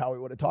versus how we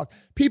would have talked.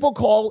 People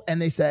call and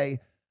they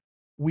say,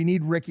 we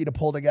need Ricky to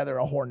pull together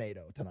a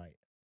hornado tonight.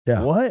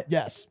 Yeah. What?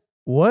 Yes.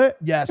 What?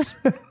 Yes.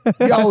 Yo,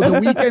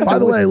 the weekend. By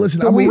the way,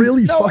 listen, I'm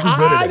really fucking good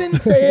at I it. didn't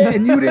say it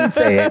and you didn't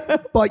say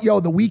it, but yo,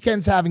 the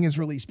weekend's having his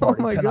release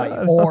party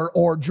tonight. God.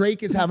 Or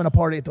Drake is having a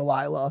party at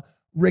Delilah.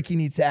 Ricky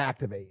needs to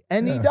activate.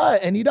 And he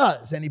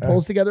does. And he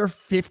pulls together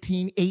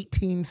 15,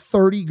 18,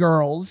 30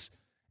 girls.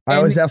 I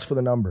always ask for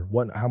the number.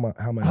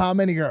 How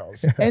many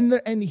girls?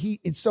 and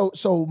it's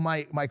so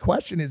my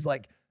question is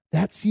like,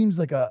 that seems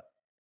like a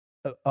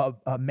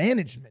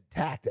management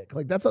tactic.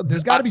 Like there's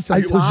got to be some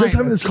I time. was just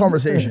having this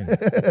conversation.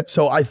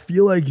 So I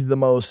feel like the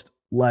most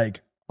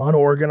like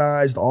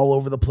unorganized, all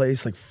over the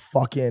place, like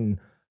fucking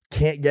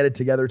can't get it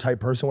together type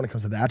person when it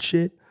comes to that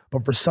shit.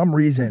 But for some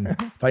reason,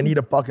 if I need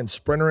a fucking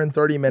sprinter in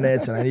 30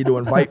 minutes and I need to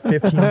invite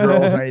 15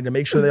 girls and I need to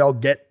make sure they all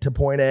get to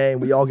point A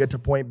and we all get to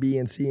point B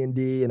and C and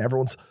D and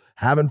everyone's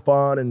having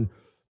fun and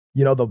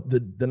you know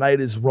the night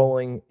is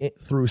rolling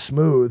through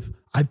smooth,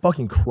 I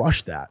fucking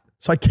crush that.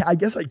 So I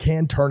guess I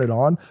can turn it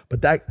on,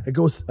 but it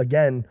goes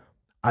again.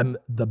 I'm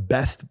the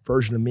best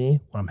version of me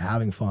when I'm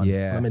having fun.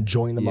 Yeah. When I'm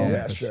enjoying the moment.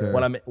 Yeah, sure.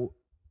 When I'm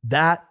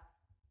that's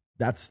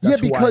yeah,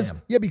 who because I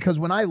am. because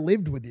when I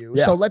lived with you,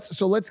 Yeah. so let's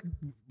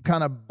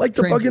kind of Like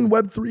the fucking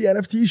Web3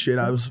 NFT shit.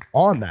 I was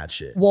on that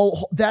shit.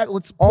 Well,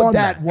 let's put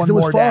that one 'cause it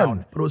was more fun,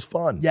 down. but it was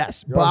fun.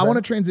 Yes, You know but what I'm I want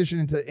to saying? transition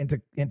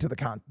into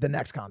the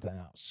next content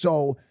house.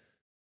 So,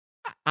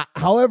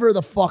 however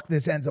the fuck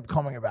this ends up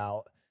coming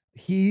about,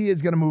 he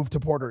is going to move to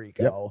Puerto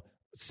Rico.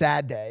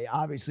 sad day.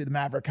 Obviously, the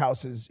Maverick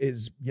house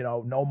is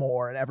no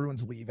more, and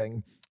everyone's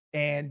leaving.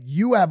 And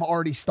you have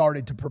already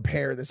started to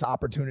prepare this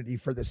opportunity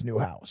for this new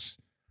house.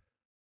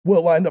 Well,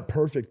 it lined up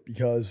perfect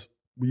because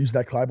we used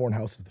that Clybourne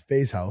house as the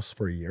FaZe house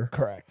for a year.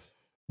 Correct.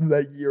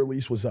 That year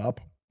lease was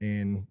up,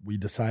 and we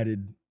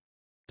decided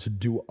to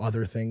do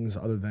other things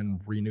other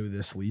than renew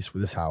this lease for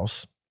this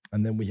house.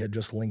 And then we had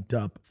just linked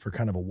up for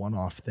kind of a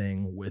one-off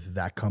thing with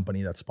that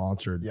company that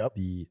sponsored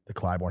the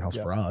Clybourne house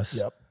for us.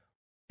 Yep.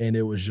 And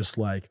it was just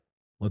like,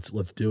 let's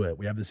do it.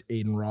 We have this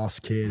Adin Ross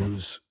kid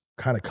who's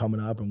kind of coming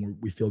up and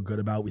we feel good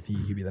about. We think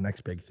he could be the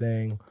next big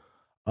thing.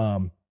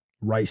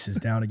 Rice is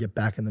down to get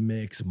back in the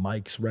mix.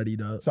 Mike's ready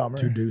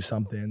to do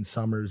something.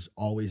 Summer's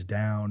always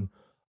down.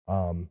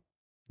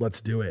 Let's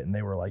do it. And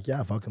they were like,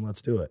 yeah, fucking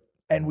let's do it.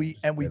 And we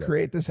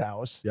create this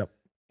house. Yep.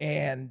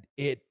 And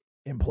it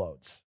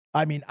implodes.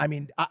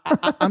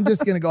 I'm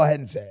just gonna go ahead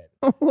and say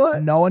it.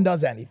 What? No one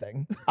does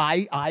anything.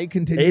 I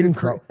continue.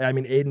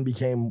 Aiden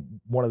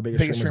became one of the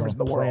biggest streamers on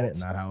the planet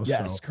in that house.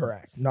 Yes, so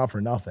correct. Not for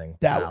nothing.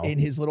 That in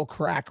his little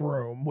crack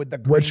room with the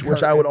green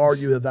which I would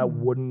curtains. argue that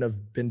wouldn't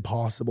have been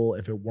possible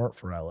if it weren't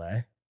for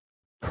LA.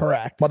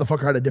 Correct.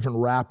 Motherfucker had a different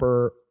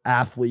rapper,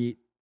 athlete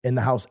in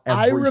the house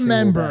every I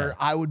remember single day.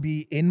 I would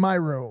be in my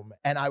room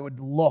and I would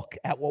look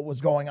at what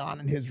was going on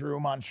in his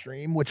room on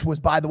stream, which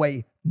was, by the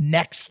way,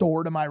 next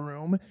door to my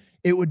room.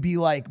 It would be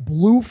like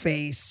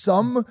Blueface,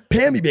 some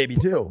Pammy Baby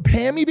too.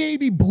 Pammy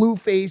Baby,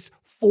 Blueface,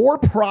 4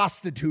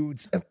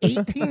 prostitutes,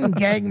 18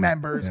 gang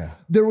members. Yeah.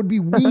 There would be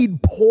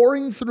weed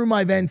pouring through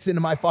my vents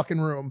into my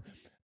fucking room.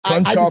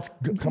 Gunshots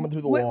coming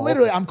through the wall.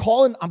 Literally, I'm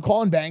calling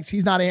Banks.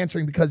 He's not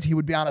answering because he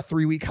would be on a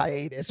 3-week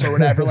hiatus or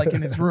whatever, like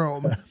in his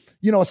room.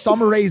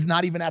 Summer Rae's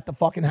not even at the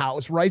fucking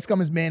house. Rice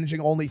Gum is managing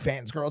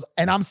OnlyFans girls.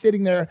 And I'm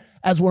sitting there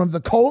as one of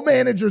the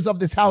co-managers of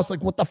this house,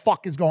 like, what the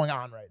fuck is going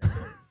on right now?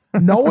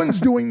 No one's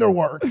doing their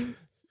work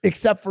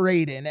except for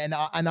Adin, and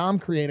I'm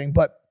creating.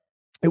 But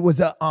it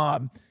was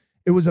a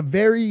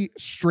very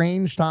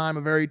strange time,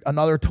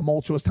 another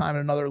tumultuous time,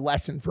 and another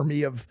lesson for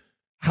me of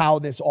how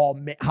this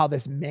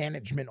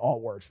management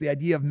all works. The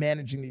idea of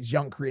managing these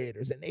young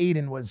creators. And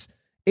Adin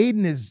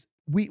is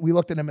we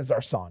looked at him as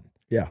our son,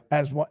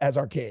 as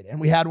our kid, and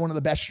we had one of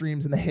the best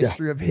streams in the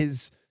history of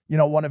his,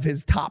 one of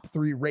his top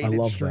 3 rated I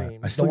love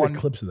streams. that. I still get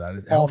clips of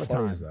that. All How the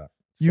funny time. is that?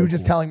 You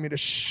just telling me to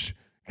shh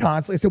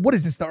constantly. I said, "What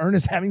is this? The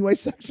Ernest Hemingway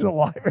section of the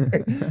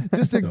library?"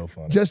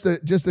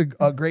 just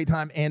a great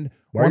time. And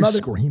why are you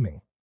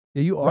screaming?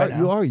 Yeah, you are. Right now.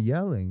 You are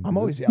yelling. I'm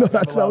always yelling.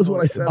 That was what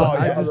I said.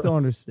 I just don't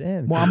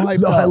understand. Well, I'm hyped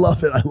No, up. I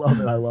love it. I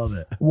love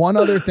it. One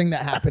other thing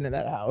that happened in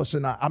that house,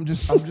 and I'm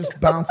just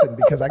bouncing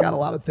because I got a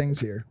lot of things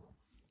here.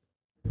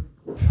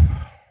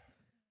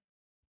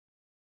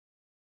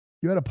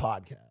 You had a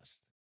podcast.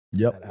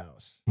 Yep. In that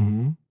house.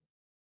 Mm-hmm.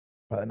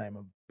 By the name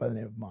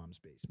of Mom's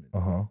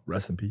Basement.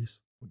 Rest in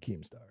peace. With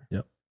Keemstar.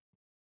 Yep.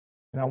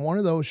 And on one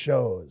of those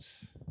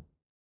shows,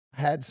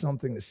 I had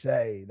something to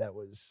say that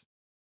was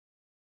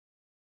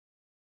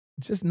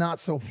just not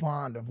so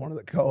fond of one of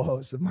the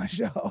co-hosts of my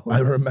show. I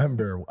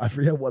remember. I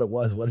forget what it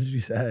was. What did you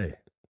say?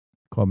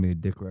 Called me a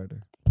dick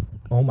rider.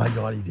 Oh my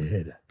God, he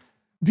did.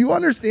 Do you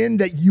understand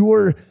that you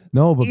were...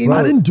 No, but bro,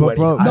 I didn't do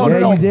bro,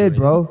 anything. No, you did,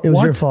 bro. It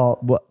was your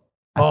fault. What?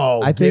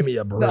 Oh, I give think, me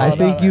a break.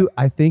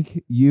 I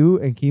think you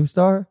and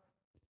Keemstar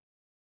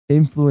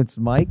influenced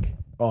Mike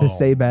to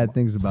say bad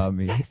things about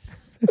me.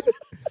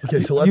 Okay,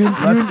 so let's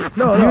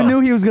You knew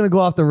he was gonna go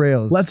off the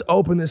rails. Let's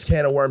open this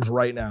can of worms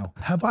right now.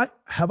 Have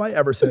I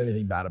ever said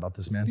anything bad about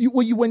this man?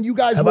 When you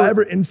guys have I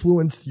ever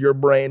influenced your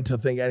brain to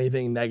think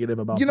anything negative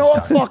about You this know guy?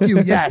 what? Fuck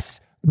you. Yes.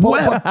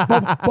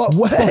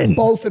 When?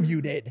 Both of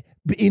you did.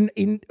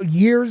 In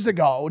years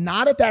ago,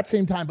 not at that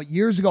same time, but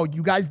years ago,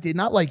 you guys did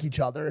not like each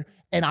other,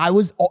 and I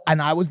was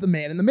the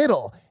man in the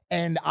middle.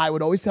 And I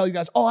would always tell you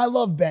guys, "Oh, I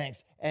love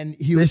Banks," and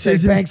he would say,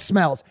 "Banks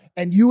smells,"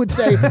 and you would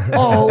say,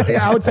 "Oh,"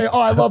 I would say, "Oh,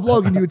 I love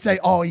Logan." You would say,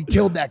 "Oh, he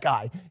killed that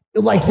guy."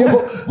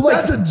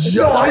 That's a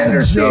joke. No, I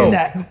understand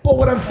that, but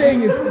what I'm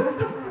saying is,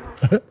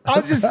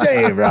 I'm just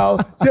saying, bro.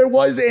 There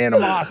was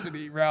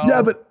animosity, bro.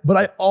 Yeah, but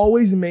I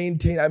always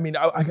maintain. I mean,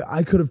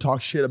 I could have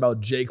talked shit about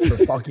Jake for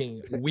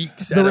fucking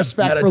weeks. The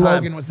respect for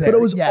Logan was there, but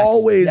it was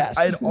always. Yes.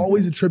 I had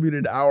always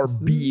attributed our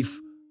beef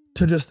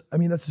to just. I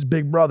mean, that's his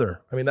big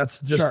brother. I mean, that's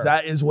just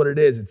that is what it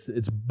is.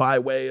 It's by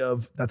way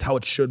of that's how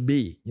it should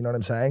be. You know what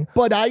I'm saying?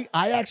 But I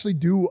actually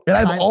do, and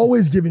I've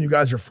always given you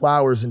guys your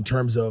flowers in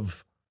terms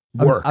of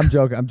work. I'm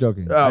joking. I'm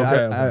joking. Oh,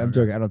 okay, I'm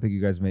joking. I don't think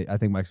you guys I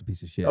think Mike's a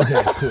piece of shit.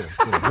 Okay, cool.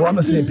 We're on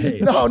the same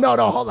page. No.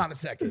 Hold on a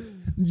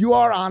second. You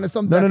are honest.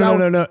 No.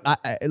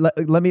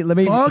 Let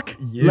me. Fuck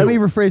you. Let me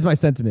rephrase my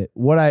sentiment.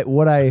 What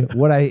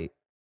I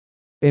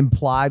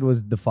implied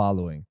was the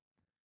following.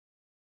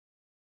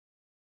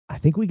 I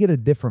think we get a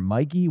different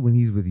Mikey when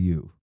he's with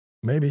you.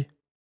 Maybe.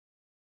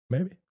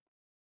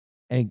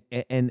 And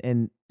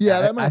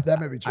yeah, that might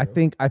be true. I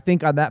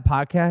think on that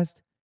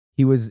podcast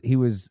he was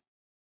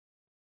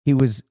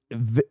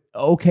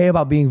okay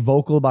about being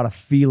vocal about a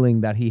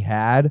feeling that he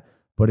had,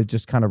 but it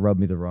just kind of rubbed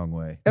me the wrong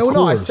way. Oh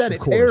no, I said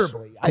it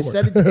terribly. I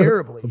said it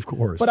terribly. Of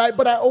course. But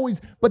that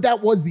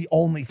was the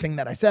only thing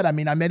that I said. I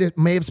mean, I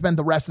may have spent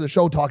the rest of the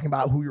show talking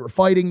about who you were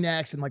fighting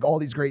next and like all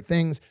these great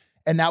things.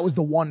 And that was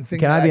the one thing.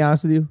 Can I be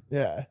honest with you?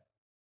 Yeah.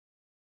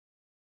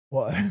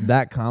 What?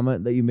 That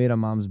comment that you made on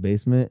Mom's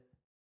Basement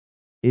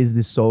is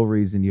the sole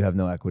reason you have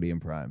no equity in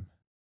Prime.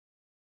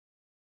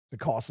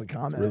 It's a costly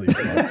comment. Really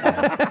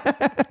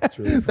it's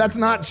really that's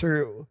not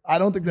true. I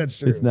don't think that's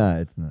true. It's not.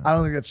 I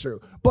don't think that's true.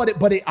 But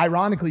it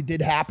ironically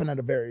did happen at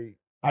a very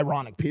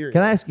ironic period.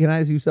 Can I ask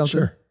you something?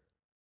 Sure.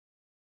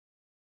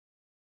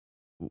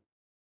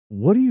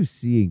 What do you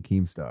see in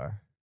Keemstar?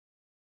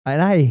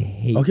 And I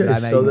hate Okay, that.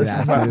 so this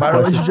is my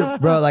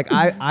relationship. Bro, like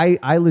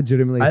I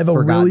legitimately I have a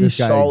forgot really this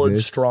guy solid,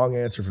 exists. strong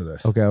answer for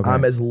this. Okay.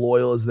 I'm as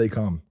loyal as they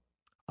come.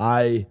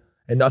 And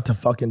not to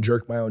fucking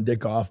jerk my own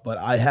dick off, but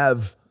I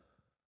have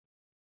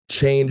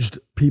changed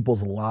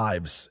people's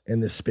lives in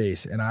this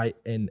space.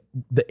 And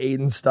the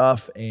Adin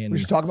stuff and we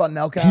should talk about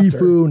Nelk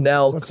Tifu,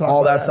 Nelk,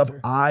 all that stuff.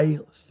 After. I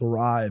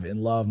thrive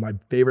and love. My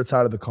favorite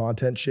side of the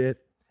content shit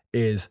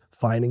is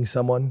finding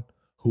someone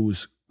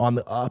who's on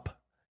the up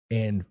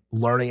and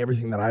learning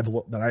everything that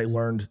I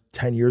learned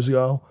 10 years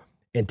ago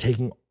and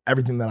taking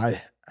everything that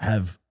I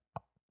have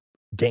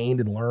gained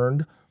and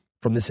learned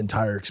from this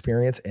entire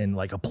experience and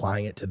like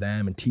applying it to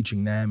them and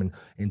teaching them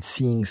and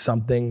seeing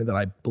something that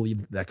I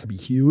believe that could be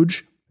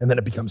huge. And then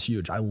it becomes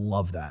huge. I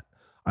love that.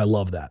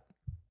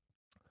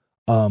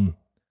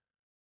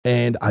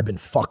 And I've been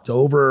fucked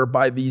over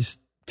by these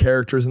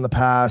characters in the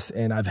past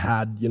and I've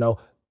had,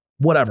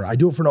 whatever. I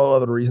do it for no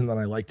other reason than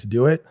I like to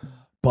do it.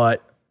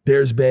 But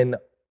there's been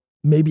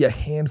maybe a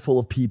handful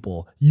of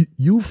people.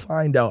 You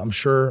find out, I'm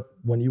sure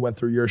when you went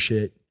through your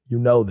shit,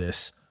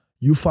 this.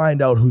 You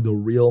find out who the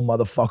real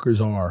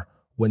motherfuckers are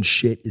when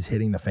shit is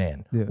hitting the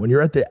fan. Yeah. When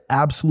you're at the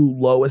absolute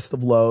lowest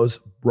of lows,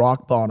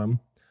 rock bottom,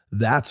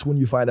 that's when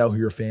you find out who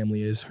your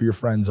family is, who your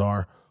friends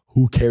are,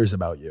 who cares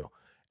about you.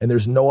 And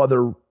there's no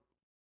other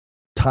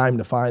time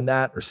to find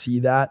that or see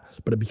that,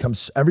 but it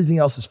becomes, everything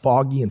else is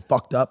foggy and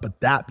fucked up, but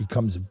that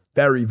becomes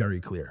very, very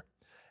clear.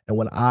 And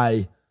when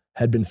I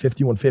had been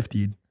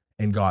 5150'd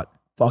and got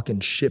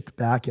fucking shipped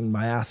back and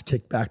my ass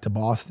kicked back to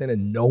Boston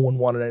and no one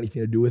wanted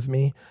anything to do with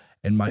me,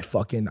 and I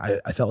felt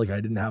like I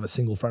didn't have a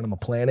single friend on the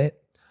planet.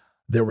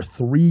 There were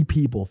 3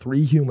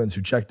 humans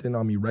who checked in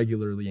on me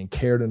regularly and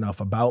cared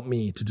enough about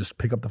me to just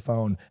pick up the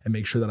phone and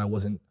make sure that I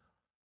wasn't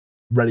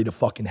ready to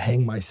fucking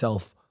hang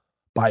myself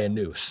by a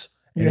noose.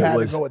 And you had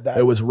to go with that.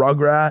 It was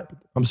Rugrat.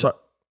 I'm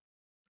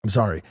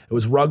sorry. It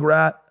was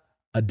Rugrat,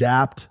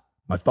 Adapt,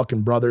 my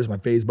fucking brothers, my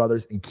FaZe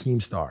brothers, and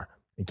Keemstar.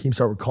 And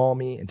Keemstar would call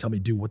me and tell me,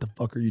 dude, what the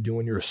fuck are you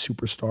doing? You're a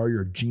superstar.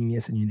 You're a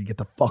genius and you need to get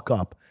the fuck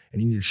up.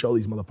 And you need to show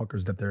these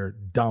motherfuckers that they're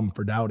dumb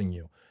for doubting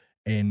you.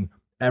 And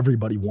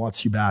everybody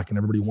wants you back and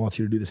everybody wants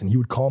you to do this. And he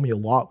would call me a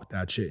lot with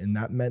that shit. And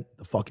that meant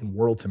the fucking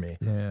world to me.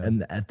 Yeah.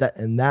 And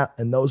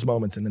in those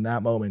moments and in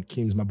that moment,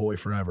 Keem's my boy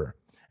forever.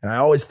 And I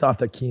always thought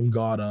that Keem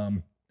got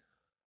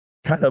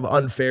kind of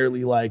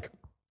unfairly like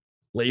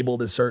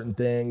labeled as certain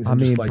things and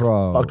just like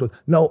fucked with.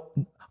 No,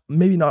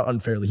 maybe not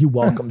unfairly. He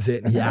welcomes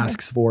it and he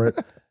asks for it.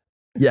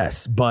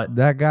 Yes, but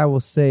that guy will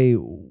say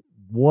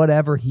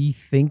whatever he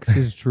thinks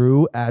is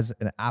true as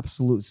an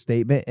absolute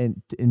statement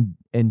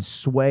and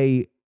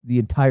sway the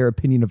entire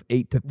opinion of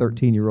 8 to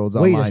 13-year-olds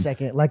online. Wait a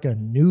second, like a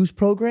news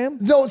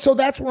program? So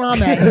that's where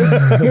I'm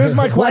at. Here's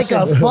my question.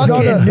 Like a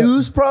fucking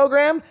news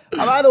program?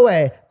 By the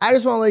way, I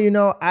just want to let you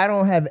know, I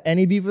don't have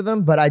any beef with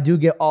him, but I do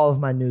get all of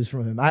my news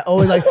from him. I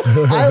always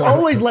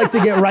like to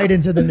get right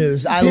into the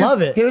news. I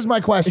love it. Here's my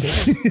question.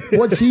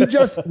 Was he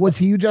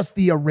just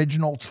the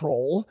original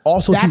troll?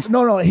 Also,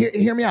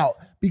 hear me out.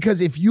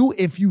 Because if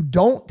you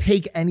don't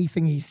take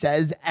anything he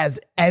says as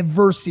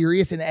ever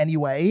serious in any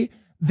way,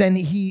 then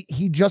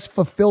he just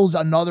fulfills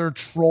another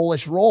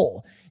trollish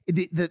role.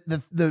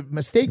 The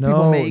mistake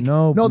people make.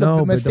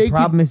 The mistake. The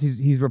problem is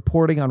he's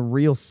reporting on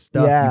real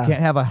stuff. Yeah. You can't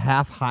have a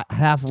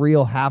half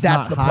real, half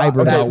not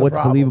hybrid about what's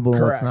believable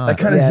and what's not. That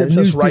kind of zips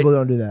us right. People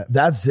don't do that.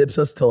 That zips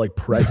us to like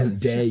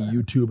present day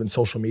YouTube and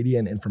social media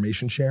and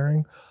information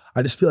sharing.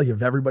 I just feel like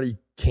if everybody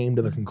came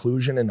to the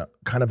conclusion and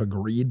kind of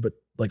agreed, but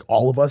like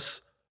all of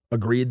us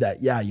agreed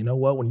that, yeah, you know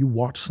what? When you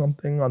watch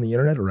something on the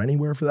internet or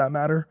anywhere for that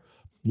matter,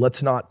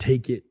 let's not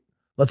take it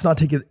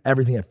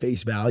everything at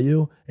face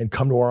value and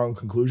come to our own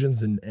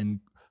conclusions and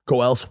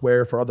go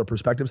elsewhere for other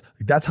perspectives.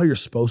 Like that's how you're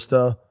supposed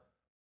to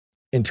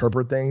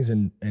interpret things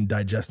and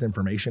digest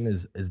information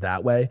is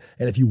that way.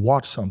 And if you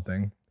watch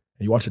something and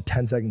you watch a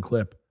 10-second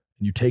clip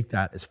and you take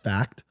that as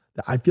fact,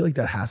 I feel like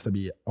that has to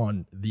be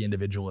on the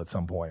individual at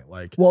some point.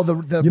 Like, well, you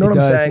know what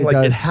I'm saying?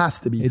 Like it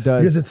has to be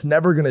because it's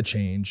never going to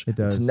change.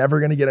 It's never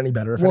going to get any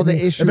better. If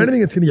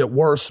anything, it's going to get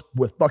worse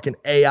with fucking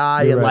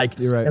AI and like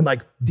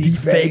deep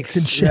fakes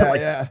and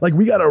shit. Like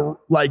we got to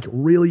like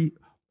really,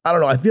 I don't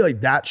know. I feel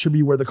like that should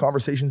be where the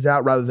conversation's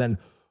at rather than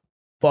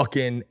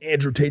fucking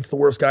Andrew Tate's the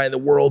worst guy in the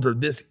world or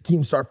this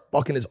Keemstar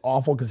fucking is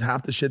awful because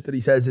half the shit that he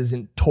says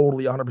isn't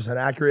totally 100%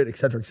 accurate, et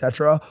cetera, et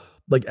cetera.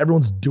 Like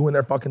everyone's doing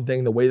their fucking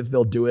thing the way that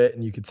they'll do it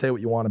and you could say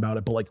what you want about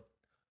it, but like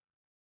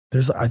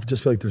I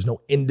just feel like there's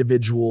no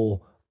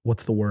individual,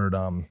 what's the word?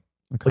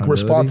 Like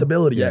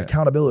responsibility. Yeah,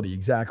 accountability.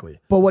 Exactly.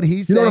 But what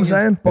he's saying, know what I'm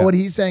saying? But what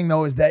he's saying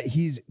though is that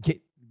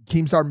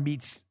Keemstar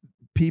meets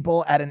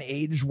people at an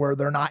age where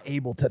they're not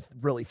able to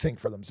really think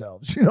for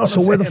themselves. You know.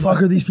 So where the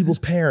fuck are these people's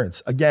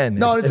parents? Again,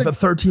 No, if a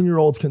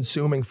 13-year-old's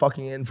consuming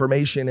fucking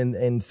information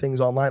and things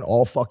online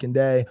all fucking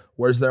day,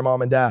 where's their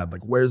mom and dad?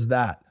 Like, where's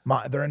that?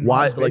 They're in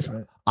Why? mom's Like,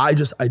 basement. I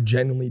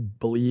genuinely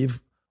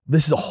believe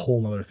this is a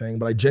whole nother thing,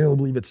 but I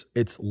genuinely believe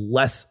it's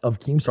less of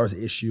Keemstar's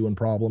issue and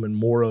problem and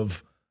more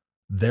of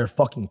their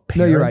fucking parents.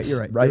 No, you're right. You're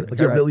right. Right?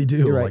 Like, I really do.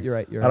 You're right. Like, you're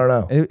right. You're I don't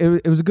right. know.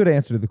 It was a good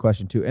answer to the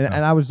question too, and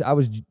I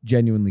was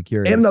genuinely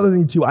curious. And another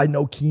thing too, I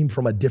know Keem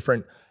from a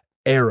different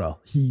era.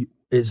 He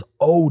is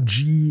OG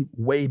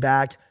way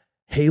back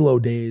Halo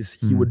days.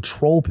 He would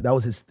troll. That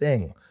was his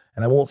thing.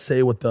 And I won't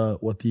say what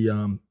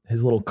the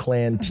his little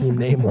clan team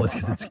name was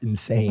because it's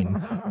insane.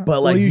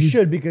 But like, well, you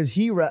should, because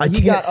he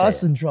got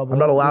us in trouble. I'm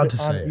not allowed to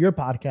say on your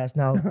podcast.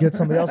 Now get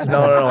somebody else in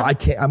No, trouble. no, I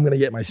can't. I'm gonna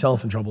get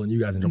myself in trouble and you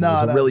guys in trouble. No,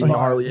 It's a that's really fine.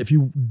 gnarly. If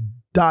you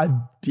dive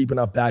deep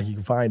enough back, you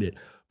can find it.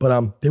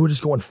 But they would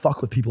just go and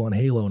fuck with people on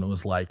Halo, and it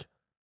was like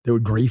they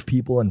would grief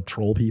people and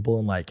troll people,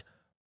 and like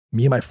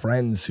me and my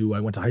friends who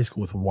I went to high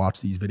school with would watch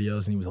these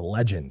videos, and he was a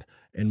legend.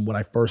 And when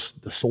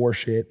the SOAR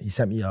shit, he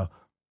sent me a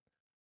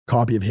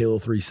copy of Halo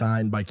 3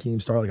 signed by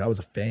Keemstar. Like, I was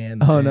a fan.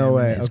 Oh, no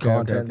way. His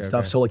content and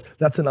stuff. So like,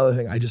 that's another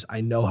thing.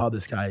 I know how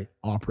this guy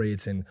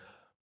operates. And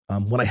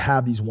when I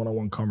have these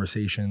one-on-one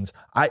conversations,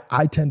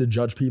 I tend to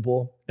judge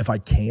people if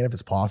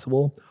it's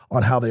possible,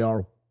 on how they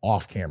are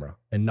off camera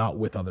and not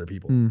with other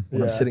people. When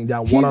I'm sitting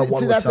down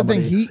one-on-one with somebody.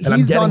 That's the thing.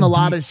 He's done a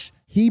lot of,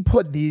 he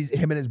put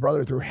him and his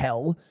brother through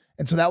hell.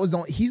 And so that was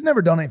he's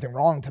never done anything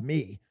wrong to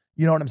me.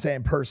 You know what I'm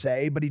saying, per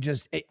se, but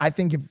I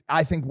think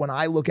when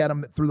I look at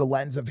him through the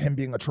lens of him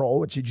being a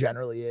troll, which he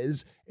generally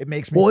is, it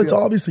makes me it's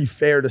obviously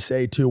fair to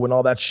say too, when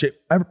all that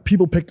shit,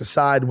 people picked a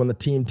side when the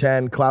Team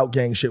 10 Clout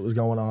Gang shit was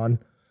going on,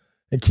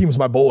 and Keem's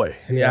my boy,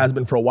 and he has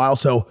been for a while,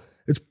 so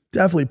it's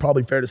definitely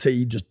probably fair to say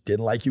he just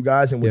didn't like you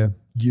guys and would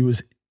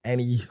use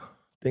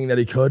anything that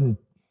he could and,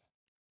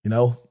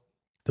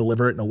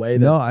 deliver it in a way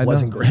that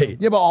wasn't great.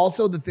 Yeah, but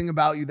also the thing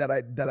about you that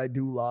I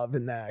do love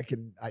and that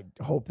I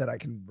hope that I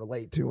can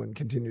relate to and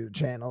continue to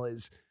channel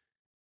is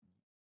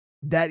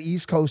that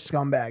East Coast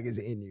scumbag is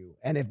in you.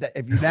 And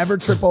if you never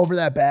trip over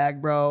that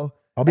bag, bro,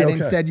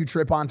 instead you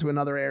trip onto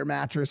another air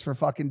mattress for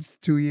fucking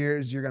 2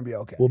 years, you're gonna be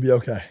okay. We'll be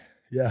okay.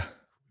 Yeah,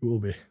 we will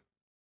be.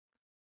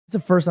 It's the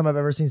first time I've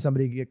ever seen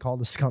somebody get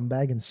called a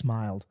scumbag and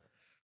smiled.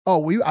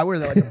 Oh, I wear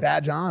that like a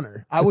badge of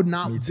honor. I would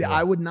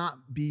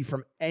not be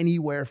from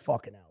anywhere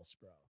fucking else,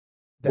 bro.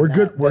 We're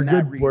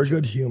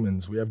good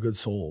humans. We have good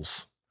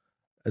souls.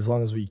 As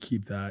long as we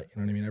keep that,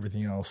 you know what I mean?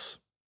 Everything else.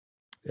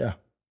 Yeah.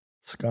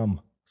 Scum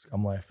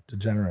life.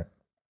 Degenerate.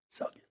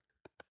 Suck it.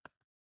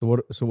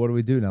 So what do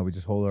we do now? We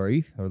just hold our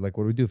ETH? Or like,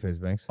 what do we do, FaZe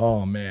Banks?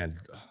 Oh man.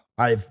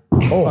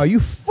 Are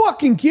you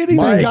fucking kidding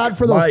me? Thank God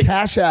for those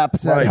cash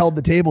apps that held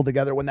the table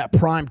together when that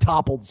prime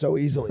toppled so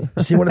easily.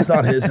 See when it's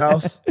not his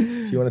house?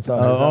 See when it's not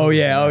his house? Oh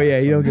yeah.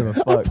 You don't give a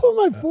fuck. I put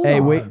my foot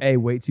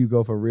on. Wait till you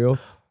go for real.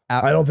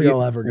 I don't think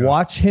I'll ever go.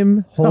 Watch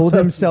him hold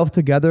himself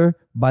together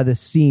by the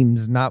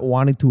seams, not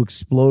wanting to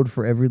explode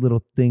for every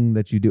little thing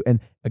that you do.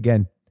 And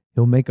again,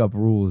 he'll make up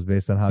rules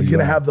based on how he's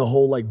gonna have the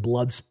whole like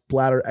blood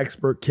splatter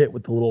expert kit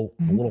with the little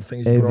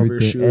things you put over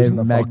your shoes and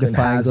the fucking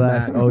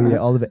hazmat. Oh yeah,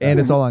 all of it, and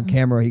it's all on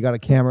camera. He got a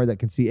camera that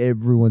can see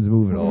everyone's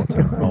moving all the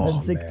time.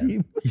 Oh,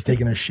 man. He's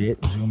taking a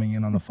shit, zooming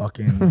in on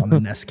the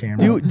Nest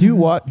camera.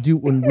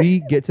 When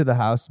we get to the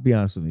house? Be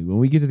honest with me. When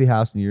we get to the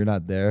house and you're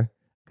not there,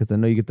 because I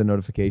know you get the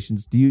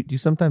notifications. Do you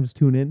sometimes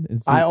tune in?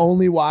 And see? I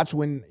only watch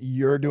when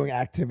you're doing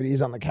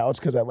activities on the couch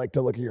because I like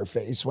to look at your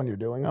face when you're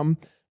doing them.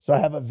 So I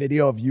have a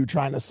video of you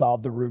trying to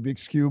solve the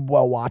Rubik's Cube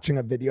while watching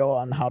a video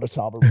on how to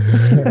solve a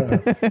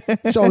Rubik's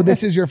Cube. So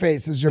this is your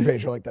face. This is your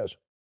face. You're like this.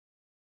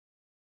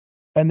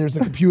 And there's the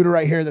computer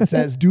right here that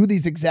says, do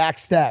these exact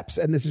steps.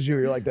 And this is you.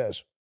 You're like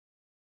this.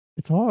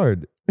 It's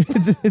hard.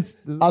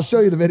 I'll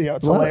show you the video.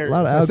 It's hilarious.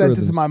 I sent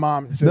it to my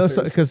mom and sisters.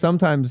 No, because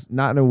sometimes,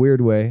 not in a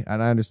weird way,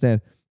 and I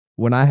understand,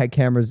 when I had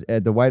cameras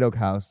at the White Oak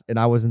house and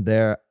I wasn't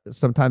there,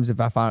 sometimes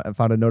if I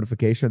found a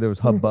notification or there was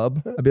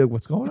hubbub, I'd be like,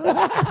 what's going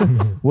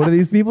on? What are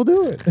these people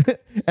doing?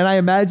 And I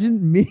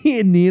imagine me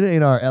and Nina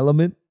in your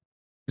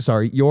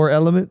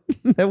element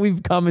that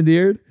we've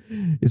commandeered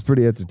is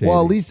pretty entertaining.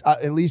 Well,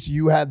 at least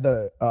you had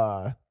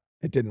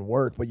it didn't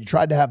work, but you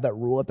tried to have that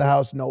rule at the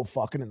house, no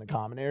fucking in the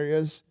common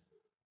areas.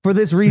 For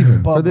this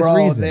reason. But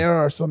there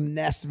are some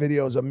Nest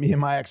videos of me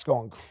and my ex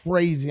going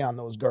crazy on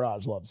those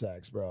garage love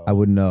sex, bro. I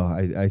wouldn't know.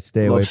 I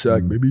stay away from Love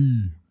sex,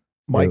 baby.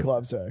 Mike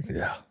love sex.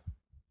 Yeah.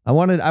 I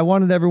wanted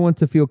everyone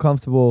to feel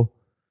comfortable.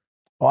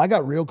 Oh, I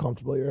got real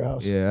comfortable at your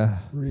house. Yeah.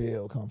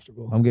 Real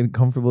comfortable. I'm getting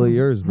comfortable at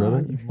yours,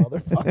 brother. You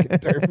motherfucking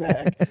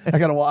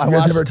dirtbag. You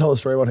guys ever tell a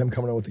story about him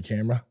coming in with the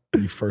camera?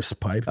 when you first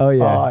piped. Oh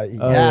yeah,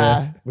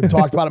 yeah. We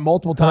talked about it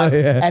multiple times,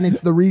 and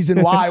it's the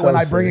reason why So when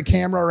I bring a sick.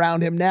 camera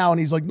around him now, and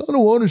he's like, "No, I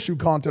don't want to shoot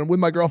content." I'm with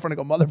my girlfriend. I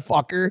go,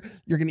 "Motherfucker,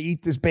 you're gonna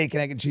eat this bacon,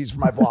 egg, and cheese for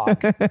my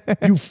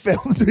vlog." You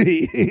filmed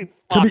me.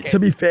 To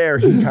be fair,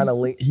 he kind of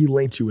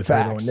linked you with her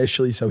Facts.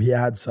 initially, so he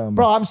had some.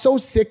 Bro, I'm so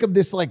sick of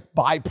this like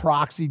by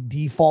proxy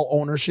default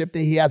ownership that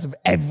he has of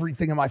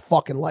everything in my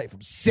fucking life.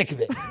 I'm sick of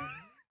it.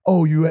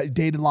 Oh, you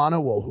dated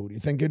Lana? Well, who do you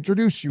think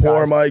introduced you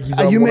Poor guys? Mike, he's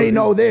You on may one-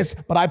 know this,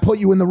 but I put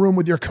you in the room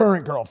with your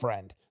current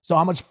girlfriend. So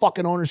how much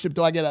fucking ownership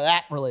do I get of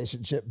that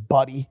relationship,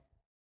 buddy?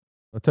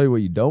 I'll tell you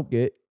what you don't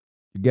get.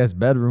 Your guest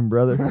bedroom,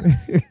 brother.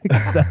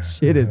 'Cause that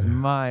shit is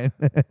mine.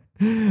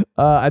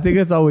 I think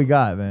that's all we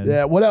got, man.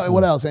 Yeah. What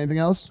else? Anything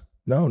else?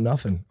 No,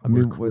 nothing. I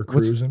mean, we're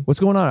cruising. what's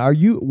going on? Are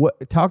you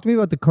talk to me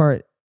about the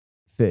current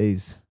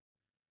phase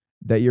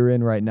that you're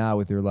in right now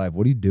with your life.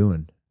 What are you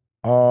doing?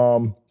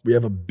 We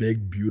have a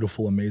big,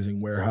 beautiful, amazing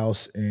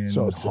warehouse in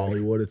So sick.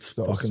 Hollywood. It's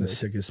So fucking the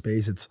sick. sickest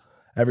space. It's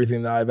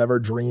everything that I've ever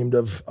dreamed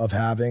of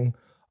having.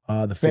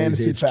 The FaZe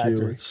Fantasy HQ.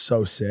 Factory. It's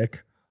so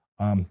sick.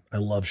 I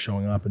love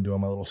showing up and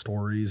doing my little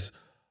stories.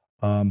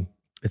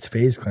 It's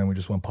FaZe Clan. We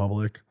just went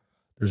public.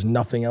 There's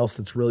nothing else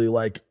that's really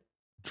like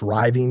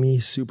driving me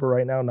super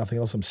right now. Nothing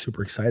else I'm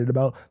super excited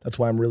about. That's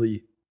why I'm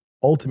really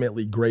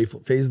ultimately grateful.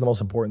 FaZe is the most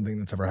important thing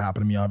that's ever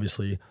happened to me,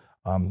 obviously.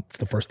 It's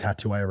the first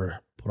tattoo I ever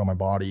put on my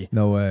body.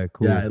 No way.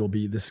 Cool. Yeah,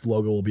 this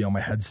logo will be on my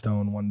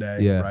headstone one day,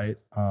 Yeah. right?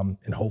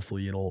 And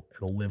hopefully it'll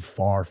live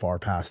far, far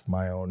past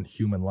my own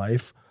human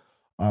life.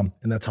 And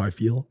that's how I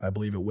feel. I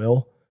believe it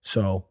will.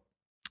 So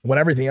when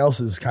everything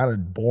else is kind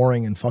of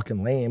boring and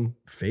fucking lame,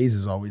 FaZe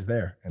is always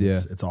there. And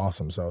it's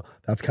awesome. So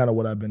that's kind of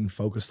what I've been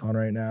focused on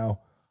right now.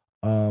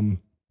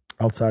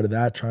 Outside of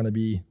that, trying to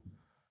be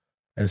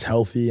as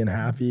healthy and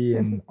happy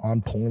and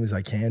on point as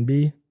I can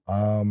be.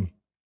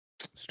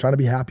 Just trying to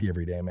be happy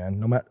every day, man.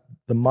 No matter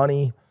the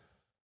money,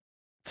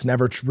 it's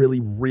never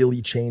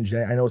really changed.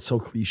 I know it's so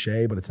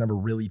cliche, but it's never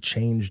really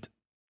changed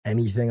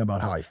anything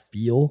about how I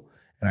feel.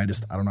 And I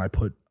don't know.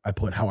 I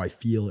put how I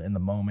feel in the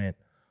moment.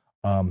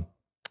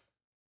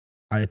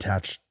 I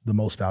attach the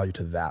most value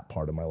to that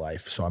part of my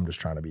life. So I'm just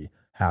trying to be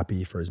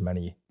happy for as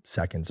many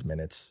seconds,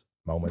 minutes,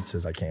 moments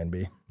as I can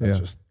be.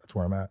 That's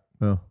where I'm at.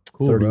 Oh,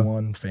 cool.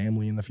 31, bro.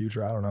 family in the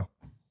future. I don't know.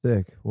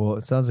 Sick. Well,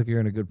 it sounds like you're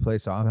in a good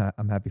place. So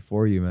I'm happy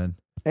for you, man.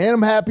 And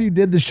I'm happy you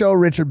did the show,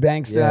 Richard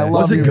Bankston. Yeah. I love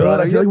Was it you, good?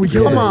 brother. I feel like we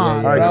killed Come it.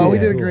 on, Yeah, yeah, bro. cool. We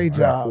did a Cool. great All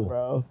job, right, cool.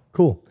 bro.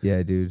 Cool.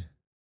 Yeah, dude.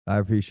 I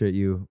appreciate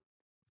you.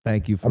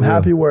 Thank you. For I'm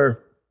happy we're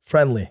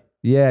friendly.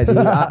 Yeah, dude.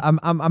 I'm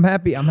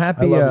happy. I'm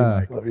happy. I love you,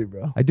 Mike. Love you,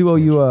 bro. I do owe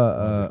you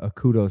a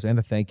kudos and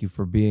a thank you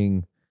for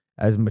being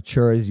as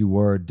mature as you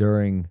were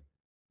during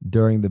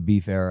the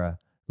beef era.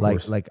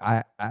 Like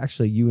I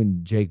actually, you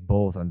and Jake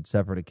both on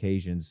separate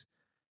occasions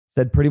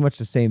said pretty much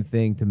the same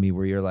thing to me,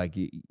 where you're like,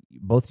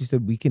 both you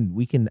said we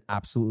can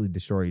absolutely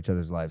destroy each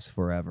other's lives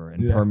forever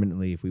and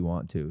permanently if we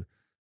want to.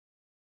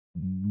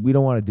 We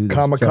don't want to do this.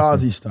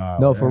 Kamikaze style.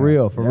 No, for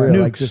real, for real.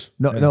 Nukes.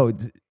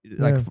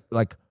 Like just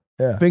like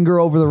Yeah. finger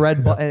over the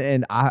red button,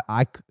 and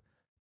I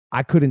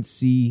couldn't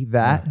see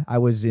that. I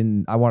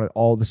wanted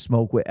all the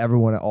smoke with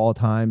everyone at all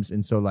times,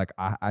 and so like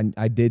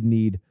I did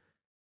need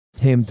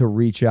him to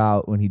reach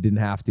out when he didn't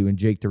have to, and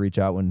Jake to reach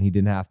out when he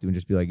didn't have to, and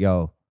just be like,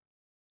 "Yo,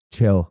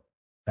 chill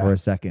for a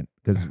second,"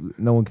 because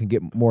no one can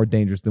get more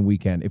dangerous than we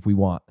can if we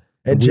want.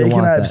 And we don't Jake and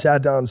want I have that.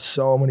 sat down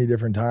so many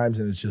different times,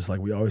 and it's just like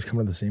we always come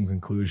to the same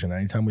conclusion.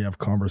 Anytime we have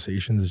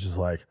conversations, it's just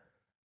like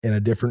in a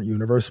different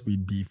universe,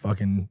 we'd be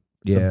fucking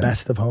the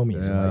best of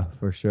homies. Yeah, And like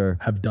for sure.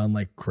 have done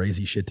like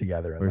crazy shit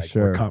together. And For like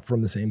sure. we're cut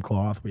from the same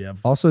cloth. We have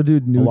Also,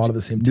 dude, a lot of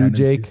the same new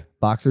tendencies. Jake,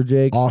 Boxer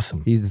Jake,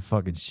 Awesome. he's the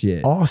fucking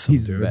shit. Awesome,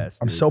 he's dude. the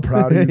best. I'm dude. so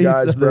proud of you He's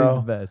guys, the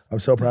bro. best. I'm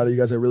so proud of you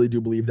guys. I really do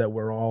believe that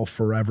we're all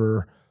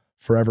forever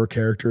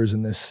characters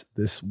in this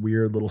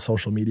weird little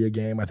social media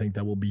game. I think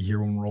that we'll be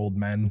here when we're old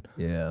men.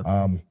 Yeah.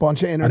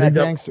 Bunch of I internet think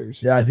that-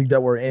 gangsters. Yeah, I think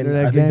that we're in.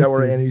 Internet I think that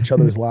we're in gangsters. each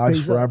other's lives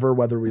Exactly. forever,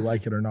 whether we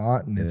like it or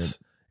not. And it's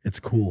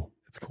cool.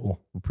 It's cool.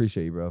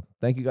 Appreciate you, bro.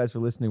 Thank you guys for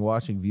listening,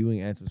 watching, viewing,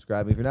 and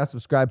subscribing. If you're not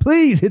subscribed,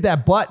 please hit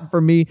that button for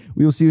me.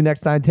 We will see you next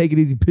time. Take it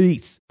easy.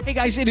 Peace. Hey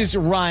guys, it is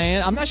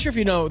Ryan. I'm not sure if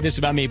you know this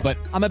about me, but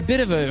I'm a bit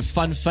of a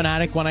fun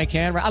fanatic when I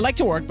can. I like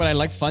to work, but I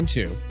like fun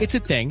too. It's a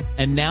thing.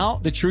 And now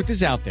the truth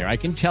is out there. I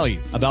can tell you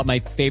about my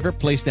favorite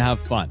place to have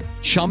fun.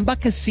 Chumba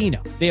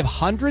Casino. They have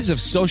hundreds of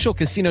social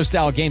casino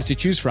style games to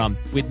choose from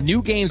with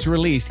new games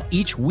released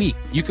each week.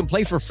 You can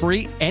play for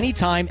free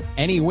anytime,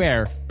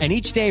 anywhere. And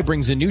each day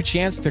brings a new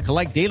chance to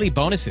collect daily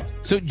bonuses.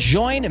 So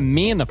join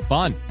me in the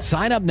fun.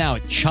 Sign up now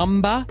at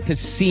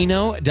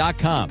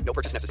ChumbaCasino.com. No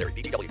purchase necessary.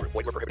 VGW Group.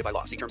 Void where prohibited by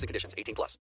law. See terms and conditions. 18+.